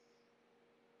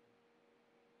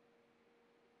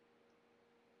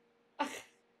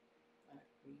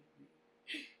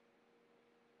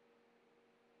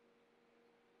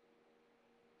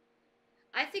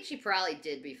 I think she probably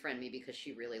did befriend me because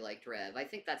she really liked Rev. I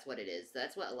think that's what it is.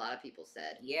 That's what a lot of people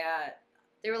said. Yeah.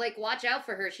 They were like, watch out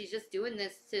for her. She's just doing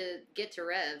this to get to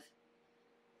Rev.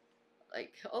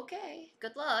 Like, okay,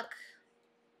 good luck.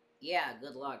 Yeah,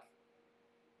 good luck.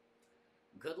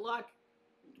 Good luck.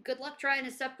 Good luck trying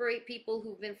to separate people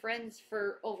who've been friends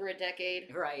for over a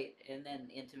decade. Right, and then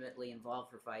intimately involved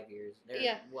for 5 years.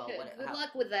 Yeah, well, good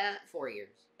luck with that. 4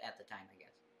 years at the time, I guess.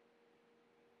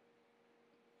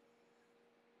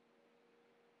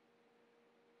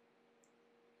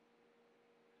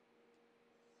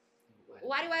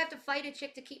 Why do I have to fight a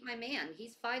chick to keep my man?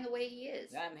 He's fine the way he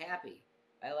is. I'm happy.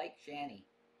 I like Shanny.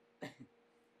 I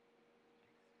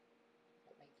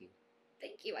like you.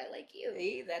 Thank you, I like you.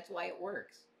 See, that's why it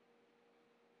works.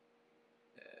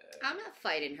 I'm not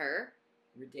fighting her.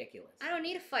 Ridiculous. I don't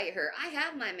need to fight her. I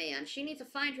have my man. She needs to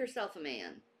find herself a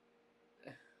man.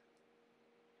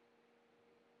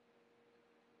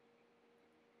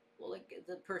 Well, like,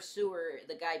 the pursuer,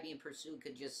 the guy being pursued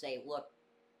could just say, look,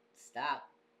 stop.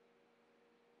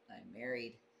 I'm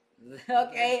married.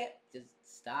 Okay? Just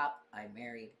stop. I'm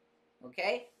married.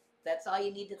 Okay? That's all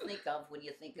you need to think of when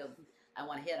you think of, I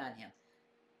want to hit on him.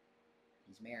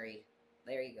 He's married.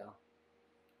 There you go.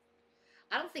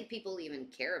 I don't think people even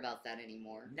care about that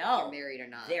anymore. No. If you're married or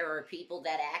not. There are people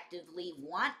that actively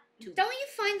want to. Don't you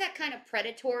find that kind of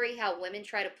predatory how women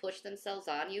try to push themselves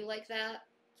on you like that?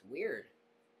 It's weird.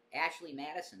 Ashley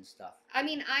Madison stuff. I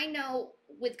mean, I know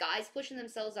with guys pushing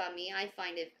themselves on me, I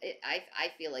find I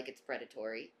feel like it's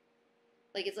predatory.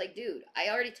 Like, it's like, dude, I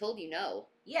already told you no.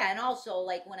 Yeah, and also,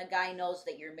 like, when a guy knows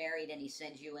that you're married and he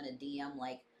sends you in a DM,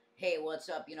 like, hey, what's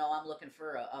up? You know, I'm looking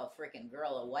for a freaking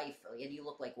girl, a wife, and you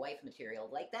look like wife material.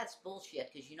 Like, that's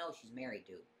bullshit, because you know she's married,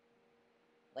 dude.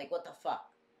 Like, what the fuck?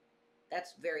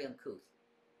 That's very uncouth.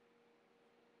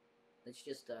 Let's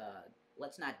just,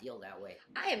 let's not deal that way.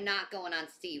 I am not going on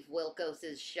Steve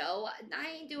Wilkos' show. I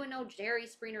ain't doing no Jerry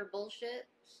Springer bullshit.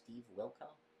 Steve Wilco?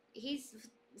 He's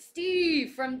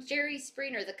Steve from Jerry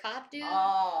Springer, the cop dude.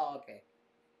 Oh, okay.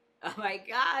 Oh my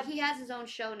god. He has his own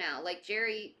show now. Like,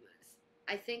 Jerry,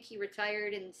 I think he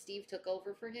retired and Steve took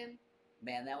over for him.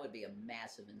 Man, that would be a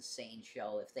massive, insane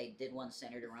show if they did one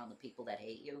centered around the people that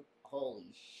hate you. Oh,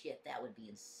 Holy shit, that would be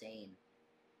insane.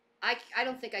 I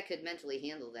don't think I could mentally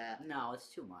handle that. No, it's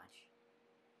too much.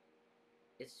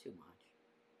 It's too much.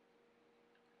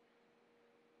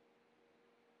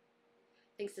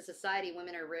 Thanks to society,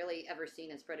 women are rarely ever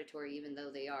seen as predatory, even though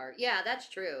they are. Yeah, that's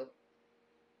true.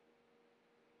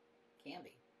 Can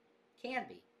be. Can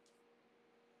be.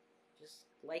 Just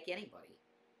like anybody.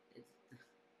 It's...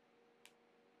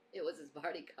 It was his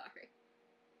bodyguard.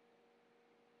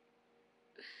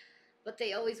 But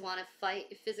they always want to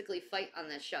fight, physically fight on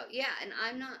this show. Yeah, and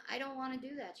I don't want to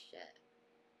do that shit.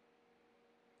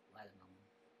 Let him know.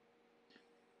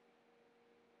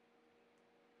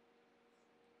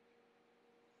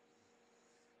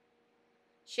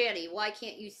 Shanny, why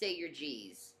can't you say your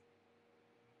G's?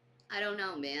 I don't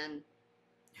know, man.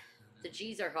 The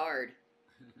G's are hard.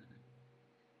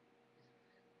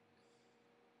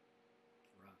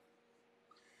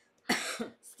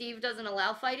 Steve doesn't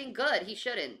allow fighting? Good, he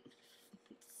shouldn't.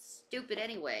 Stupid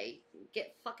anyway.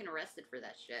 Get fucking arrested for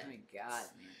that shit. Oh my god,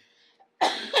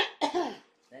 man.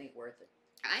 That ain't worth it.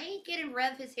 I ain't getting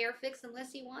Rev his hair fixed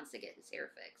unless he wants to get his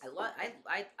hair fixed. I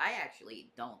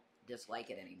actually don't dislike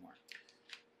it anymore.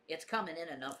 It's coming in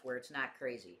enough where it's not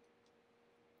crazy.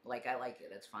 Like, I like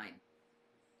it. It's fine.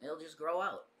 It'll just grow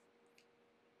out.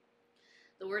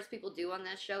 The worst people do on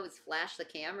that show is flash the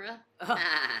camera. Oh.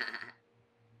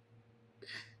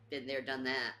 Been there, done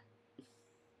that.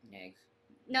 Negs.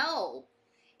 No.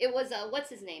 It was, what's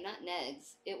his name? Not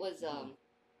Negs. It was,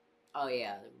 Oh,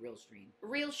 yeah, the real stream.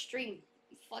 Real stream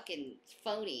fucking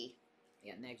phony.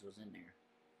 Yeah, Negs was in there.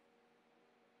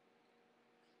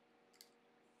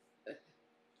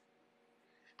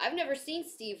 I've never seen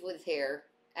Steve with hair,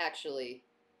 actually.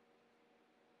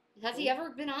 Has he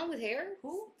ever been on with hair?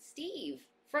 Who? Steve.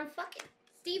 From fucking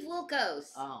Steve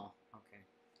Wilkos. Oh, okay.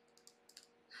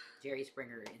 Jerry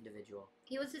Springer individual.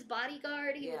 He was his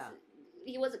bodyguard. He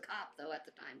was a cop, though, at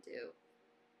the time, too.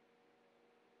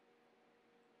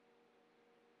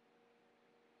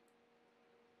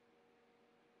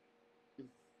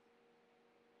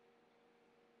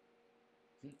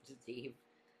 Steve.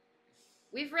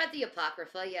 We've read the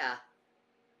Apocrypha, yeah.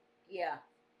 Yeah.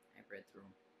 I've read through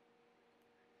them.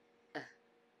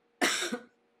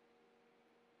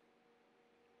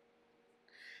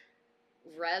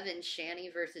 Rev and Shanny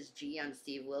versus G on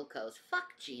Steve Wilkos.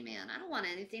 Fuck G, man. I don't want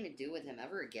anything to do with him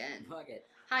ever again. Fuck it.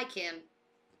 Hi, Kim.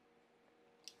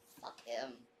 Fuck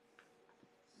him.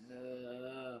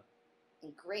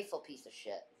 Ungrateful piece of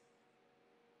shit.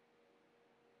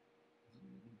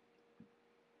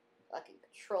 Fucking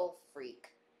control freak.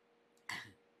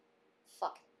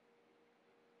 Fuck.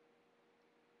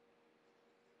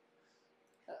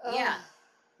 Yeah.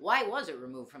 Why was it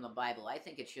removed from the Bible? I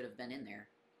think it should have been in there.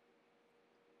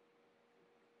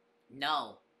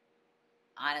 No.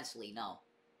 Honestly, no.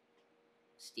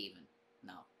 Stephen,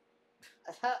 no.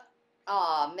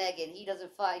 Aw, Megan, he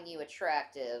doesn't find you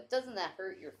attractive. Doesn't that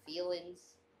hurt your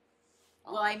feelings?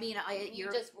 Well, I mean, you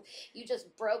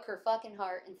just broke her fucking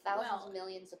heart in thousands of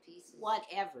millions of pieces.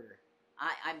 Whatever.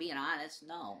 I'm being honest,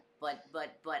 no. But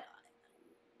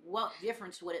what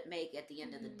difference would it make at the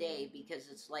end of the day? Because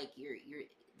it's like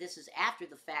this is after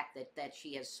the fact that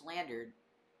she has slandered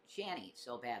Shanny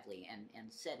so badly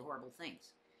and said horrible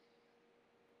things.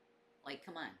 Like,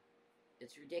 come on.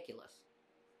 It's ridiculous.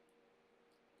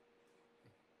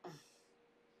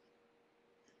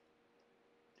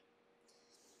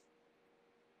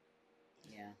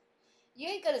 Yeah. You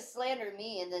ain't gonna slander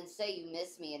me and then say you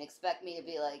miss me and expect me to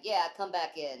be like, yeah, come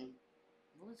back in.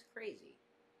 Well, it's crazy.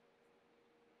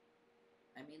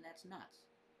 I mean, that's nuts.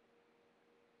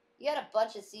 You had a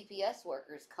bunch of CPS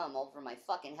workers come over my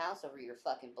fucking house over your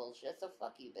fucking bullshit, so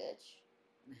fuck you, bitch.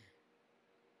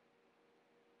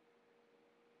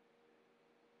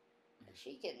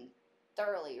 She can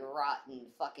thoroughly rot in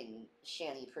fucking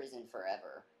Shanny prison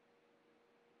forever.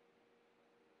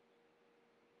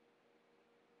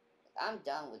 I'm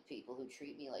done with people who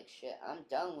treat me like shit. I'm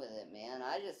done with it, man.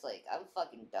 I'm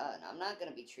fucking done. I'm not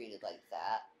gonna be treated like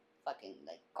that. Fucking,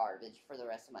 like, garbage for the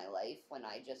rest of my life when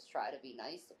I just try to be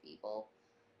nice to people.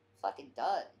 Fucking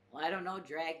done. Well, I don't know,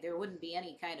 Drag. There wouldn't be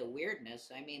any kind of weirdness.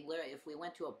 I mean, if we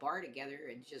went to a bar together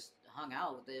and just hung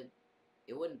out,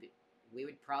 it wouldn't be... We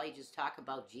would probably just talk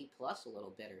about G Plus a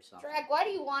little bit or something. Drag, why do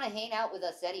you want to hang out with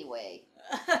us anyway?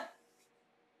 I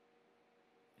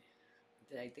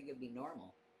think it'd be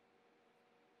normal.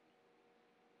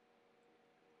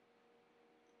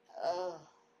 Ugh.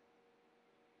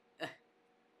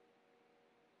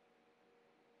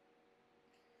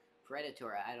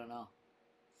 Predator, I don't know.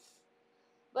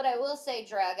 But I will say,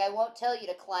 Drag, I won't tell you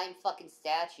to climb fucking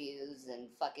statues and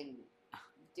fucking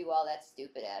do all that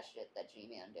stupid ass shit that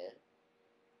G-Man did.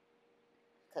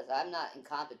 Because I'm not in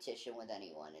competition with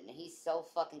anyone, and he's so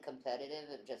fucking competitive,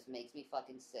 it just makes me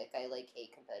fucking sick. I, like,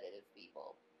 hate competitive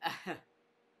people.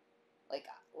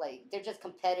 Like, they're just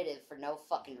competitive for no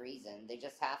fucking reason. They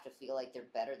just have to feel like they're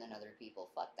better than other people.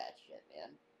 Fuck that shit,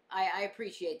 man. I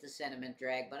appreciate the sentiment,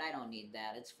 Drag, but I don't need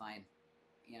that. It's fine.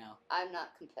 You know. I'm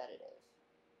not competitive.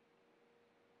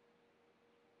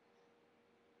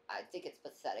 I think it's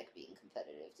pathetic being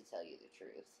competitive, to tell you the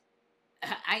truth.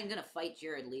 I'm gonna fight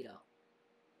Jared Leto.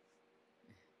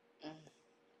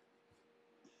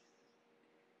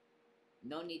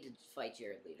 No need to fight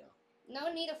Jared Leto.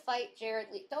 No need to fight Jared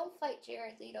Leto. Don't fight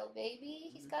Jared Leto,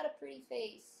 baby. He's got a pretty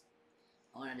face.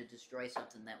 I wanted to destroy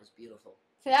something that was beautiful.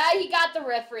 Ah, he got the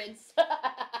reference.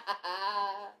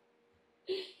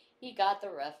 He got the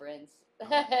reference.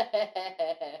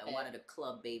 I wanted to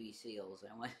club baby seals.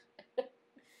 I want.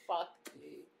 Fuck,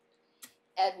 dude.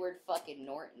 Edward fucking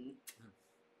Norton.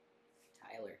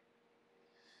 Tyler.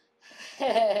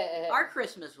 Our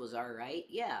Christmas was alright,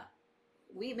 yeah.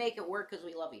 We make it work because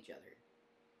we love each other.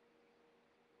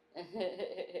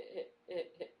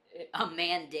 A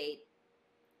mandate.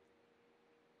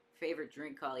 Favorite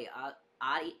drink, call you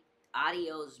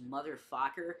Adios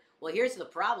motherfucker. Well, here's the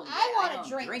problem. I want don't to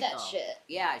drink that shit.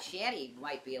 Yeah, Shanny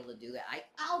might be able to do that.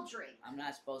 I'll drink. I'm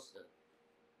not supposed to.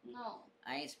 No.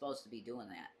 I ain't supposed to be doing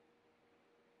that.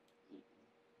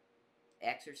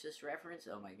 Exorcist reference?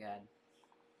 Oh my god.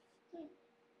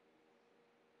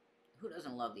 Who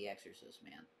doesn't love The Exorcist,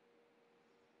 man?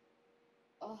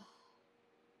 Oh.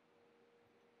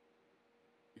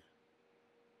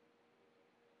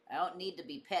 I don't need to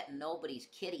be petting nobody's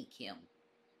kitty, Kim.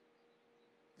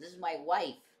 This is my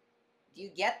wife. Do you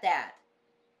get that?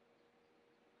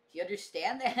 Do you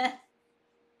understand that?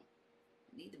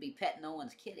 I need to be petting no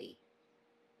one's kitty.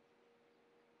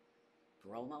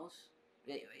 Bromos?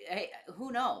 Hey,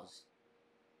 who knows?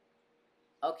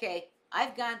 Okay,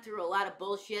 I've gone through a lot of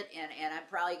bullshit, and I'm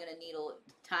probably going to need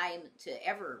a time to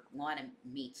ever want to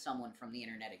meet someone from the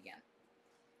internet again.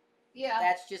 Yeah.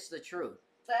 That's just the truth.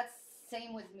 That's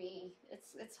same with me.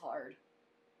 It's hard.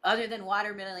 Other than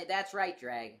Watermelon, that's right,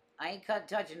 Drag. I ain't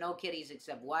touching no kitties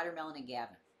except Watermelon and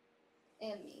Gavin.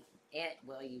 And me. And,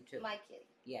 well, you too. My kitty.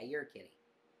 Yeah, you're a kitty.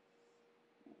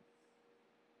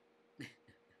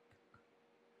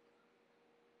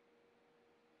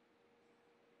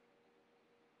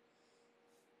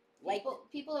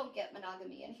 People don't get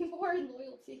monogamy anymore and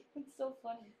loyalty. It's so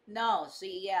funny. No,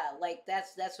 see, yeah, like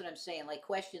that's what I'm saying. Like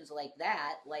questions like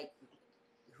that, like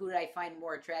who did I find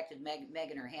more attractive,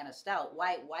 Megan or Hannah Stout?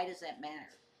 Why does that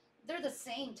matter? They're the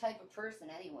same type of person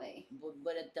anyway.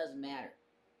 But it doesn't matter.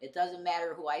 It doesn't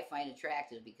matter who I find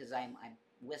attractive because I'm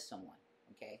with someone.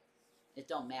 Okay, it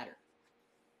don't matter.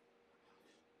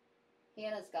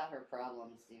 Hannah's got her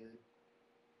problems, dude.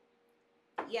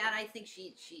 Yeah, and I think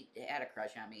she had a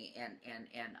crush on me, and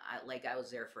I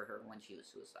was there for her when she was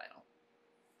suicidal.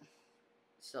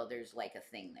 So there's like a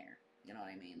thing there. You know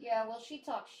what I mean? Yeah, well, she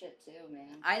talks shit too,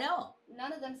 man. I know.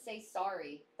 None of them say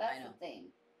sorry. That's the thing.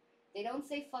 They don't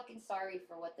say fucking sorry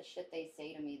for what the shit they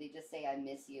say to me. They just say, I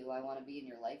miss you. I want to be in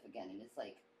your life again. And it's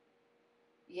like,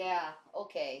 yeah,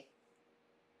 okay.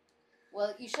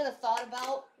 Well, you should have thought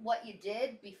about what you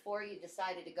did before you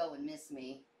decided to go and miss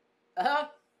me. Uh-huh.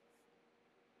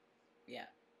 Yeah.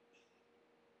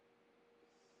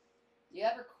 You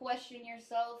ever question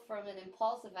yourself from an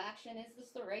impulsive action? Is this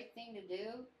the right thing to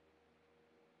do?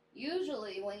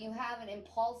 Usually, when you have an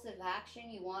impulsive action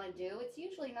you want to do, it's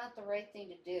usually not the right thing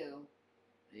to do.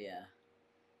 Yeah.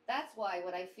 That's why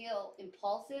when I feel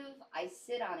impulsive, I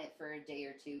sit on it for a day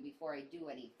or two before I do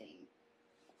anything.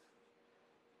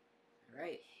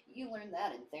 Right. You learn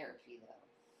that in therapy, though.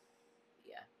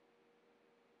 Yeah.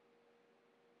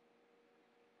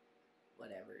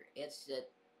 Whatever. It's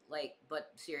like,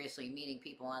 but seriously, meeting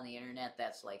people on the internet,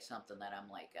 that's like something that I'm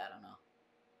like, I don't know.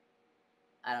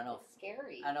 It's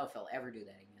scary. I don't know if I'll ever do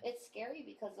that again. It's scary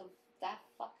because of that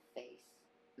fuck face.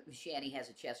 Shanny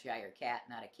has a Cheshire cat,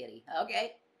 not a kitty.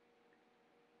 Okay.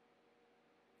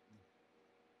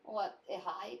 What? It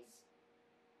hides?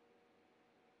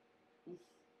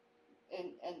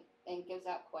 And gives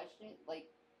out questions? Like...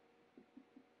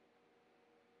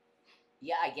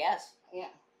 Yeah, I guess.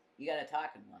 Yeah. You got a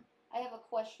talking one. I have a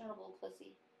questionable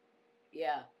pussy.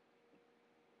 Yeah.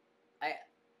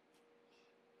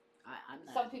 I'm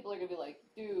not. Some people are going to be like,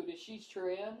 dude, is she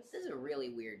trans? This is a really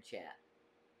weird chat.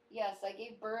 Yes, I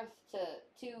gave birth to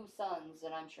 2 sons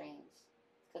and I'm trans.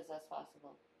 Because that's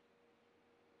possible.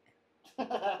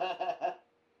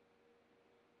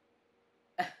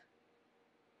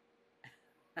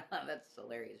 That's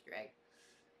hilarious, Drag.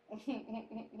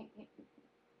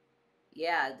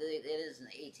 Yeah, it is an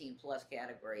 18 plus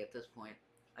category at this point.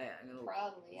 I'm gonna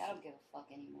Probably. I don't give a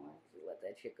fuck anymore. let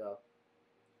that shit go.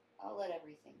 I'll let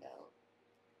everything go.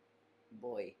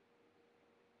 Boy.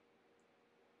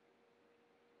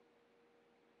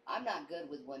 I'm not good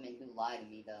with women who lie to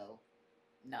me, though.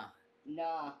 No.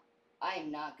 Nah. I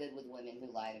am not good with women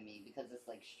who lie to me because it's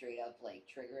like straight up like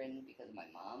triggering because of my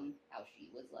mom, how she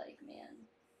was like, man.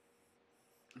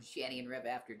 Shanny and Rev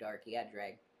After Dark. Yeah,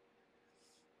 drag.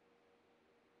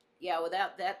 Yeah,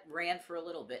 without that ran for a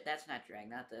little bit. That's not drag.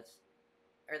 Not that's.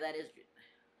 Or that is.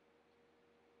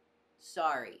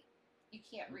 Sorry. You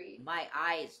can't read. My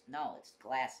eyes. No, it's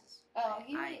glasses. Oh,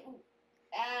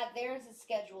 there's a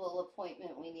schedule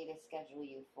appointment we need to schedule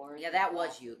you for. Yeah, that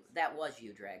was you. That was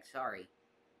you, drag. Sorry.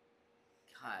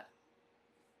 God.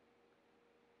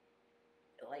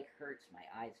 It like hurts my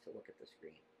eyes to look at the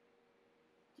screen.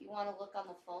 Do you want to look on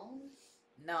the phone?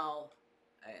 No.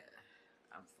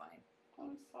 I'm fine.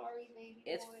 I'm sorry, baby.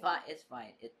 It's boy. fine. It's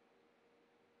fine.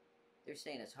 They're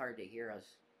saying it's hard to hear us.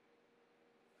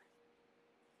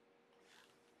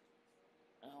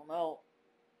 I don't know.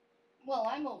 Well,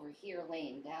 I'm over here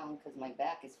laying down because my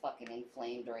back is fucking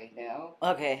inflamed right now.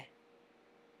 Okay.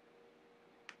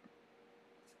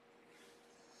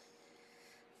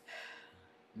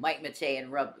 Mike Matei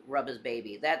and rub his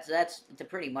baby. That's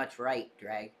pretty much right,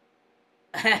 drag.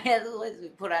 Let's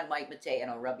put on Mike Matei and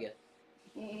I'll rub you.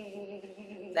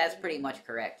 That's pretty much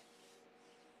correct.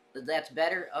 That's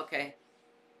better? Okay.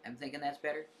 I'm thinking that's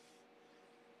better.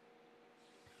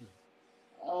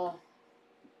 Oh,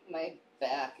 my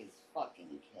back is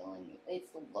fucking killing me.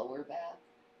 It's the lower back.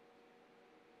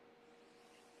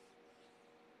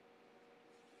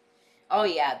 Oh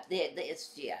yeah,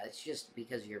 it's just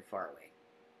because you're far away.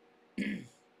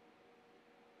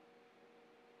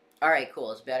 All right,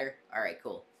 cool. It's better. All right,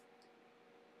 cool.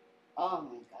 Oh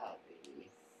my god, baby.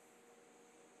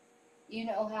 You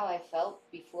know how I felt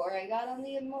before I got on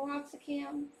the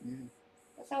meloxicam? Mm-hmm.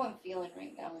 That's how I'm feeling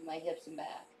right now in my hips and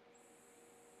back.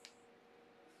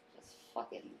 Just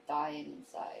fucking dying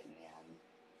inside, man.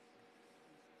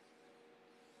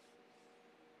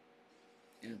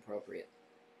 Inappropriate.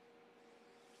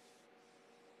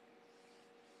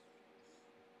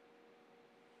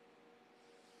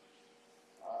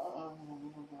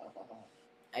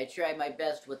 I try my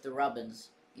best with the rubbins,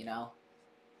 you know.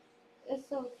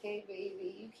 It's okay,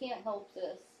 baby. You can't help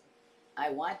this. I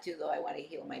want to, though. I want to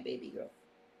heal my baby girl.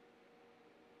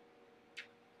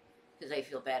 Because I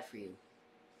feel bad for you.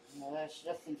 No, that's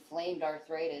just inflamed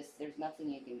arthritis. There's nothing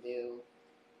you can do.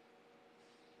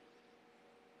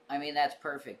 I mean, that's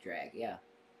perfect, drag. Yeah.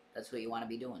 That's what you want to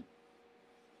be doing.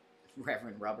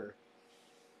 Reverend Rubber.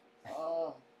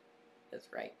 Oh.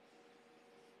 That's right.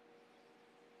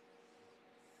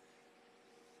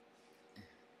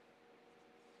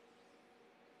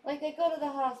 Like, I go to the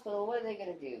hospital, what are they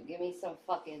gonna do? Give me some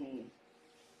fucking...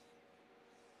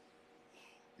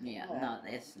 Yeah, no,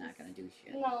 it's not gonna do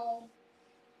shit. No.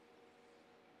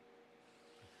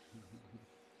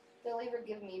 They'll either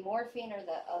give me morphine or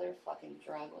that other fucking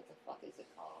drug. What the fuck is it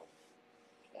called?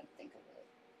 Can't think of it.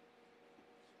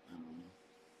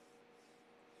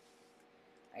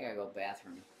 I gotta go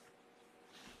bathroom.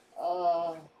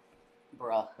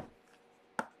 Bruh.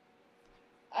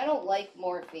 I don't like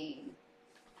morphine.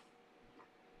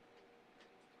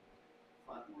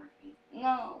 Fuck morphine.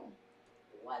 No.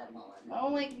 Watermelon. I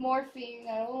don't like morphine.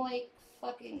 I don't like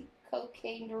fucking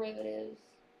cocaine derivatives.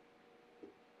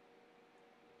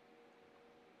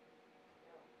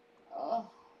 Ugh.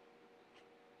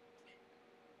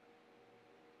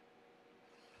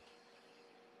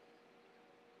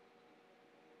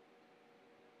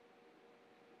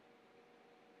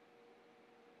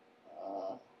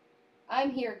 I'm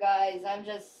here, guys. I'm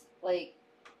just, like,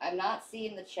 I'm not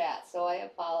seeing the chat, so I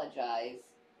apologize.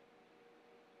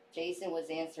 Jason was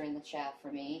answering the chat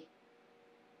for me.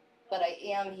 But I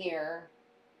am here.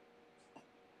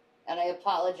 And I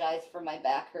apologize for my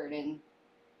back hurting.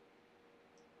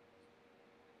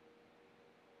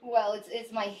 Well,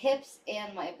 it's my hips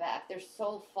and my back. They're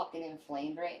so fucking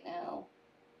inflamed right now.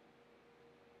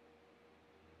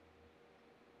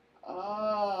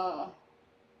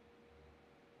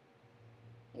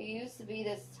 There used to be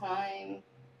this time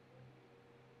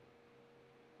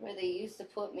where they used to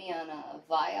put me on a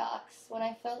Vioxx when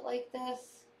I felt like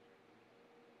this.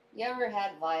 You ever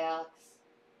had Vioxx?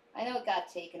 I know it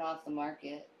got taken off the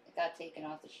market. It got taken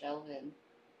off the shelving.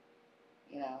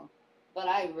 You know. But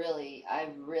I really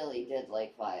did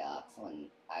like Vioxx when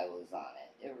I was on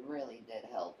it. It really did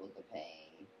help with the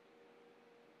pain.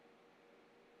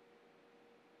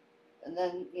 And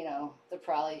then, they're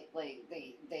probably, like,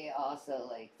 they also,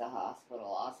 like, the hospital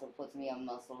also puts me on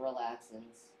muscle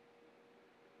relaxants,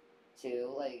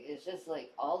 too. Like, it's just,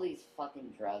 like, all these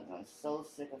fucking drugs. I'm so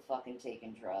sick of fucking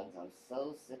taking drugs. I'm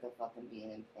so sick of fucking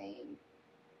being in pain.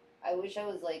 I wish I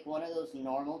was, like, one of those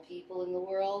normal people in the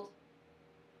world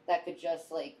that could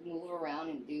just, like, move around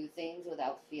and do things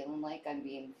without feeling like I'm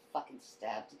being fucking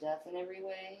stabbed to death in every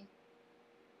way.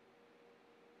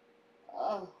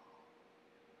 Oh.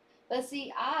 But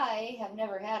see, I have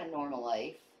never had a normal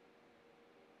life.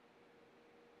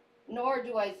 Nor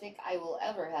do I think I will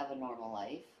ever have a normal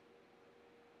life.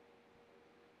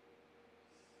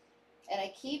 And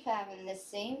I keep having this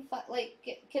same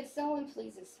could someone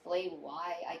please explain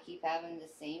why I keep having the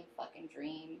same fucking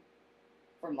dream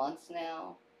for months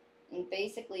now? And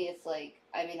basically it's like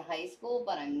I'm in high school,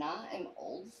 but I'm not. I'm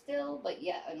old still, but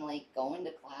yet I'm like going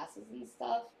to classes and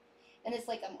stuff. And it's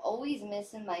like I'm always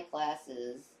missing my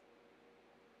classes,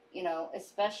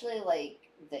 especially like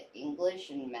the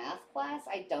English and math class.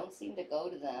 I don't seem to go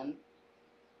to them.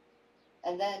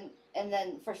 And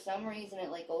then for some reason it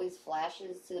like always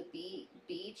flashes to the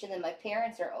beach, and then my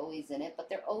parents are always in it, but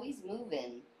they're always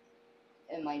moving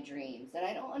in my dreams, and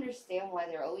I don't understand why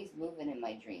they're always moving in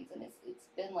my dreams. And it's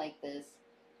been like this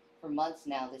for months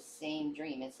now, this same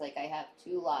dream. It's like I have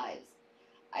two lives.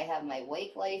 I have my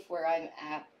wake life where I'm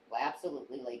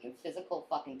absolutely like in physical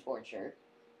fucking torture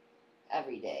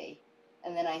every day,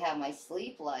 and then I have my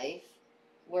sleep life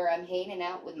where I'm hanging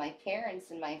out with my parents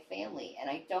and my family, and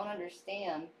I don't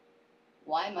understand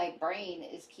why my brain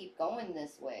is keep going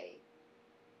this way.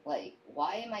 Like,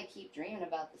 why am I keep dreaming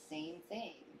about the same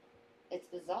thing? It's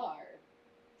bizarre.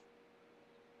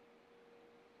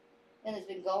 And it's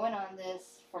been going on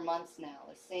this for months now.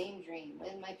 The same dream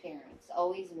with my parents,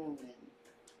 always moving.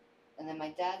 And then my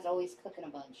dad's always cooking a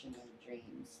bunch in the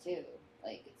dreams, too.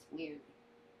 Like, it's weird.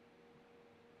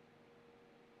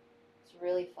 It's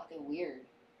really fucking weird.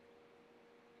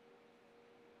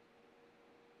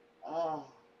 Ugh.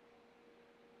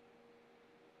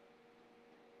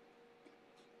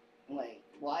 Like,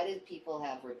 why do people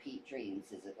have repeat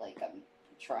dreams? Is it like I'm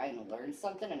trying to learn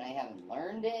something and I haven't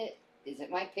learned it? Is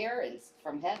it my parents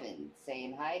from heaven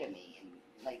saying hi to me? And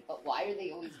like, but why are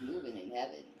they always moving in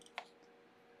heaven?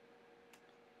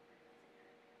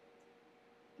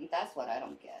 That's what I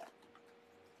don't get.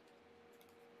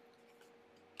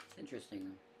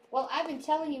 Interesting. Well, I've been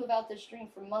telling you about this dream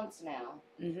for months now.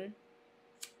 Mm-hmm.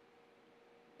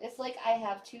 It's like I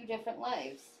have two different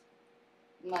lives.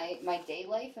 My day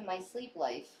life and my sleep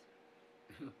life.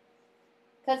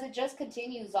 Because it just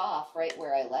continues off right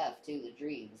where I left, too, the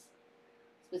dreams.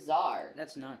 It's bizarre.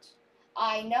 That's nuts.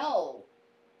 I know.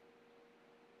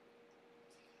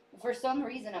 For some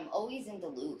reason, I'm always in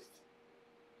Duluth.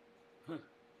 Huh.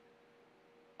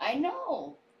 I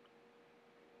know.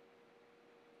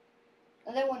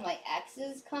 And then when my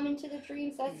exes come into the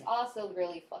dreams, that's also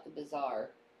really fucking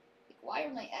bizarre. Like, why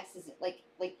are my exes like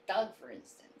Doug, for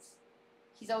instance?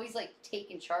 He's always like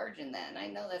taking charge in that, and I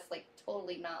know that's like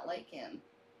totally not like him.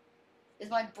 Is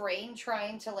my brain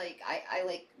trying to like I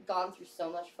like gone through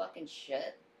so much fucking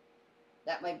shit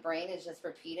that my brain is just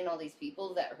repeating all these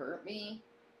people that hurt me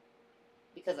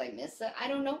because I miss it? I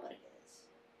don't know what it is.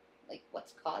 Like,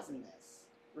 what's causing this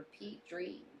repeat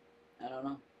dream? I don't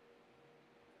know.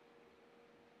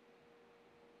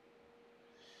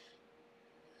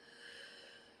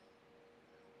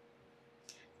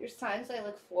 There's times I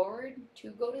look forward to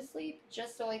go to sleep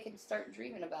just so I can start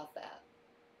dreaming about that.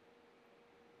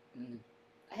 Mm.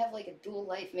 I have like a dual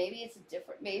life. Maybe it's a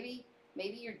different. Maybe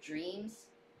your dreams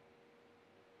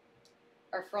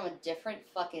are from a different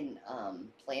fucking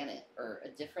planet, or a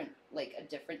different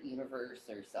universe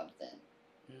or something.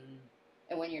 Mm.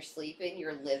 And when you're sleeping,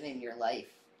 you're living your life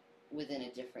within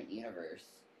a different universe.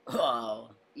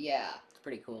 Oh. Yeah. It's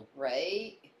pretty cool.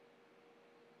 Right?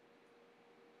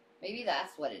 Maybe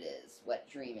that's what it is, what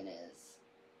dreaming is.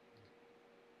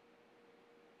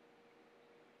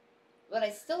 But I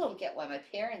still don't get why my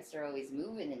parents are always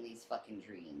moving in these fucking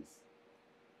dreams.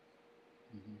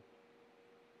 Mm-hmm.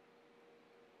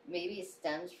 Maybe it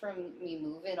stems from me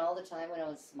moving all the time when I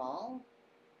was small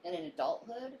and in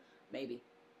adulthood. Maybe.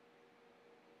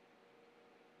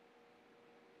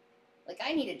 Like,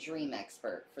 I need a dream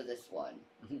expert for this one.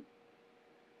 Mm-hmm.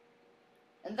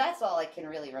 And that's all I can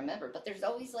really remember. But there's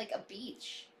always, like, a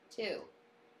beach, too.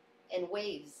 And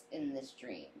waves in this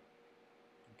dream.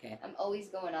 Okay. I'm always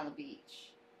going on the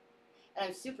beach. And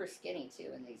I'm super skinny, too,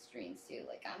 in these dreams, too.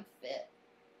 Like, I'm fit.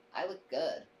 I look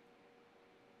good.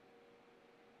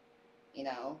 You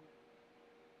know?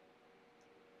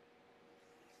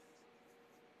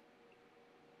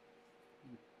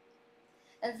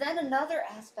 And then another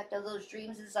aspect of those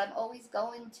dreams is I'm always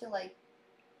going to like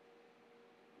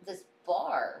this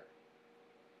bar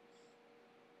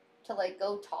to like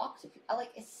go talk to people.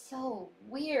 Like it's so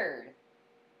weird.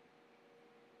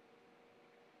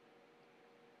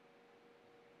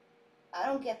 I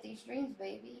don't get these dreams,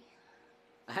 baby.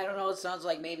 I don't know, it sounds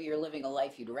like maybe you're living a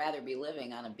life you'd rather be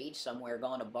living on a beach somewhere,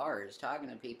 going to bars, talking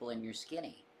to people, and you're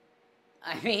skinny.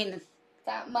 I mean,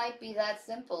 That might be that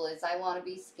simple. Is I want to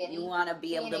be skinny, you want to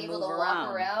be able being to able move to walk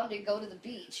around. around and go to the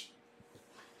beach,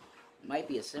 Might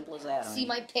be as simple as that. see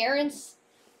my parents,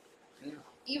 Yeah.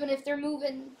 even if they're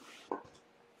moving,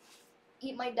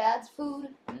 eat my dad's food.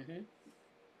 Mm-hmm.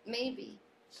 Maybe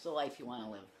It's the life you want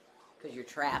to live, because you're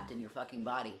trapped in your fucking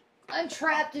body. I'm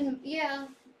trapped in. Yeah,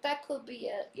 that could be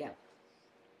it. Yeah.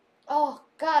 Oh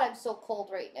God, I'm so cold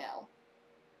right now.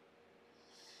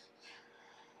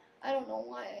 I don't know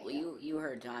why. Well, you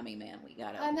heard Tommy, man. We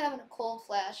gotta. I'm having a cold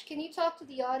flash. Can you talk to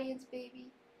the audience, baby?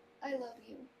 I love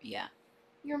you. Yeah.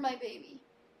 You're my baby.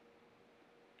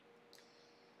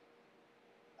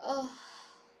 Oh,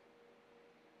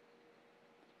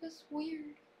 that's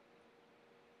weird.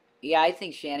 Yeah, I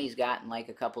think Shanny's gotten like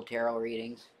a couple tarot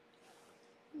readings.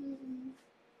 Hmm.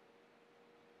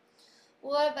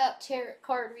 What about tarot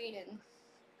card reading?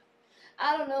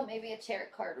 I don't know. Maybe a tarot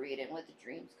card reading with the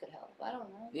dreams could help. I don't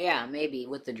know. Yeah, maybe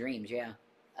with the dreams. Yeah.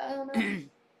 I don't know.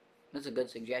 That's a good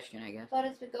suggestion, I guess. But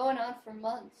it's been going on for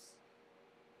months.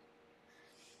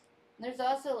 There's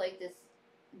also like this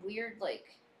weird like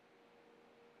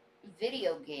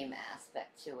video game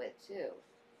aspect to it too.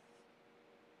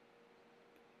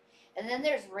 And then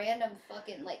there's random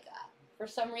fucking like for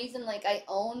some reason like I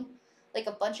own like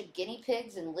a bunch of guinea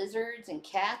pigs and lizards and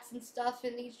cats and stuff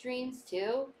in these dreams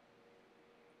too.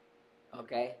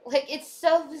 Okay. Like it's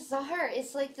so bizarre.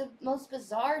 It's like the most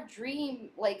bizarre dream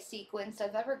like sequence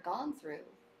I've ever gone through.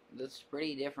 That's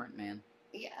pretty different, man.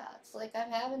 Yeah, it's like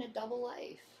I'm having a double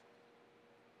life.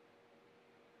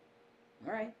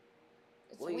 All right.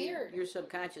 It's Well, weird. Your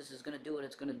subconscious is going to do what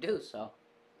it's going to do, so.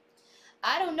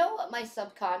 I don't know what my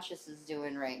subconscious is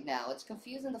doing right now. It's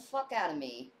confusing the fuck out of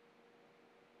me.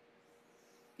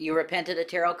 You repented of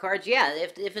tarot cards? Yeah,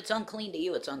 if it's unclean to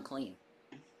you, it's unclean.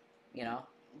 You know?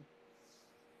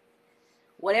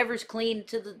 Whatever's clean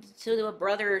to a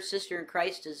brother or sister in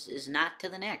Christ is not to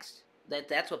the next.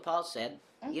 That's what Paul said.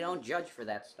 Mm-hmm. You don't judge for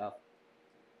that stuff.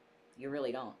 You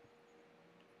really don't.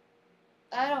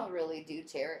 I don't really do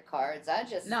tarot cards. I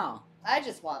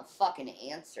just want fucking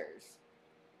answers.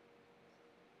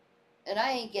 And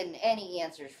I ain't getting any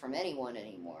answers from anyone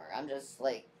anymore. I'm just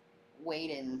like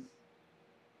waiting.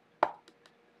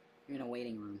 You're in a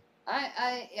waiting room.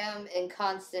 I am in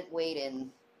constant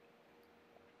waiting.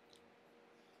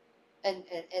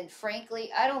 And frankly,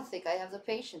 I don't think I have the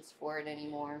patience for it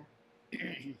anymore.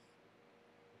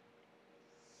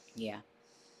 Yeah.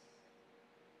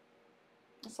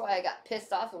 That's why I got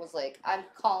pissed off and was like, I'm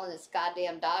calling this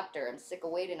goddamn doctor. I'm sick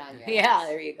of waiting on you. Yeah,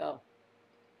 there you go.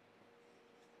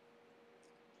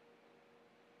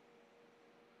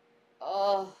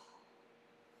 Oh.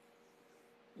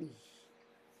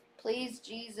 Please,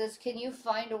 Jesus, can you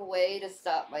find a way to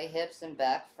stop my hips and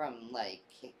back from, like,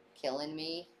 killing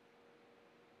me?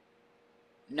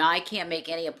 No, I can't make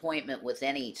any appointment with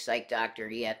any psych doctor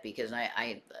yet because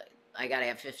I gotta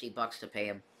have $50 to pay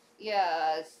him.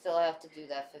 Yeah, I still have to do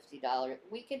that $50.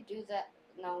 We could do that.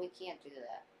 No, we can't do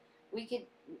that. We could.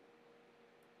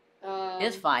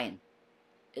 It's fine.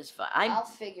 It's fine. I'll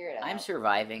figure it out. I'm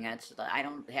surviving. I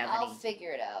don't have I'll figure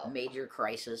it out. Major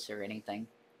crisis or anything.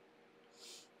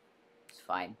 It's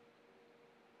fine.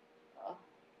 Oh.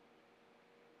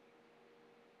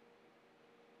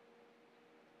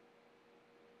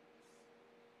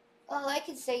 Well, I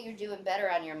could say you're doing better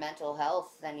on your mental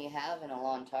health than you have in a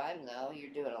long time, though. You're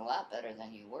doing a lot better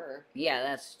than you were. Yeah,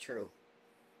 that's true.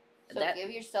 So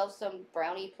give yourself some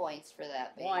brownie points for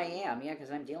that, baby. Well, I am, yeah, because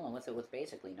I'm dealing with it with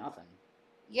basically nothing.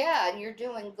 Yeah, and you're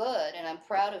doing good, and I'm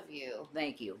proud of you.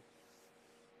 Thank you.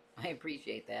 I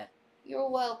appreciate that. You're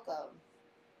welcome.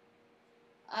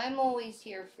 I'm always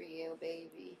here for you,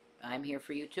 baby. I'm here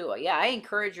for you, too. Yeah, I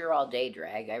encourage her all day,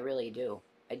 Drag. I really do.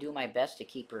 I do my best to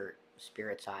keep her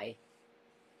spirits high.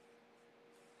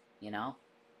 You know?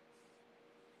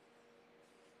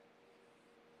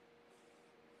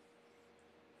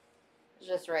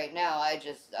 Just right now, I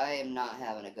am not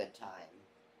having a good time.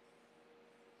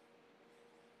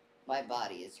 My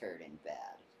body is hurting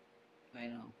bad. I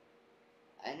know.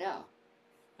 I know.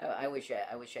 I wish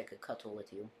I could cuddle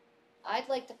with you. I'd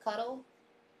like to cuddle.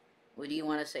 Well, do you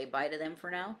want to say bye to them for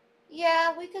now?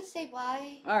 Yeah, we could say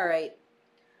bye. All right.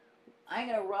 I'm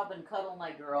going to rub and cuddle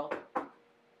my girl.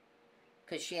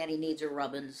 because Shanny needs her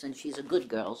rubbins, and she's a good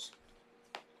girl,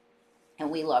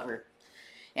 and we love her.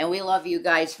 And we love you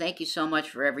guys. Thank you so much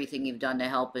for everything you've done to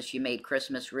help us. You made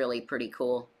Christmas really pretty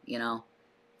cool, you know.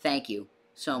 Thank you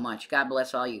so much. God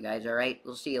bless all you guys, all right?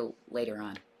 We'll see you later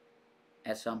on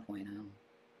at some point. I don't know.